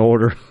bits in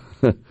order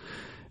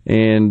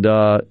and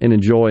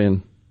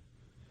enjoying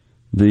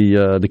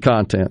the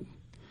content.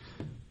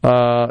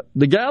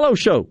 The Gallo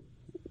Show.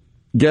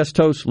 Guest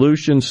host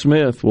Lucian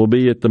Smith will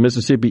be at the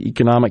Mississippi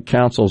Economic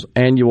Council's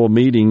annual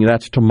meeting.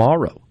 That's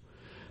tomorrow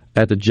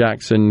at the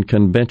Jackson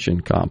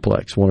Convention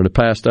Complex. Wanted to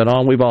pass that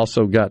on. We've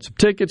also got some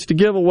tickets to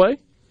give away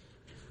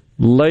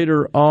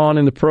later on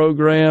in the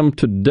program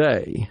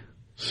today.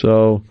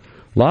 So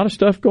a lot of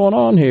stuff going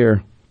on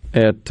here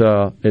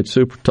at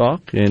Super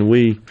Talk, and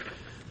we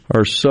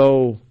are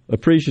so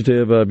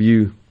appreciative of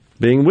you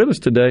being with us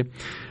today.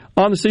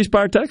 On the C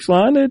Spire text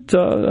line,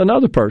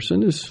 another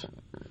person is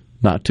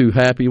not too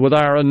happy with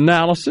our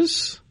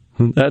analysis.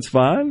 That's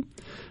fine.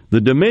 The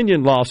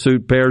Dominion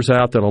lawsuit bears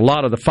out that a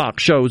lot of the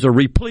Fox shows are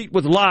replete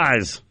with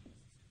lies.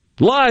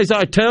 Lies,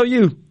 I tell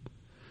you.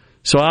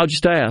 So I'll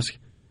just ask.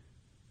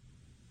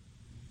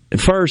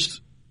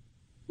 First,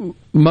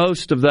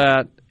 most of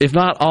that, if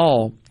not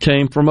all,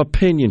 came from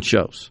opinion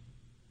shows,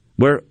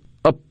 where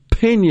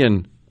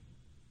opinion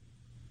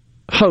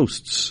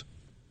hosts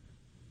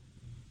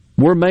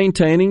were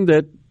maintaining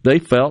that they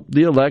felt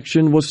the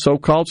election was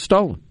so-called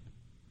stolen.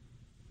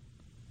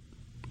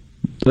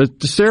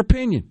 It's their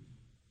opinion.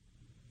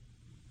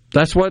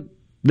 That's what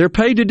they're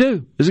paid to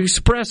do, is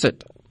express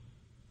it.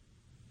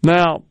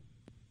 Now,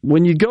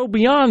 when you go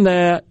beyond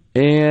that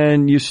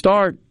and you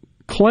start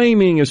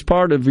claiming as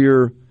part of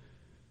your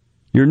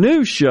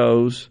news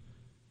shows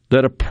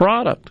that a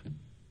product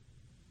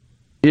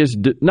is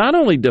not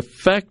only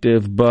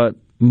defective but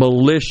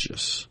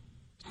malicious,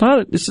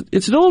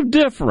 it's a little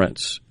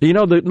difference. You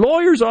know, the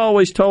lawyers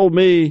always told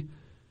me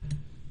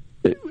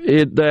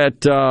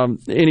that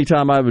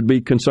anytime I would be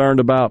concerned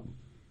about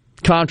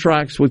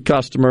contracts with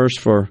customers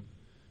for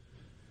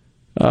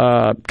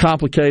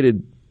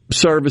complicated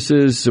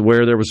services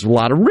where there was a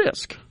lot of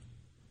risk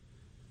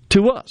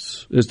to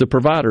us as the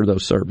provider of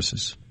those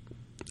services.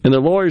 And the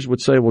lawyers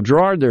would say, well,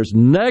 Gerard, there's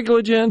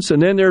negligence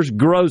and then there's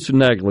gross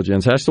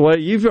negligence. That's the way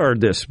you've heard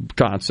this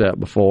concept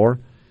before.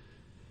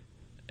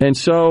 And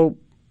so,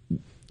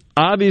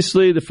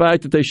 obviously, the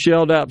fact that they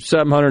shelled out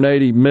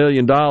 $780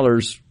 million,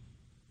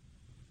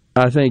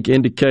 I think,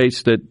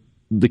 indicates that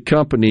the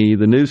company,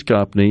 the news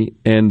company,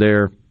 and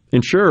their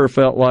insurer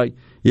felt like,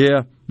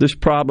 yeah, this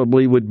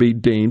probably would be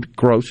deemed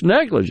gross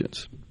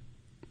negligence.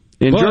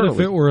 But if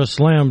it were a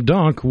slam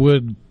dunk,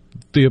 would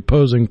the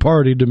opposing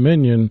party,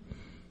 Dominion,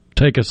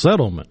 take a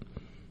settlement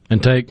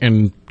and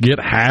get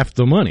half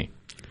the money?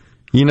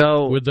 You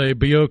know, would they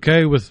be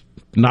okay with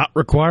not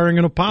requiring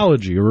an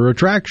apology or a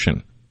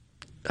retraction?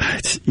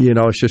 It's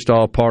just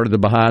all part of the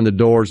behind the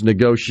doors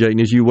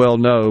negotiating, as you well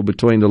know,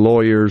 between the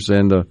lawyers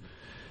and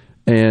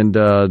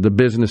the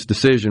business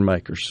decision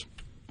makers.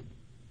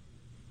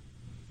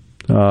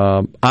 I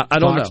don't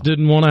know. Fox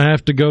didn't want to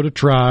have to go to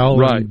trial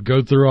and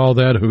go through all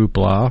that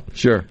hoopla.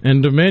 Sure.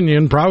 And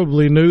Dominion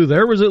probably knew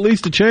there was at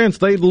least a chance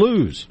they'd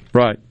lose.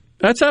 Right.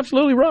 That's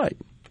absolutely right.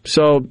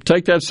 So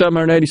take that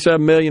 $787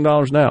 million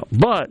now.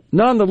 But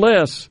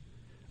nonetheless,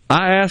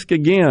 I ask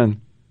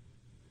again,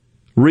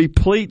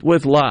 replete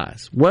with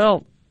lies.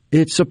 Well,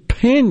 it's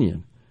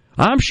opinion.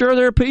 I'm sure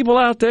there are people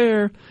out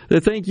there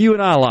that think you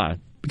and I lie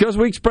because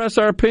we express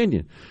our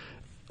opinion.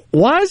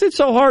 Why is it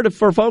so hard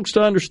for folks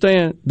to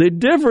understand the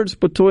difference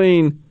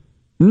between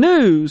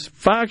news,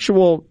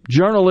 factual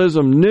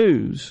journalism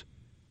news,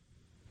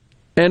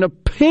 and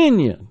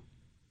opinion?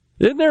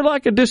 Isn't there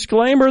like a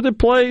disclaimer that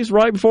plays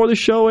right before the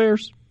show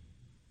airs?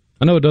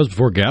 I know it does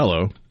before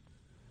Gallo.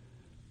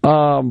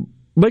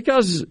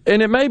 Because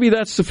maybe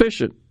that's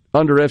sufficient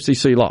under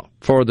FCC law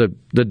for the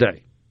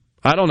day.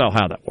 I don't know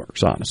how that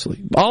works,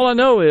 honestly. All I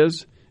know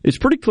is it's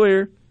pretty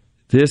clear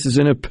this is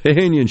an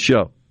opinion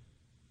show.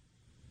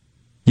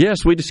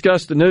 Yes, we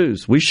discuss the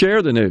news. We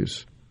share the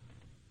news.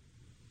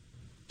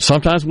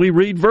 Sometimes we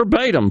read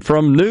verbatim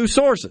from news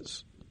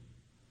sources.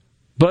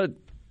 But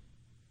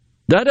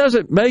that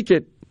doesn't make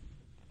it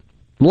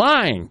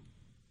lying.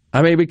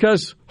 I mean,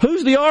 because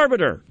who's the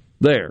arbiter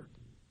there?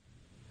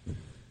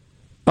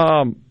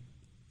 And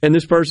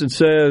this person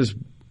says,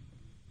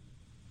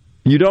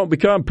 you don't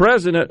become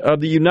president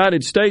of the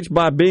United States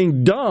by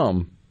being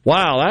dumb.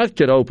 Wow, that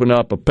could open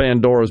up a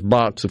Pandora's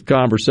box of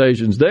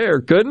conversations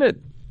there, couldn't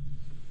it?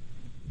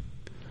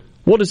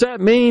 Well, does that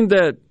mean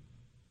that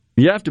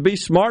you have to be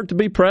smart to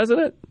be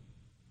president?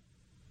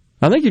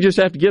 I think you just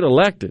have to get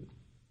elected.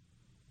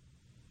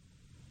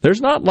 There's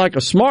not like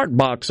a smart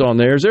box on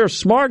there. Is there a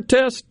smart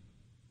test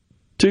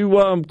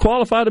to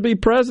qualify to be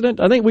president?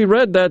 I think we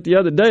read that the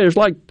other day. There's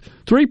like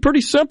 3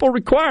 pretty simple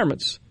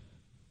requirements.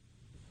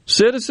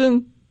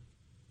 Citizen,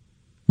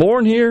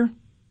 born here,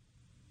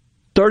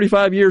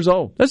 35 years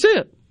old. That's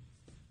it.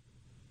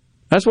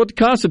 That's what the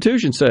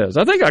Constitution says.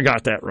 I think I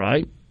got that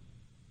right.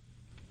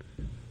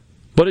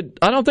 But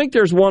I don't think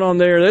there's one on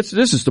there. This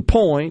is the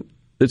point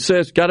that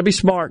says got to be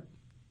smart.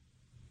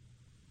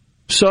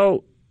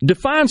 So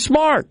define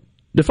smart.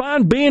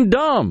 Define being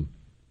dumb.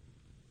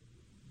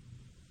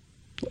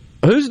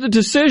 Who's the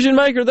decision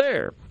maker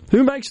there?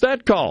 Who makes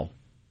that call?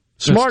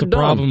 Smart, That's the dumb.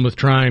 problem with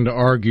trying to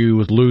argue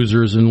with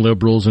losers and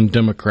liberals and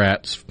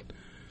Democrats,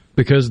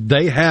 because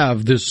they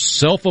have this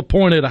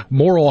self-appointed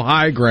moral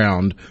high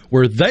ground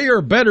where they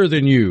are better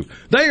than you.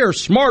 They are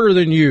smarter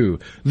than you.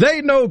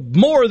 They know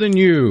more than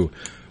you.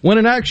 When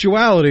in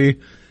actuality,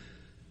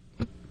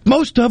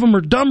 most of them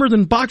are dumber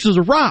than boxes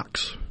of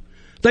rocks.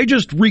 They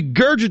just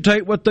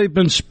regurgitate what they've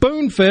been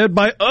spoon-fed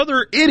by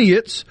other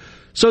idiots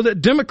so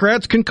that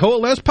Democrats can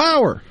coalesce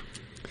power.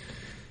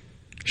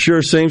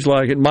 Sure seems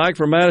like it. Mike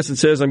from Madison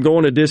says, I'm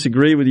going to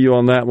disagree with you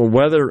on that one.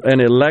 Whether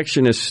an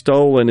election is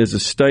stolen is a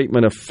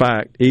statement of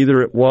fact. Either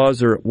it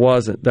was or it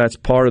wasn't. That's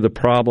part of the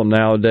problem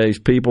nowadays.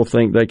 People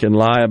think they can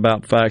lie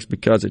about facts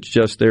because it's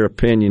just their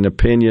opinion.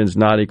 Opinion is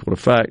not equal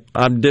to fact.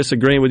 I'm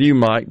disagreeing with you,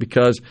 Mike,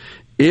 because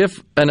if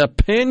an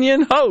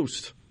opinion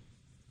host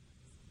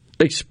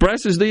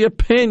expresses the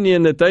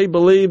opinion that they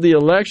believe the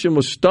election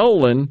was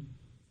stolen,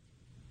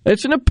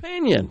 it's an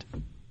opinion.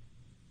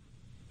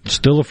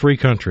 Still a free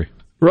country.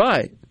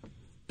 Right.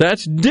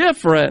 That's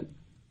different,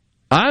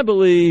 I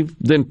believe,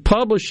 than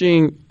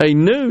publishing a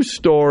news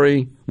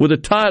story with a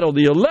title,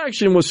 "The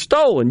Election Was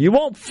Stolen." You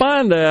won't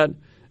find that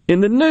in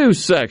the news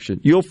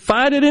section. You'll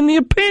find it in the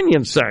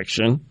opinion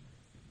section.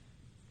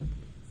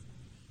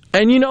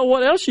 And you know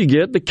what else you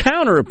get? The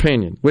counter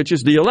opinion, which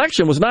is the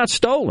election was not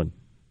stolen.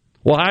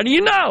 Well, how do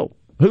you know?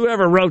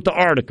 Whoever wrote the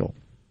article.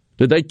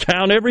 Did they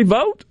count every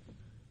vote?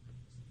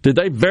 Did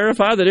they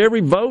verify that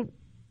every vote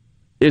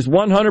is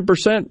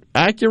 100%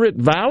 accurate,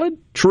 valid,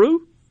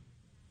 true?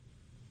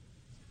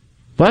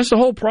 Well, that's the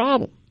whole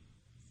problem.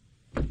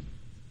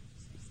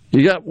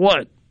 You got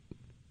what?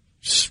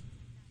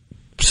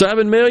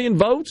 7 million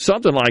votes?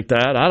 Something like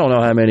that. I don't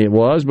know how many it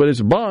was, but it's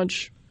a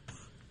bunch.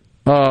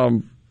 How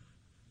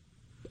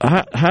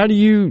do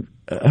you...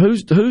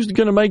 Who's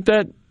going to make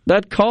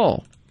that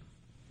call?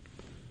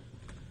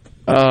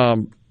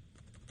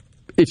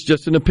 It's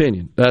just an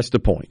opinion. That's the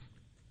point.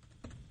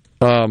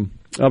 I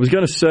was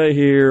going to say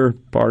here,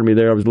 pardon me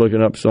there, I was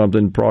looking up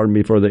something. Pardon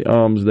me for the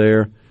ums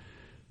there.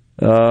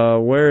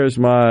 Where is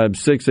my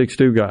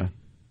 662 guy?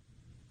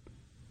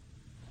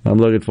 I'm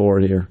looking for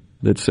it here.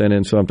 That sent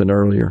in something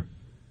earlier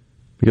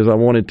because I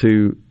wanted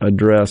to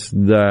address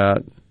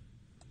that.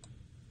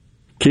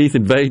 Keith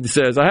in Vaden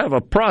says, "I have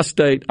a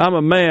prostate. I'm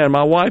a man.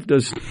 My wife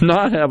does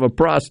not have a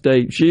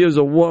prostate. She is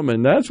a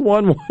woman." That's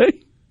one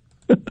way.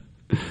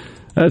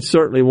 That's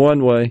certainly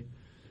one way.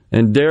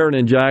 And Darren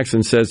in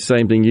Jackson says the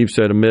same thing you've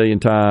said a million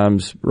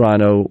times,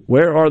 Rhino.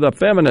 Where are the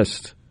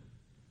feminists?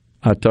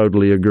 I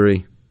totally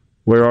agree.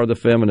 Where are the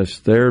feminists?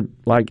 They're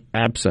like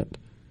absent.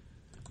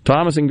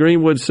 Thomas in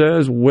Greenwood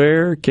says,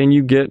 where can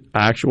you get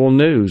actual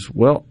news?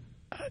 Well,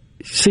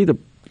 see,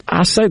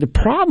 I say the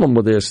problem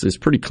with this is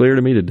pretty clear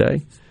to me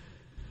today.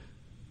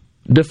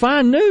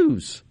 Define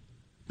news.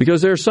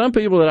 Because there are some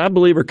people that I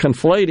believe are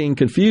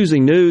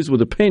confusing news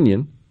with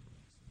opinion.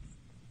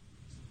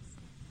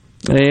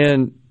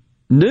 And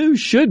news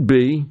should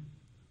be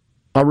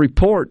a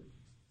report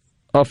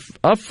of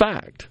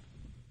fact.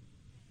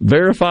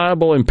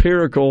 Verifiable,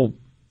 empirical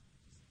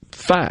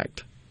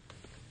fact.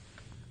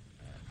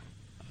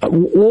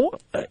 Well,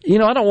 you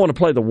know, I don't want to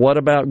play the what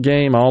about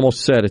game. I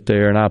almost said it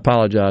there, and I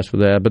apologize for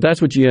that. But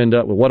that's what you end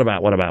up with. What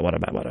about?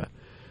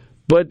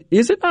 But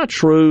is it not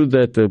true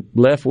that the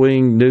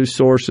left-wing news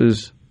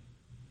sources,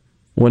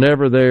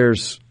 whenever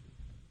there's,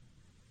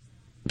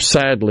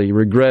 sadly,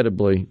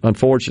 regrettably,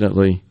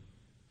 unfortunately,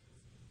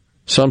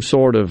 some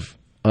sort of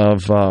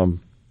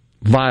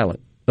violent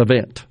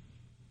event,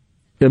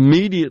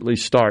 immediately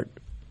start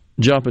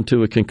jumping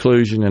to a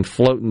conclusion and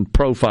floating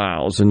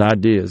profiles and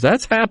ideas?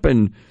 That's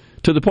happened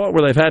to the point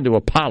where they've had to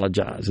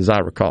apologize, as I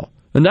recall.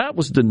 And that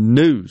was the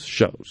news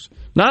shows,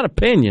 not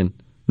opinion,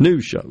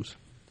 news shows.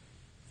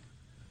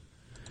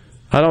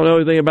 I don't know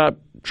anything about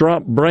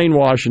Trump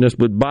brainwashing us,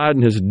 but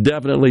Biden has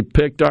definitely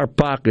picked our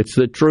pockets.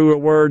 The truer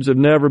words have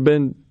never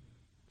been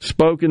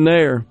spoken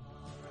there.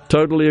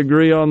 Totally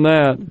agree on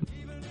that.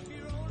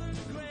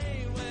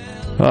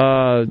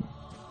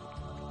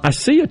 I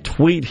see a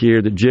tweet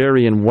here that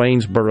Jerry in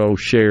Waynesboro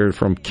shared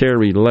from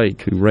Kerry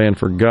Lake, who ran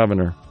for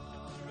governor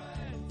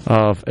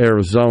of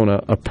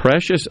Arizona. A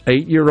precious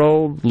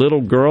 8-year-old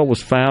little girl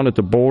was found at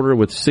the border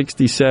with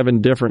 67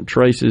 different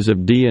traces of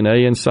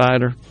DNA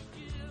inside her.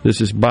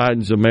 This is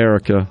Biden's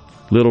America.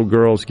 Little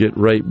girls get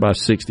raped by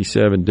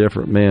 67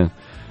 different men.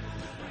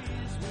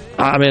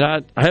 I mean,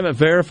 I haven't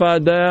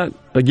verified that.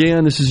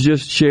 Again, this is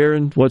just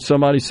sharing what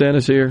somebody sent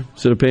us here.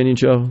 It's an opinion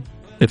show.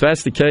 If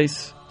that's the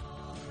case,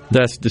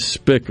 that's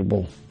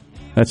despicable.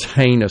 That's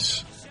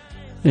heinous.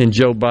 And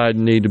Joe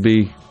Biden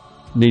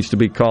needs to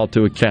be called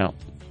to account.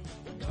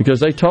 Because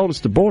they told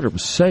us the border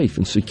was safe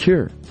and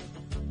secure.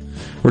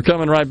 We're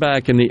coming right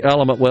back in the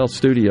Element Wealth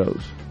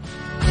Studios.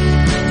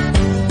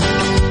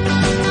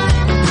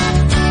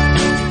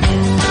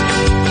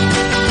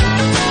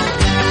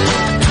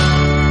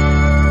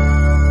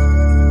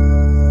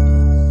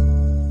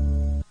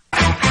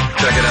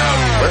 Check it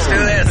out. Let's do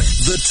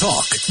this. The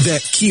talk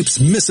that keeps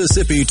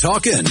Mississippi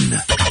talking.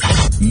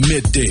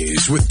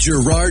 Middays with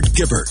Gerard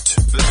Gibert.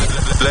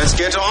 Let's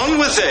get on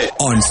with it.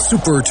 On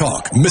Super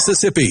Talk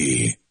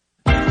Mississippi.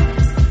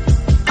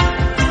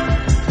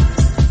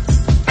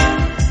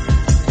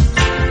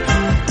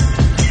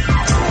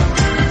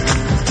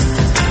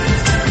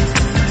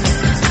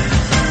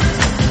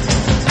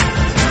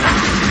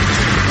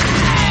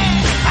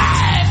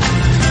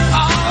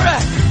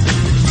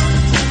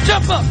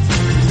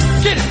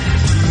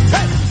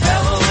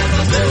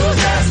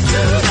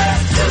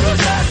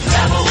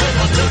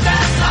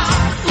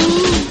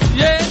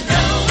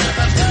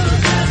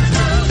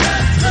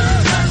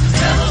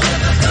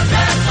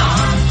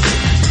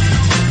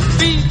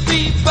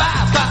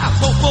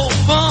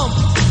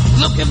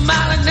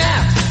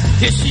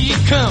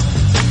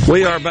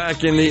 We are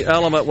back in the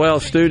Element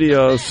Wealth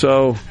Studios,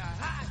 so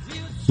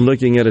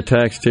looking at a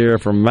text here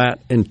from Matt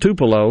in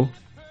Tupelo.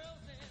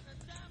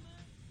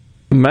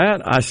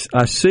 Matt, I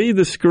see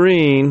the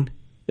screen.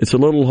 It's a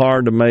little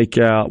hard to make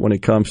out when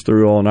it comes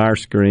through on our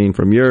screen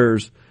from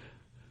yours,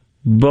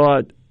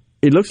 but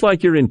it looks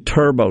like you're in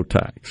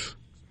TurboTax.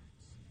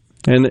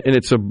 And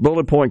it's a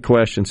bullet point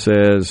question,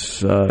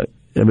 says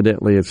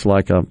evidently it's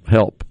like a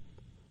help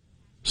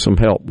some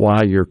help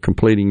while you're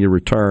completing your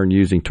return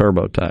using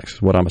TurboTax,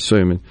 is what I'm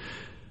assuming.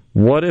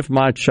 What if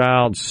my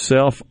child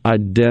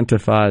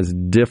self-identifies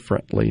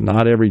differently?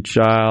 Not every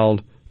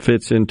child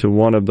fits into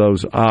one of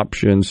those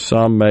options.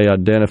 Some may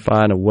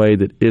identify in a way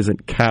that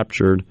isn't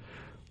captured,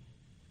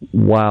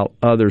 while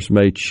others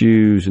may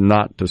choose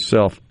not to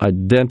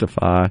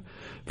self-identify.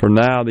 For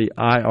now, the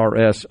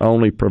IRS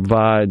only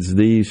provides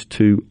these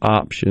two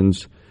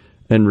options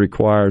and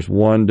requires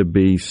one to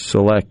be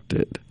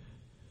selected.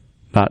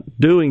 Not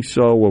doing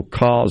so will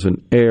cause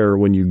an error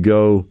when you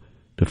go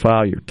to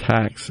file your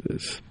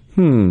taxes.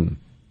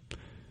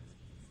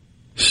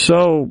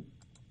 So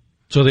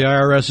the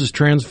IRS is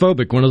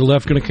transphobic. When is the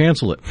left going to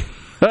cancel it?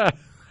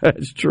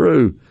 That's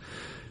true.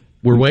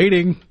 We're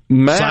waiting.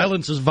 Matt.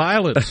 Silence is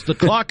violence. The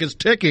clock is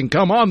ticking.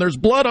 Come on, there's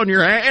blood on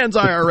your hands,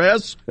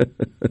 IRS.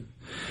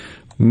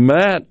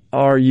 Matt,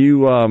 are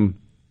you?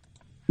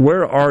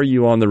 Where are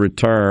you on the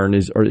return?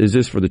 Is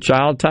this for the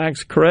child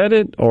tax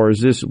credit, or is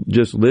this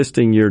just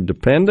listing your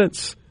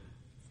dependents?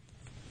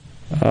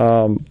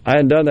 I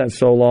hadn't done that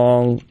so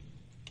long,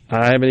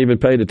 I haven't even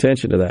paid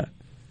attention to that.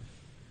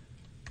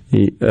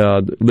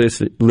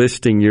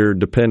 Listing your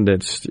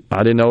dependents.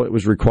 I didn't know it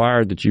was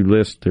required that you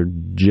list their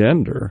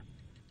gender.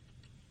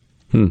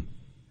 Is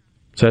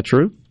that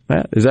true,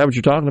 Matt? Is that what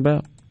you're talking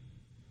about?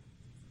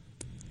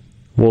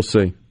 We'll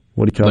see.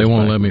 What he comes They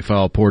won't back. let me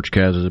file porch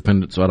cat as a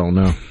dependent, so I don't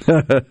know.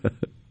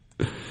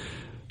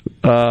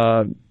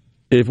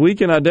 If we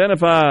can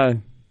identify,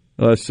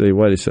 let's see,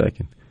 wait a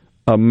second.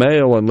 A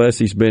male, unless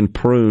he's been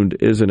pruned,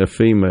 isn't a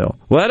female.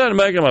 Well, that doesn't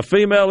make him a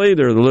female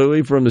either,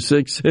 Louis from the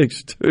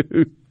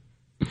 662.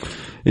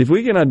 If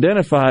we can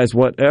identify as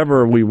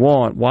whatever we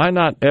want, why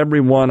not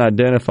everyone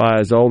identify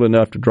as old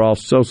enough to draw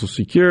Social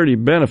Security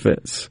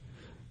benefits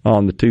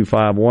on the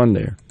 251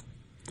 there?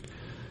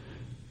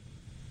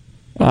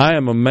 I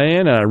am a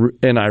man,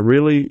 and I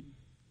really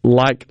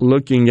like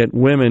looking at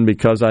women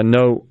because I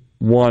know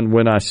one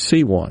when I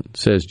see one,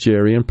 says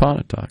Jerry in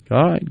Pontotoc.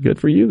 All right, good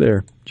for you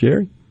there,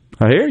 Jerry.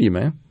 I hear you,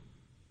 man.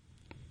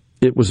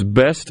 It was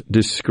best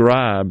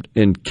described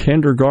in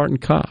Kindergarten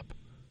Cop.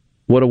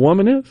 What a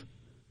woman is?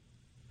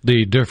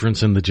 The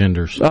difference in the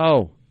genders.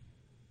 Oh,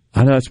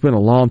 I know it's been a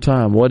long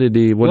time. What did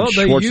Schwarzenegger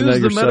say there? They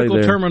use the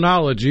medical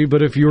terminology,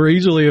 but if you were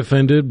easily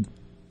offended,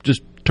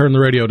 just turn the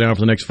radio down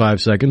for the next 5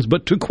 seconds.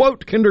 But to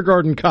quote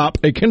Kindergarten Cop,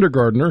 a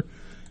kindergartner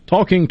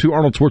talking to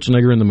Arnold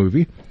Schwarzenegger in the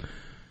movie,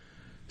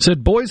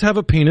 said, "Boys have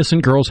a penis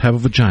and girls have a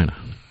vagina."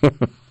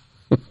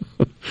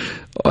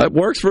 That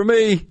works for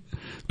me.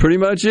 Pretty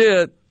much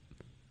it.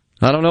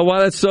 I don't know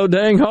why that's so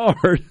dang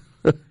hard.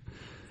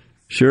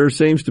 Sure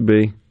seems to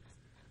be.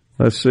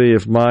 Let's see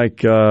if Mike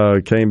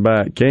came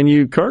back.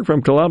 Kirk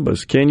from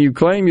Columbus, can you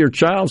claim your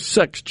child's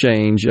sex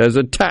change as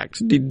a tax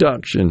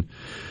deduction?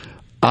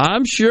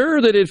 I'm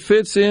sure that it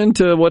fits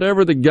into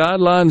whatever the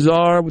guidelines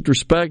are with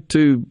respect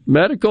to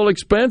medical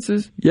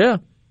expenses. Yeah.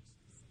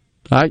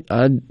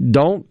 I'm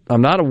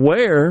not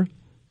aware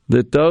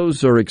that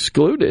those are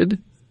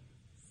excluded.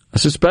 I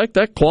suspect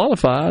that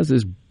qualifies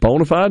as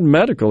bona fide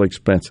medical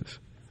expenses.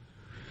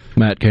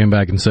 Matt came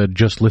back and said,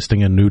 just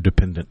listing a new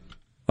dependent.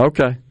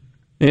 Okay.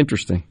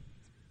 Interesting.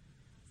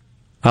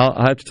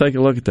 I'll have to take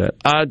a look at that.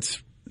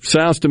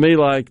 Sounds to me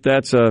like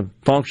that's a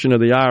function of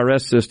the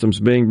IRS systems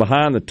being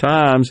behind the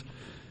times.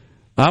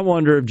 I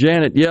wonder if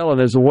Janet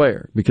Yellen is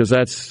aware, because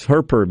that's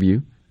her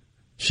purview.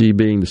 She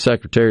being the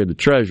Secretary of the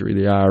Treasury,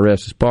 the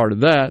IRS is part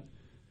of that.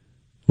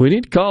 We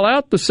need to call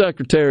out the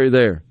Secretary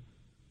there.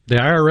 The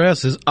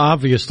IRS is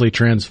obviously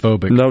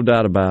transphobic. No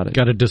doubt about it.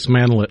 Got to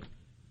dismantle it.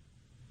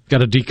 Got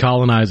to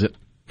decolonize it.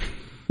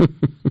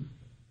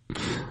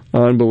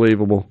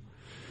 Unbelievable.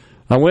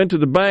 I went to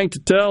the bank to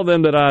tell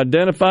them that I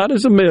identified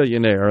as a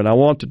millionaire and I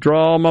want to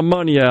draw all my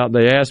money out.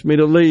 They asked me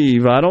to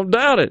leave. I don't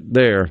doubt it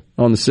there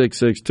on the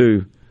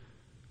 662.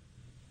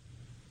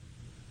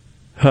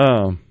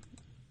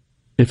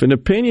 If an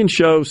opinion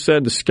show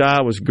said the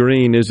sky was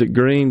green, is it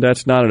green?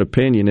 That's not an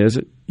opinion, is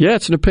it? Yeah,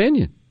 it's an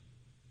opinion.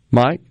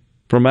 Mike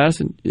from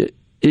Madison,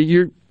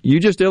 you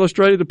just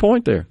illustrated the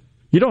point there.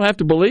 You don't have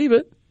to believe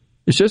it.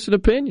 It's just an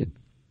opinion.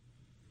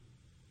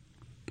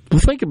 Well,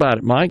 think about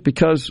it, Mike,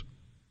 because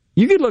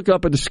you could look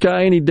up at the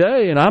sky any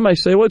day, and I may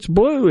say, well, it's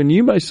blue, and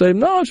you may say,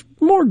 no, it's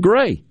more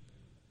gray,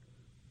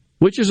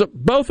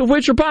 both of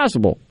which are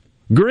possible.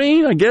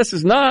 Green, I guess,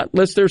 is not,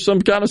 unless there's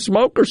some kind of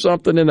smoke or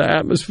something in the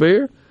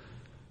atmosphere,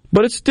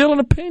 but it's still an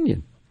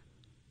opinion.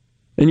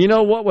 And you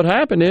know what would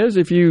happen is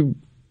if you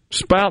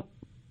spout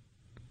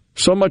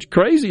so much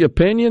crazy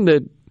opinion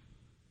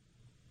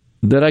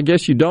that I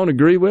guess you don't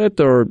agree with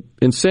or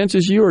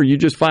incenses you or you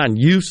just find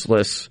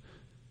useless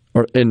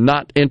and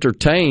not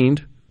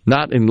entertained,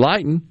 not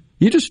enlightened,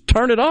 you just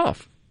turn it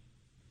off.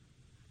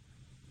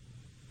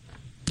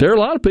 There are a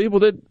lot of people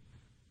that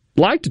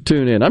like to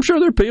tune in. I'm sure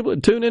there are people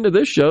that tune into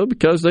this show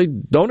because they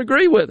don't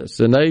agree with us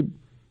and they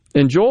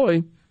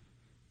enjoy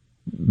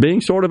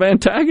being sort of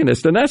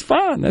antagonists, and that's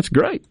fine. That's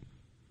great.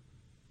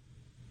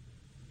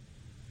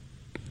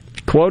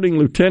 Quoting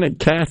Lieutenant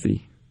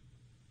Cathy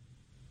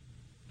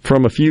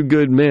from A Few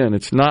Good Men,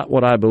 it's not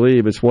what I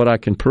believe, it's what I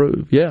can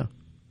prove. Yeah,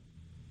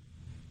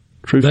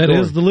 That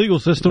is the legal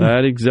system.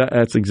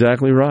 That's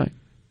exactly right.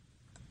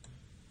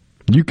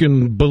 You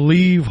can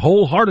believe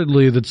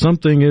wholeheartedly that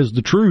something is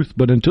the truth,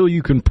 but until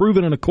you can prove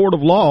it in a court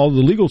of law,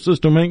 the legal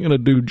system ain't going to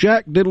do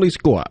jack diddly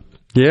squat.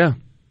 Yeah.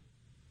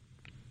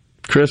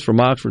 Chris from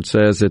Oxford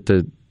says that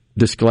the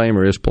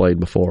disclaimer is played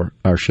before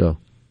our show.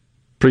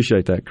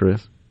 Appreciate that,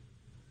 Chris.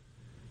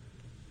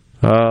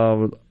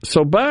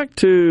 So back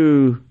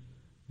to,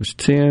 it was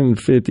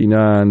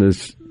 10:59,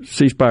 this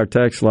ceasefire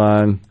text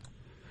line.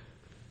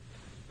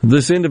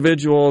 This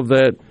individual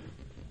that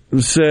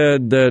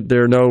said that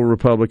there are no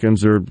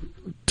Republicans or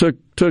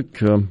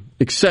took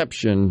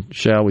exception,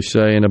 shall we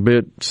say,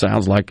 and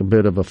sounds like a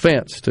bit of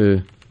offense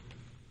to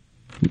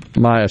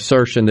my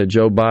assertion that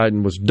Joe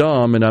Biden was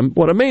dumb. And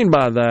what I mean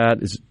by that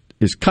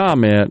is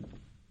comment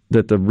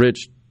that the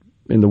rich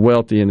and the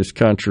wealthy in this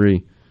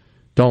country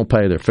don't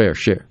pay their fair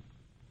share.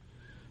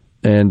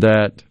 And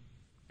that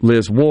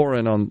Liz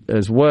Warren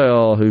as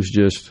well, who's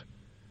just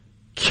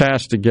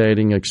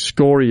castigating,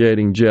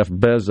 excoriating Jeff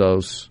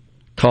Bezos,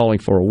 calling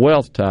for a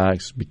wealth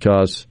tax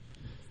because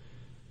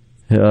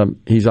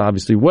he's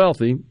obviously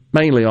wealthy,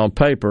 mainly on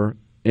paper,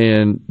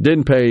 and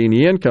didn't pay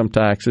any income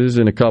taxes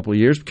in a couple of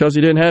years because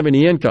he didn't have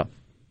any income.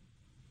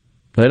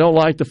 They don't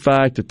like the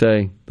fact that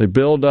they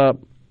build up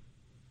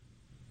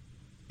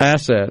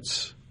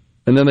assets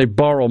and then they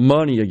borrow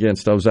money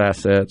against those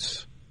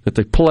assets that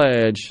they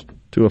pledge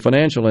to a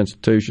financial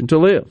institution to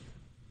live.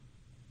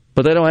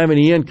 But they don't have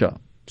any income,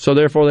 so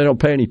therefore they don't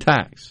pay any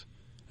tax.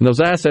 And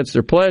those assets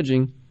they're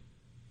pledging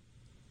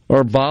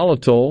are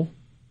volatile,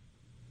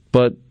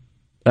 but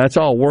that's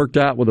all worked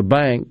out with a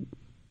bank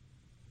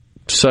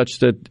such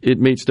that it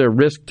meets their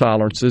risk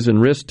tolerances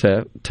and risk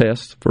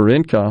tests for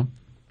income.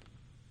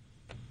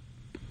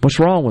 What's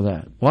wrong with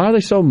that? Why are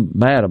they so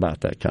mad about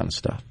that kind of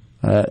stuff?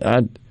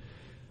 I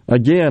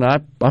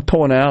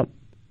point out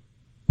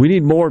we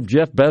need more of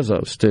Jeff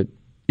Bezos to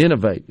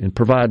innovate and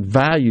provide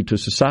value to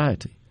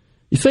society.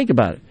 You think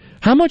about it.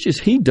 How much has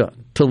he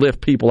done to lift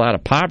people out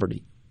of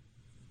poverty?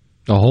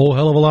 A whole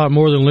hell of a lot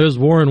more than Liz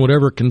Warren would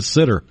ever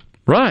consider.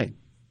 Right.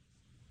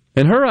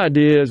 And her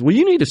idea is, well,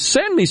 you need to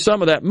send me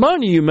some of that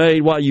money you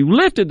made while you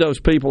lifted those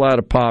people out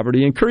of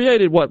poverty and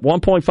created,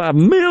 1.5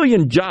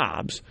 million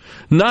jobs,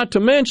 not to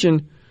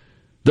mention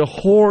the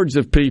hordes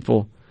of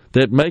people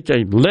that make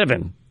a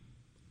living,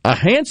 a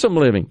handsome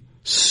living,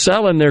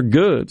 selling their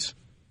goods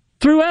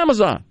through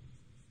Amazon.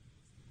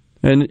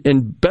 And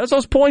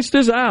Bezos points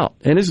this out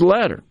in his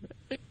letter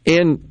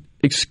in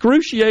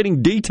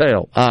excruciating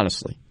detail,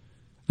 honestly.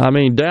 I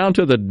mean, down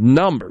to the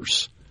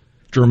numbers.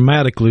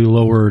 Dramatically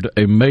lowered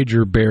a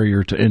major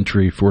barrier to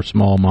entry for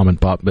small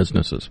mom-and-pop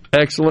businesses.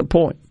 Excellent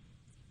point.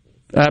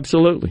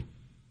 Absolutely.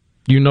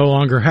 You no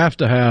longer have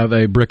to have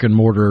a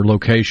brick-and-mortar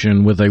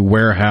location with a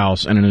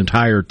warehouse and an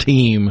entire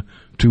team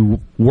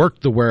to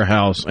work the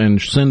warehouse and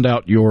send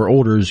out your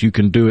orders. You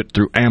can do it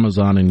through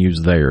Amazon and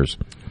use theirs.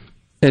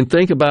 And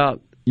think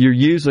about, you're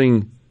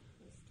using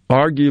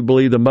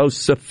arguably the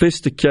most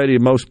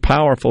sophisticated, most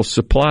powerful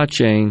supply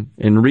chain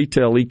and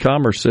retail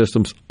e-commerce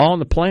systems on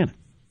the planet.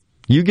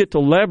 You get to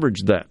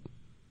leverage that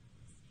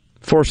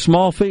for a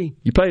small fee.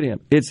 You paid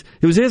him. It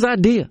was his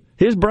idea,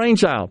 his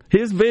brainchild,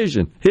 his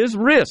vision, his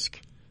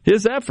risk,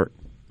 his effort.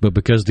 But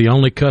because the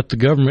only cut the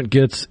government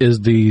gets is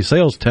the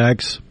sales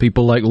tax,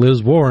 people like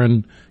Liz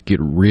Warren get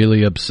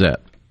really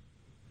upset.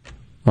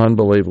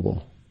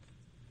 Unbelievable.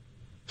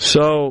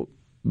 So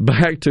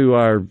back to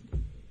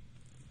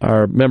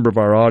our member of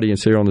our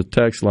audience here on the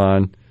text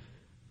line.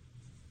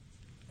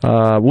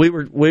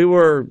 We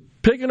were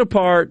picking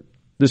apart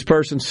this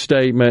person's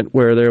statement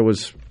where there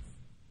was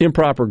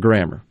improper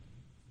grammar.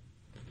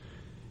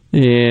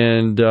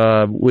 And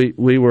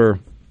we were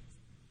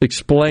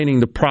explaining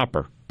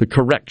the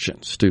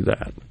corrections to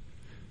that.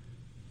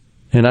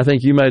 And I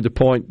think you made the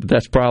point that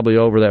that's probably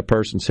over that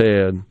person's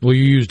head. Well,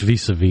 you used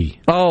vis-a-vis.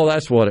 Oh,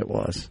 that's what it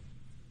was.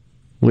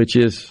 Which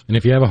is... And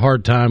if you have a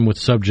hard time with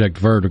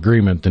subject-verb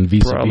agreement, then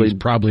vis-a-vis is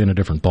probably in a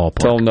different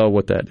ballpark. Don't know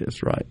what that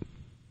is, right.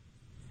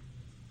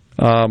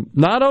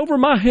 Not over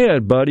my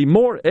head, buddy.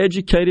 More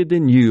educated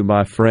than you,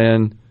 my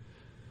friend.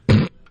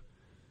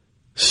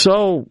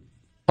 So,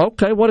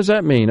 okay, what does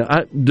that mean?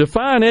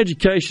 Define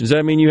education. Does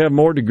that mean you have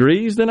more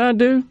degrees than I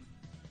do?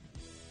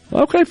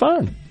 Okay,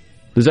 fine.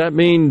 Does that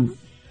mean,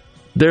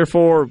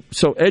 therefore,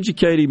 so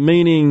educated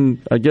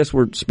meaning, I guess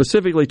we're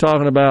specifically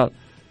talking about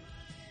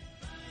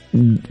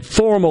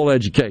formal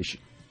education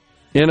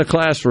in a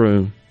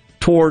classroom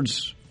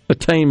towards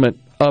attainment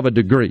of a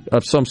degree,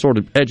 of some sort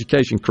of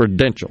education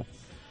credential.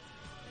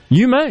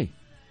 You may.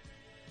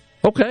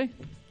 Okay.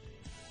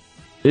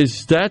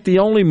 Is that the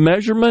only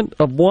measurement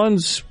of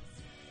one's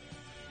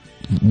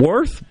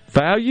worth,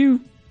 value,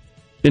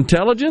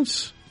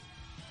 intelligence?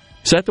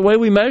 Is that the way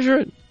we measure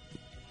it?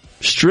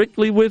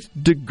 Strictly with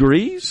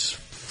degrees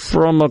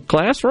from a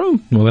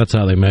classroom? Well, that's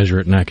how they measure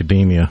it in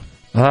academia.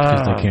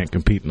 Because they can't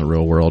compete in the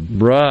real world.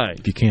 Right.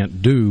 If you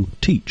can't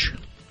teach.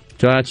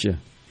 Gotcha.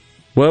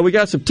 Well, we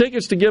got some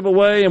tickets to give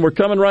away, and we're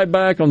coming right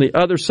back on the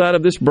other side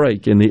of this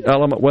break in the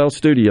Element Wealth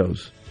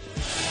Studios.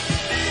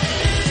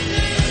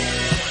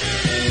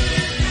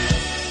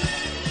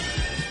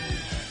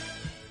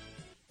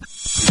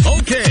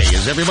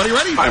 Is everybody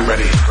ready? I'm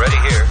ready. Ready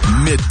here.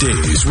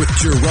 Middays with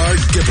Gerard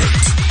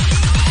Gibert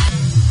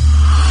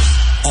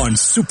on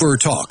Super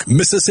Talk,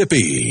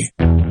 Mississippi.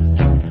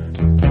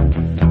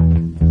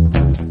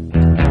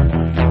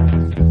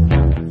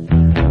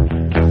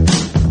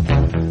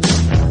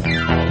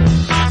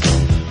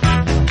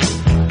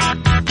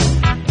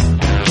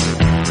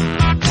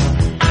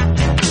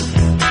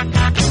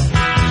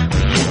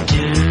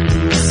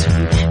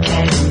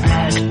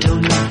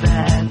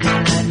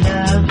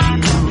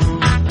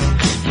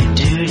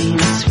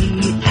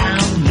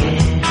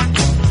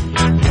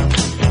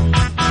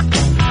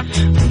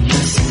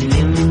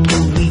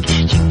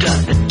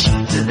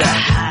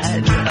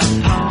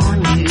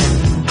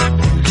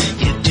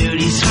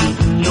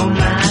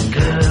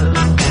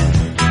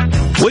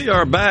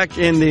 Back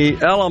in the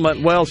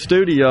Element Wealth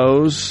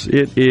Studios.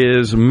 It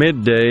is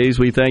Middays.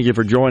 We thank you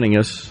for joining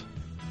us.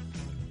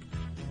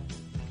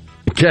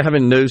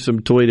 Gavin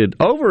Newsom tweeted,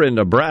 over in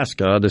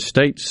Nebraska, the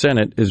state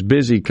Senate is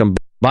busy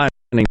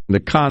combining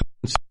the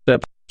concepts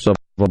of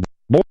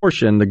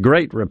abortion, the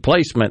great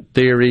replacement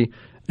theory,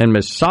 and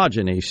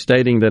misogyny,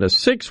 stating that a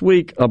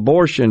 6-week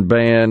abortion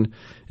ban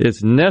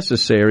is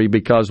necessary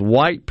because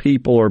white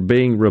people are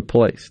being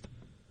replaced.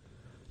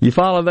 You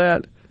follow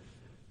that?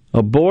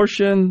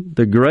 Abortion,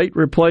 the great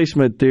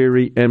replacement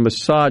theory, and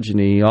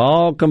misogyny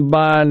all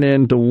combined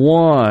into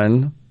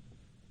one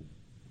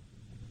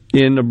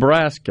in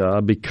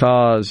Nebraska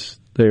because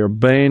they are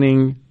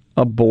banning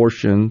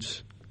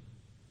abortions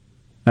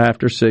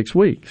after 6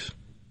 weeks.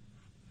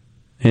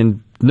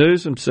 And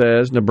Newsom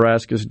says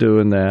Nebraska's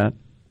doing that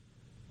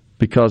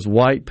because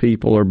white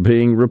people are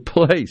being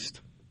replaced.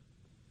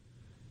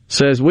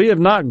 Says, we have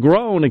not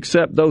grown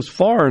except those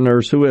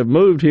foreigners who have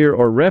moved here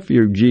or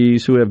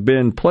refugees who have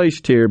been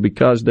placed here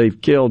because they've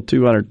killed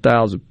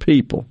 200,000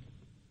 people.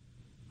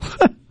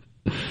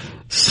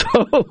 So,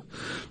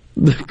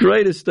 the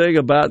greatest thing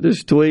about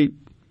this tweet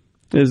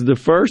is the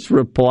first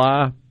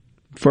reply,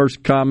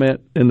 first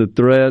comment in the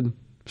thread,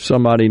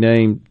 somebody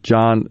named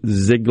John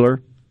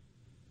Ziegler.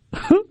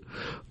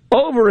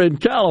 Over in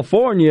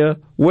California,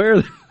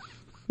 where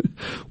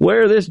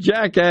this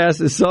jackass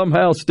is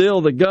somehow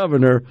still the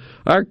governor,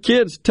 our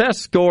kids' test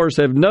scores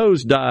have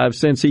nosedived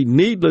since he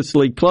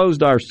needlessly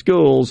closed our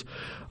schools.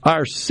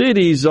 Our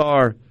cities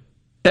are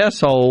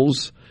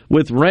S-holes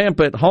with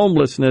rampant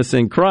homelessness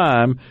and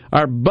crime.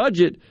 Our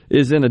budget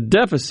is in a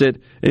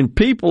deficit, and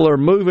people are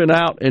moving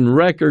out in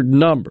record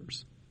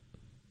numbers.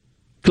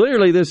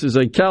 Clearly, this is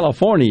a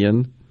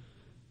Californian.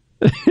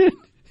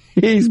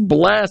 He's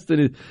blasted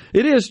it.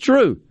 It is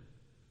true.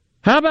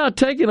 How about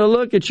taking a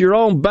look at your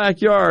own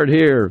backyard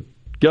here,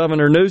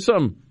 Governor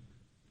Newsom?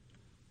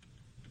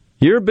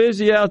 You're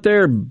busy out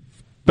there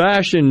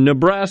bashing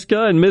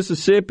Nebraska and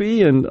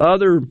Mississippi and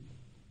other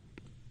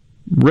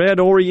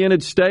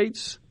red-oriented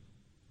states.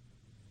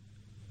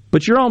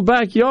 But your own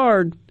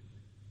backyard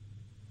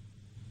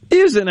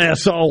is an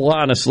asshole,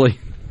 honestly.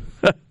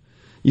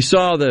 You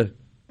saw the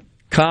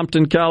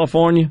Compton,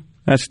 California?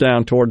 That's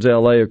down towards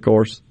L.A., of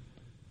course.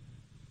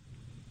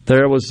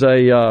 There was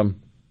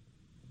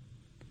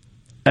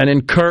an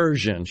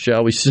incursion,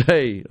 shall we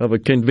say, of a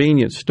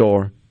convenience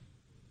store.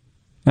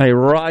 A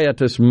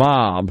riotous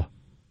mob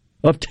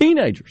of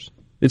teenagers.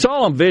 It's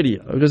all on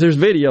video, because there's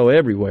video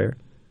everywhere.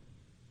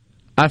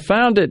 I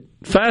found it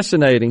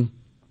fascinating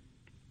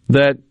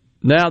that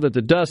now that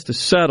the dust has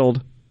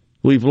settled,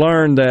 we've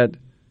learned that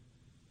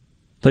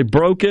they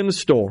broke in the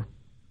store.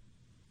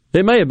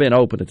 It may have been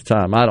open at the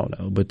time, I don't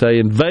know, but they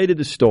invaded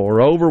the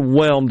store,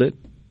 overwhelmed it,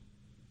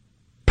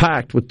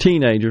 packed with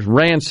teenagers,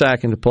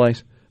 ransacking the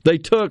place. They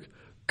took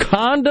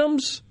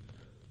condoms.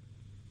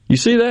 You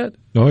see that?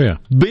 Oh, yeah.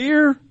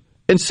 Beer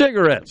and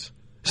cigarettes.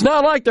 It's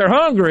not like they're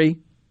hungry.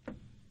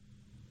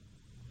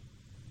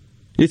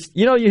 It's,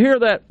 you hear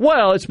that,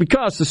 well, it's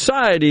because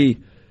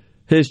society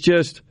has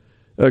just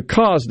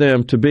caused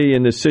them to be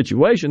in this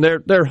situation.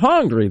 They're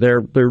hungry.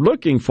 They're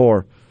looking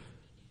for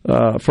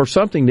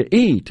something to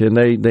eat, and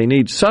they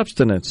need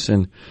sustenance,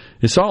 and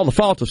it's all the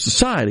fault of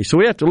society. So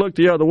we have to look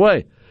the other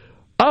way.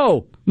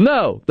 Oh,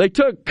 no, they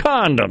took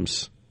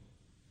condoms.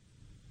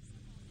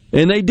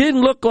 And they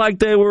didn't look like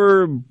they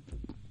were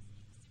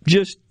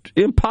just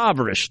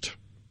impoverished.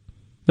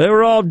 They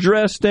were all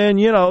dressed in,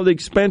 the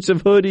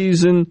expensive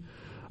hoodies and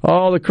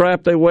all the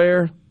crap they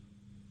wear.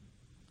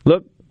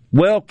 Look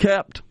well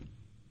kept.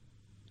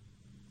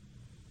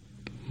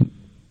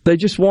 They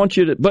just want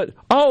you to, but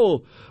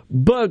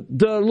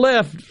the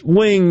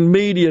left-wing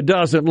media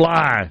doesn't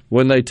lie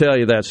when they tell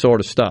you that sort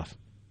of stuff.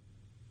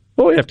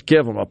 Well, we have to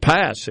give them a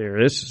pass here.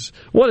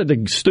 What did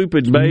the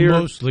stupid mayor?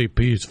 Mostly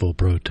peaceful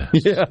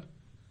protest. Yeah.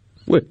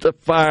 With the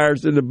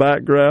fires in the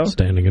background.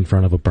 Standing in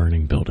front of a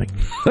burning building.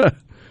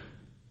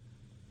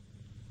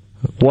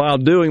 While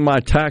doing my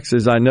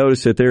taxes, I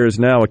noticed that there is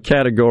now a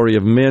category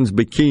of men's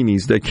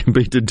bikinis that can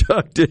be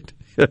deducted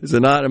as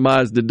an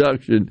itemized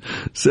deduction,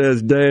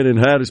 says Dan in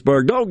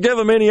Hattiesburg. Don't give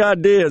them any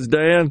ideas,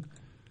 Dan.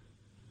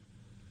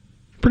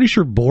 Pretty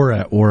sure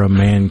Borat wore a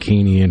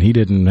mankini, and he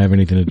didn't have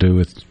anything to do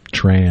with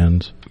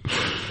trans.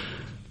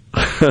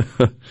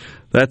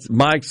 That's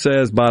Mike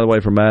says, by the way,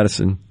 from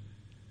Madison.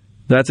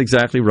 That's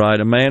exactly right.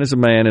 A man is a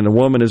man and a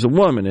woman is a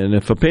woman. And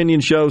if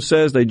opinion show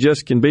says they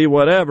just can be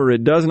whatever,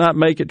 it does not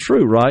make it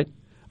true, right?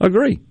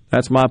 Agree.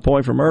 That's my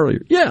point from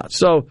earlier. Yeah,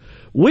 so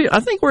I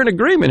think we're in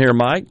agreement here,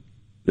 Mike.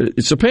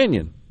 It's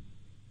opinion.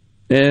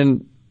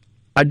 And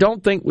I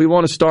don't think we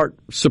want to start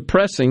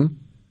suppressing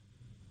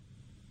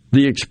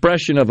the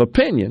expression of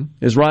opinion.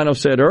 As Rhino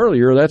said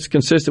earlier, that's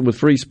consistent with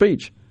free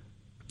speech.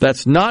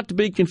 That's not to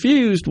be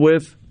confused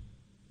with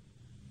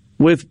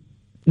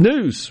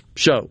news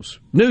shows,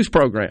 news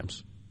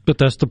programs. But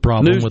that's the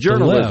problem news with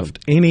journalism. The left.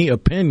 Any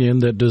opinion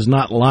that does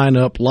not line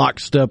up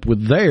lockstep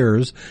with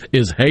theirs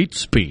is hate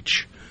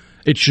speech.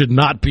 It should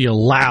not be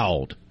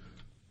allowed.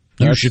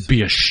 You should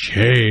be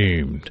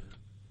ashamed.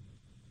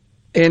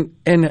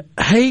 And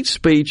hate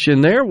speech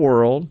in their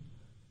world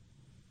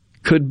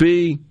could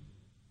be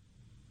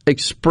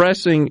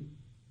expressing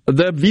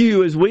the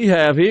view as we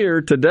have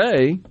here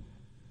today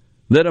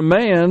that a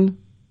man,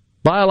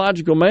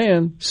 biological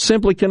man,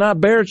 simply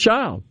cannot bear a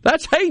child.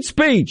 That's hate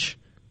speech.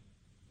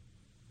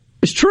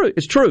 It's true.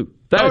 It's true.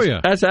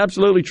 That's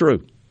absolutely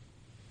true.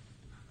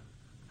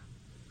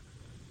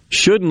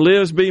 Shouldn't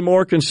Liz be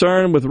more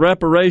concerned with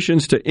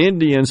reparations to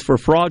Indians for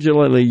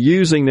fraudulently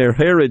using their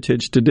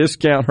heritage to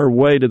discount her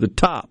way to the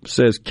top,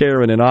 says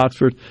Karen in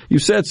Oxford. You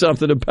said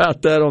something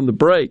about that on the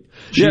break.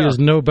 She is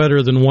no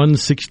better than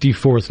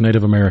 1/64th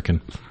Native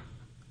American.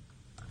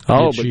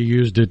 But she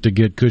used it to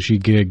get cushy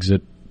gigs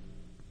at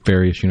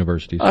various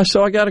universities.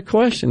 So I got a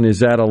question.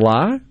 Is that a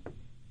lie?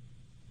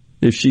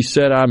 If she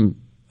said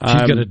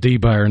She's got a D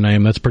by her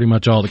name. That's pretty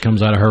much all that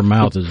comes out of her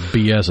mouth is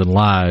BS and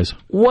lies.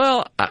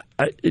 Well,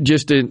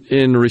 just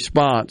in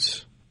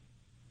response,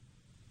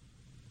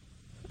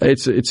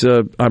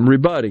 I'm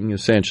rebutting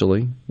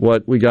essentially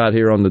what we got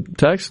here on the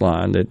text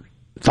line that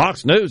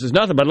Fox News is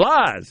nothing but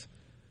lies.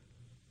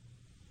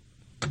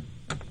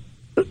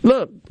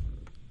 Look,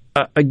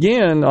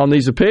 again, on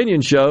these opinion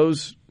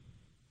shows,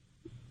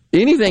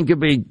 anything could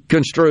be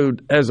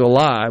construed as a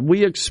lie.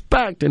 We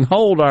expect and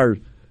hold our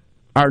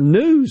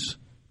news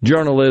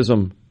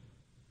journalism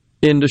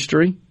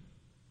industry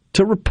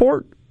to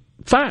report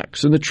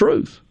facts and the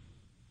truth.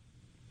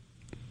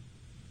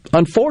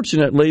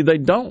 Unfortunately, they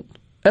don't.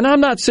 And I'm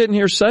not sitting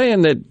here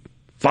saying that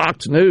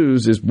Fox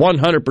News is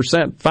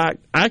 100%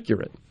 fact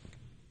accurate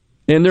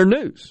in their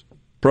news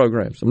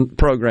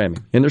programming,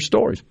 in their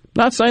stories.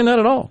 Not saying that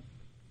at all.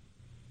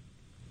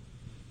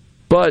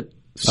 But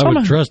I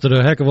would trust it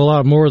a heck of a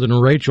lot more than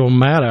Rachel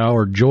Maddow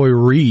or Joy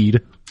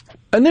Reid.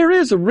 And there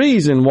is a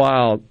reason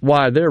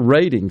why their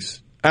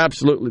ratings,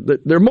 absolutely,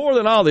 they're more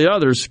than all the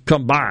others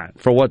combined,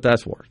 for what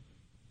that's worth.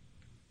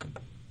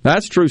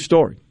 That's a true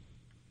story.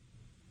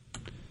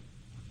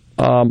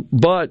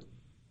 But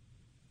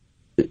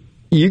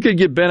you could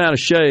get bent out of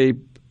shape,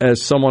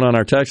 as someone on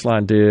our text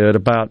line did,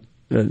 about,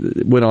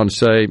 went on to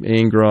say,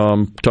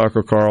 Ingram,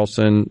 Tucker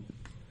Carlson,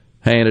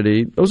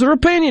 Hannity. Those are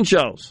opinion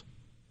shows.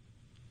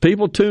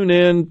 People tune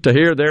in to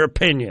hear their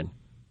opinion.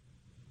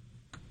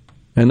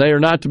 And they are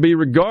not to be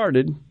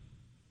regarded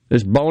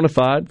as bona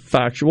fide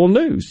factual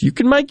news. You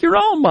can make your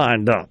own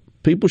mind up.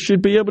 People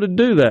should be able to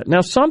do that.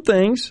 Now, some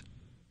things,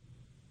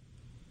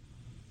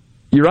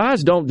 your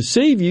eyes don't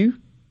deceive you.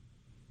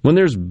 When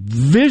there's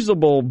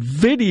visible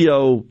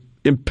video,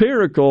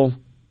 empirical,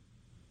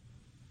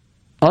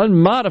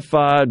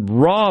 unmodified,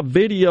 raw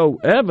video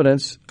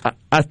evidence,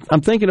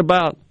 I'm thinking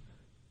about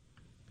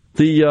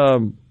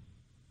the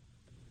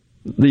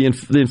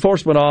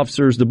enforcement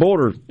officers, the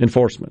border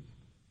enforcement,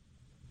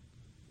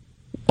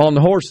 on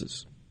the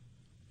horses.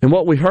 And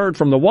what we heard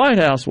from the White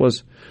House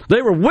was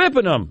they were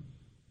whipping them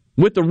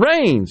with the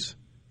reins.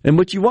 And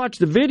but you watch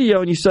the video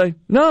and you say,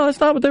 no,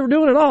 that's not what they were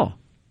doing at all.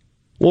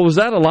 Well, was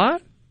that a lie?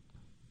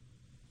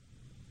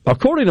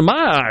 According to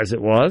my eyes,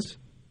 it was.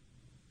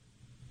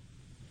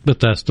 But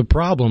that's the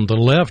problem. The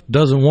left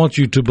doesn't want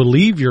you to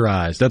believe your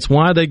eyes. That's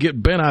why they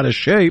get bent out of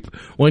shape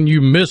when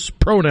you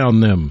mispronoun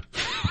them.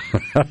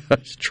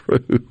 That's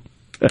true.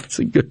 That's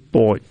a good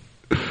point.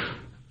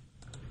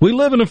 We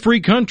live in a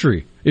free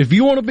country. If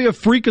you want to be a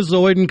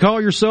freakazoid and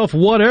call yourself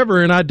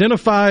whatever and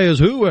identify as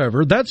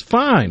whoever, that's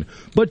fine.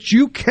 But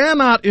you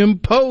cannot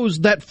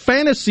impose that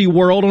fantasy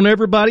world on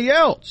everybody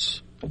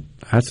else.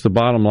 That's the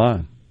bottom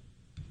line.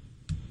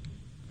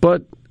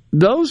 But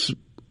those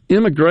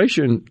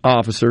immigration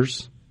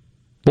officers,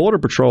 Border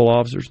Patrol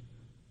officers,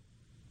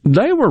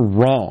 they were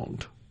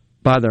wronged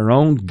by their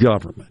own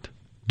government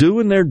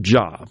doing their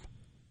job.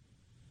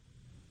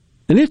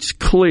 And it's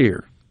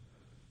clear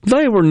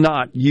they were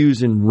not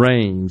using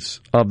reins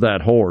of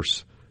that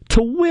horse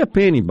to whip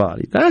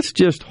anybody. That's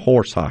just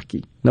horse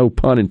hockey, no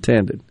pun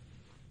intended.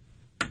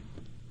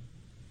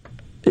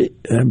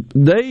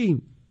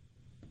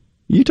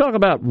 You talk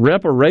about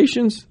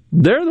reparations,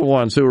 they're the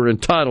ones who are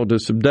entitled to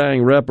some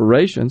dang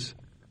reparations.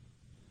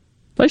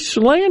 They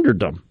slandered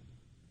them.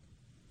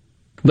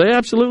 They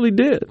absolutely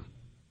did.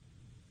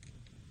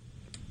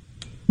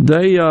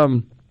 They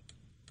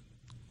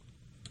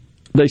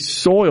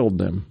soiled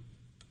them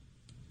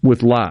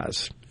with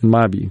lies, in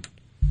my view.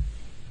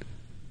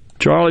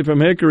 Charlie from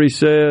Hickory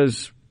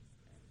says,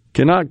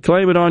 cannot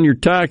claim it on your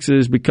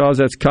taxes because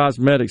that's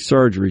cosmetic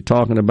surgery,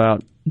 talking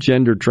about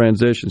gender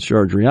transition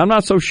surgery. I'm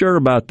not so sure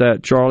about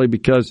that, Charlie,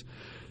 because,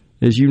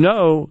 as you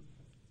know,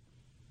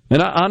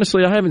 and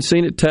honestly, I haven't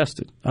seen it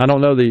tested. I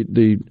don't know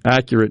the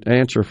accurate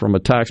answer from a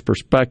tax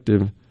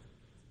perspective,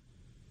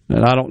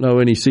 and I don't know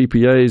any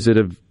CPAs that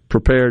have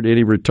prepared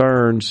any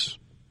returns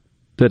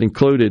that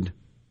included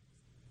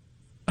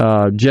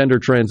gender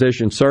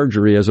transition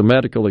surgery as a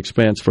medical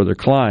expense for their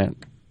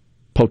client,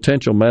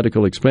 potential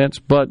medical expense.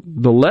 But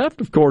the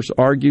left, of course,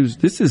 argues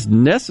this is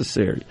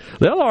necessary.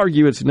 They'll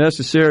argue it's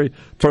necessary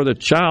for the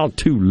child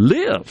to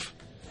live,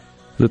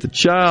 that the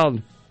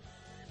child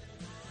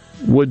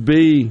would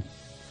be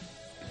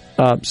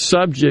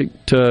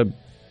subject to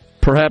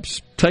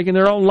perhaps taking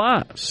their own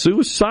lives,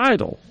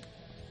 suicidal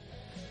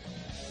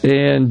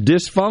and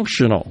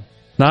dysfunctional,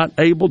 not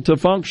able to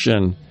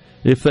function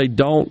if they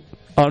don't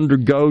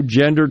undergo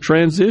gender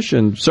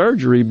transition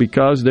surgery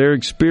because they're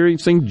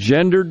experiencing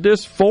gender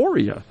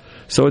dysphoria.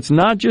 So it's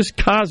not just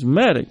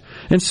cosmetic.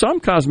 And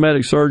some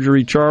cosmetic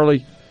surgery,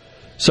 Charlie,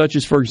 such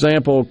as, for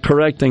example,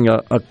 correcting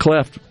a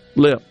cleft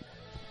lip,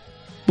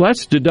 well,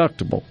 that's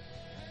deductible.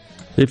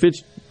 If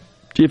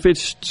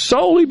it's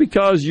solely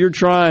because you're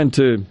trying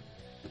to,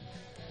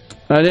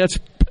 and that's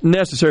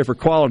necessary for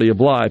quality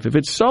of life. If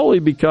it's solely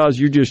because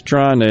you're just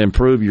trying to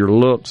improve your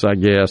looks, I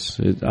guess,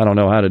 I don't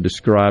know how to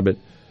describe it,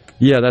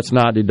 yeah, that's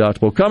not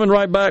deductible. Coming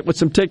right back with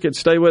some tickets.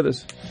 Stay with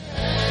us.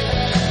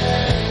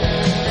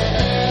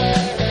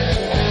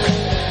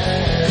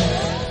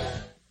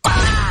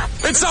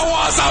 It's so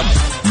awesome!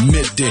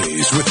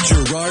 Middays with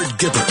Gerard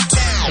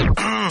Gibert.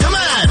 Come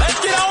on, let's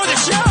get on with the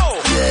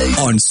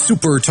show! On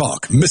Super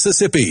Talk,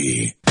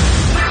 Mississippi.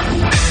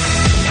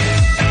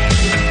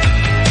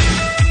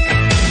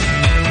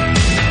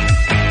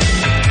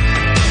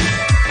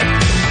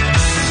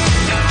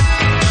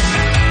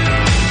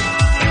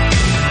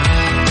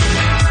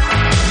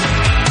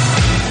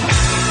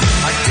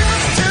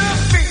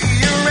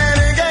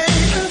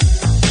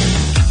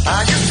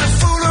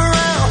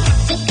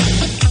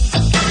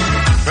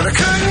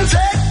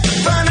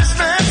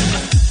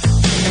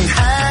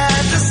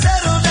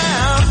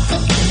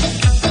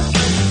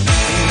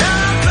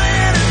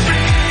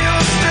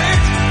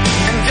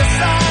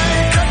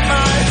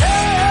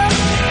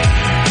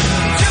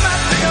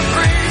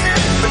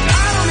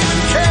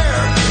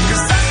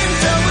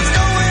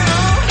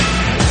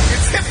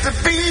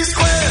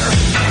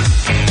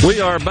 We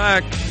are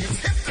back.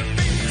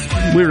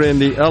 We're in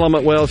the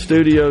Element Well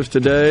studios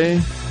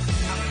today.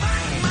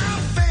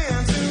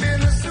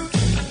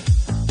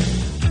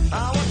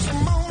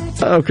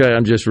 Okay,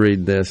 I'm just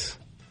reading this.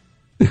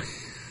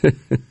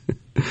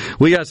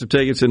 We got some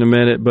tickets in a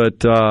minute,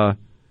 but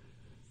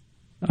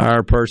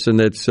our person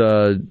that's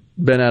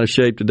been out of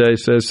shape today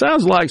says,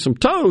 sounds like some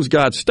toes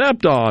got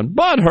stepped on.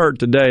 Butt hurt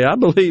today. I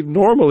believe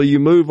normally you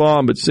move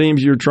on, but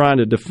seems you're trying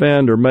to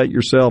defend or make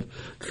yourself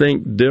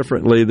think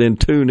differently than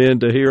tune in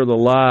to hear the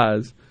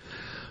lies.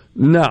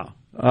 No.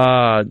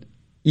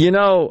 You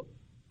know,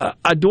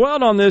 I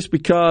dwelled on this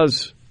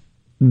because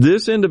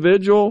this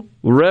individual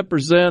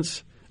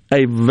represents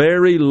a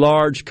very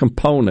large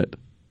component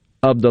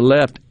of the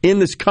left in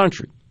this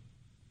country.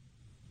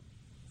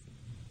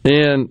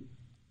 And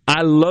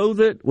I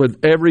loathe it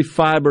with every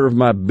fiber of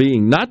my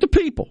being. Not the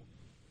people,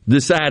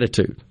 this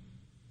attitude.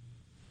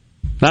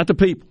 Not the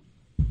people.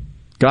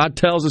 God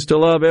tells us to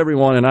love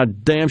everyone, and I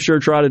damn sure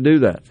try to do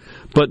that.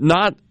 But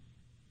not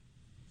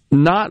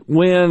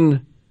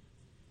when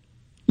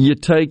you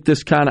take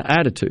this kind of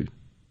attitude.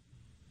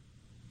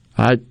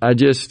 I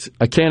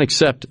can't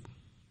accept it.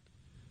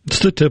 It's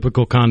the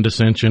typical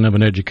condescension of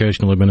an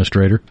educational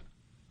administrator.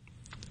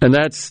 And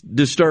that's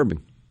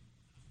disturbing,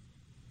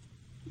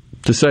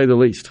 to say the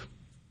least.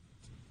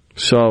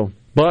 So,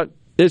 but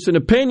it's an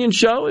opinion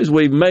show, as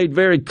we've made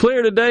very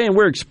clear today, and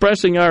we're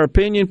expressing our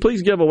opinion.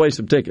 Please give away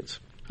some tickets.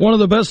 One of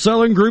the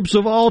best-selling groups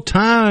of all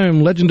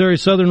time, legendary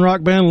Southern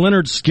rock band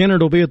Lynyrd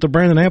Skynyrd will be at the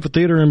Brandon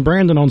Amphitheater in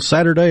Brandon on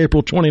Saturday,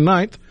 April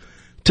 29th.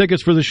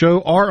 Tickets for the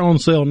show are on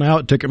sale now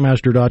at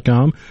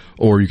Ticketmaster.com,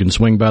 or you can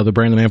swing by the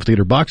Brandon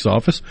Amphitheater box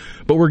office.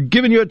 But we're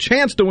giving you a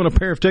chance to win a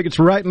pair of tickets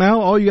right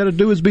now. All you got to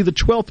do is be the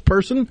 12th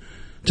person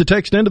to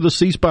text into the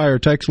C Spire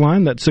text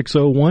line. That's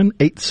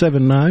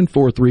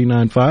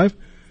 601-879-4395.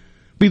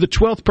 Be the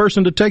 12th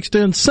person to text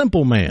in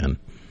Simple Man,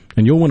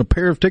 and you'll win a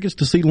pair of tickets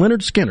to see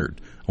Lynyrd Skynyrd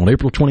on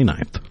April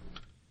 29th.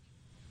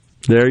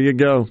 There you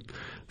go.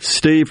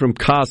 Steve from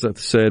Sudduth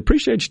said,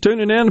 appreciate you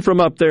tuning in from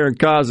up there in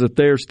Sudduth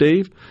there,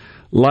 Steve.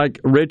 Like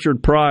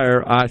Richard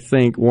Pryor, I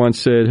think, once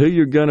said, who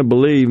you going to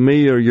believe,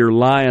 me or your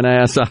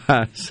lying-ass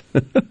eyes?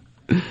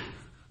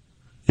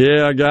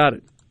 Yeah, I got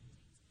it.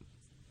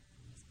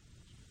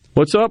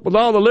 What's up with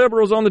all the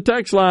liberals on the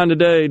text line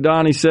today,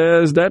 Donnie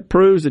says. That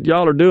proves that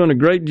y'all are doing a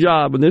great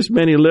job, and this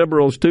many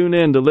liberals tune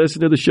in to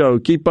listen to the show.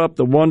 Keep up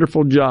the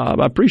wonderful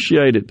job. I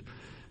appreciate it,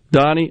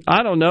 Donnie.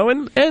 I don't know,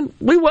 and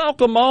we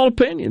welcome all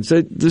opinions.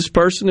 This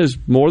person is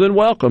more than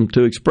welcome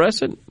to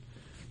express it.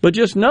 But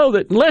just know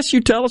that unless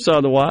you tell us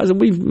otherwise, and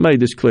we've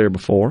made this clear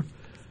before,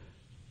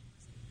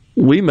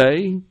 we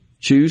may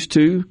choose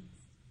to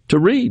to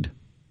read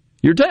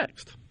your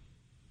text.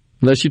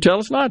 Unless you tell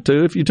us not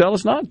to. If you tell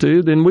us not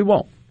to, then we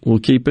won't. We'll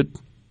keep it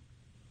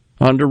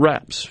under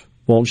wraps.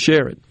 Won't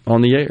share it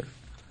on the air.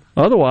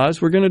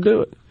 Otherwise, we're going to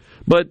do it.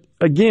 But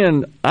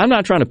again, I'm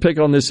not trying to pick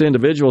on this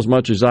individual as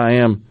much as I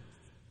am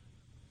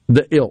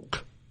the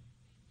ilk.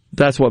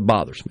 That's what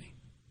bothers me.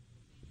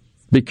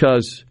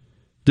 Because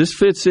this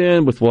fits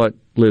in with what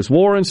Liz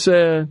Warren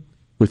said,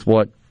 with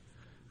what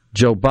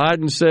Joe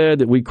Biden said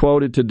that we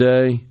quoted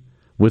today,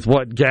 with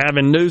what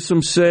Gavin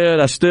Newsom said.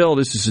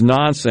 This is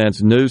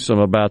nonsense, Newsom,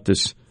 about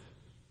this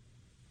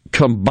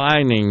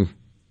combining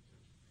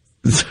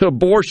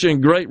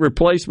abortion great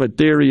replacement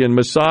theory and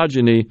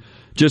misogyny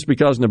just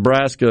because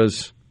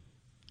Nebraska's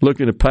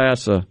looking to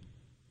pass a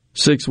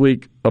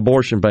 6-week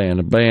abortion ban,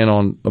 a ban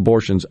on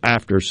abortions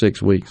after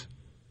 6 weeks.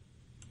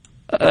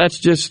 That's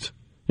just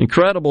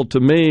incredible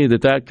to me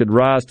that could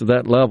rise to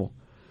that level.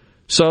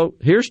 So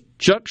here's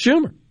Chuck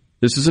Schumer.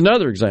 This is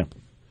another example.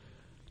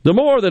 The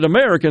more that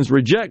Americans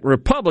reject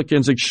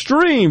Republicans'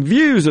 extreme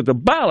views at the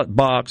ballot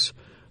box,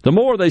 the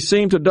more they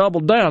seem to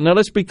double down. Now,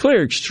 let's be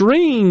clear.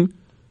 Extreme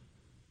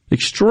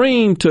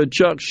to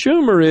Chuck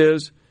Schumer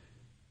is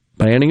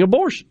banning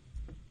abortion,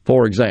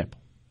 for example.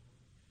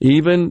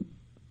 Even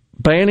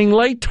banning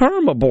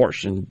late-term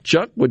abortion,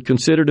 Chuck would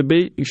consider to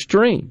be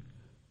extreme.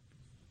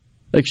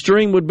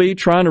 Extreme would be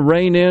trying to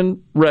rein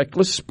in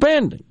reckless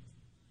spending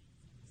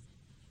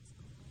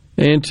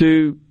and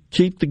to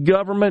keep the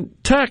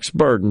government tax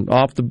burden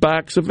off the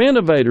backs of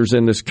innovators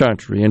in this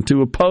country and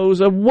to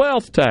oppose a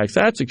wealth tax.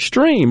 That's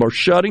extreme. Or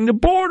shutting the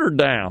border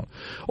down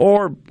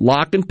or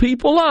locking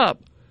people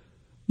up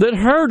that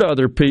hurt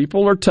other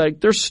people or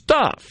take their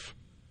stuff.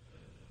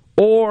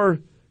 Or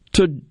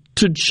to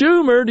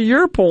Schumer, to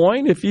your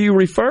point, if you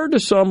refer to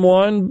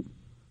someone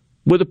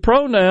with a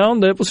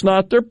pronoun that was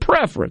not their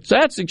preference,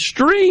 that's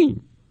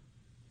extreme.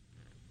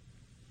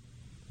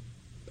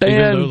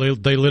 Even though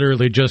they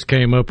literally just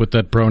came up with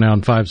that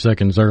pronoun 5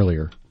 seconds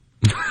earlier.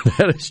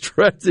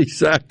 That's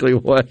exactly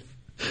right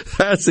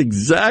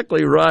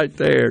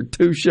there.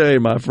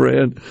 Touché, my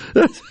friend.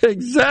 That's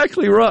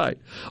exactly right.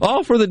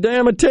 All for the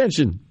damn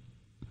attention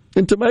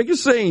and to make a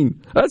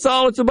scene. That's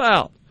all it's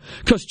about.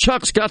 Because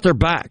Chuck's got their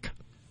back,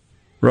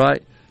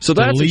 right? So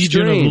that's the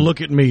legion extreme. Of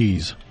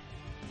look-at-me's.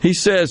 He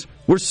says,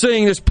 we're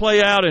seeing this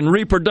play out in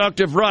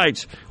reproductive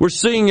rights. We're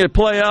seeing it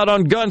play out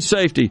on gun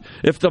safety.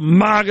 If the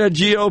MAGA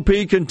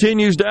GOP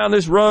continues down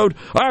this road,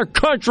 our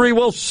country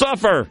will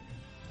suffer.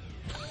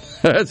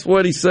 That's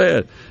what he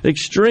said.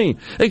 Extreme.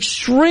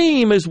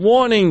 Extreme is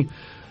wanting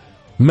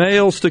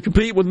males to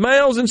compete with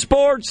males in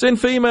sports and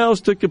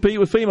females to compete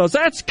with females.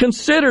 That's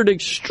considered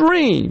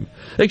extreme.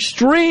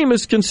 Extreme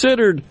is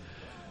considered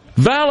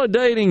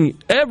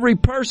validating every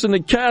person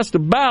that casts a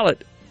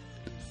ballot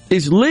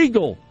is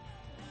legal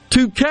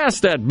to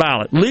cast that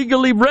ballot,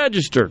 legally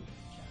registered,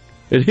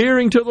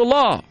 adhering to the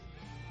law.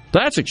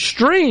 That's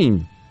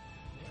extreme.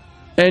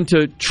 And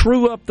to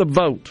true up the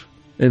vote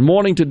and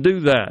wanting to do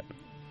that,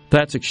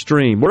 that's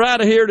extreme. We're out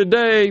of here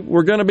today.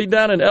 We're going to be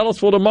down in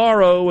Ellisville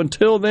tomorrow.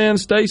 Until then,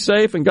 stay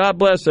safe and God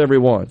bless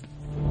everyone.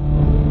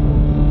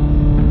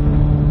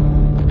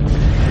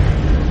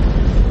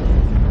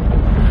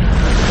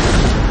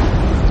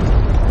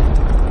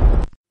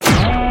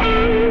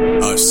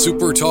 A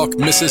SuperTalk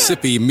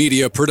Mississippi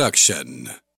media production.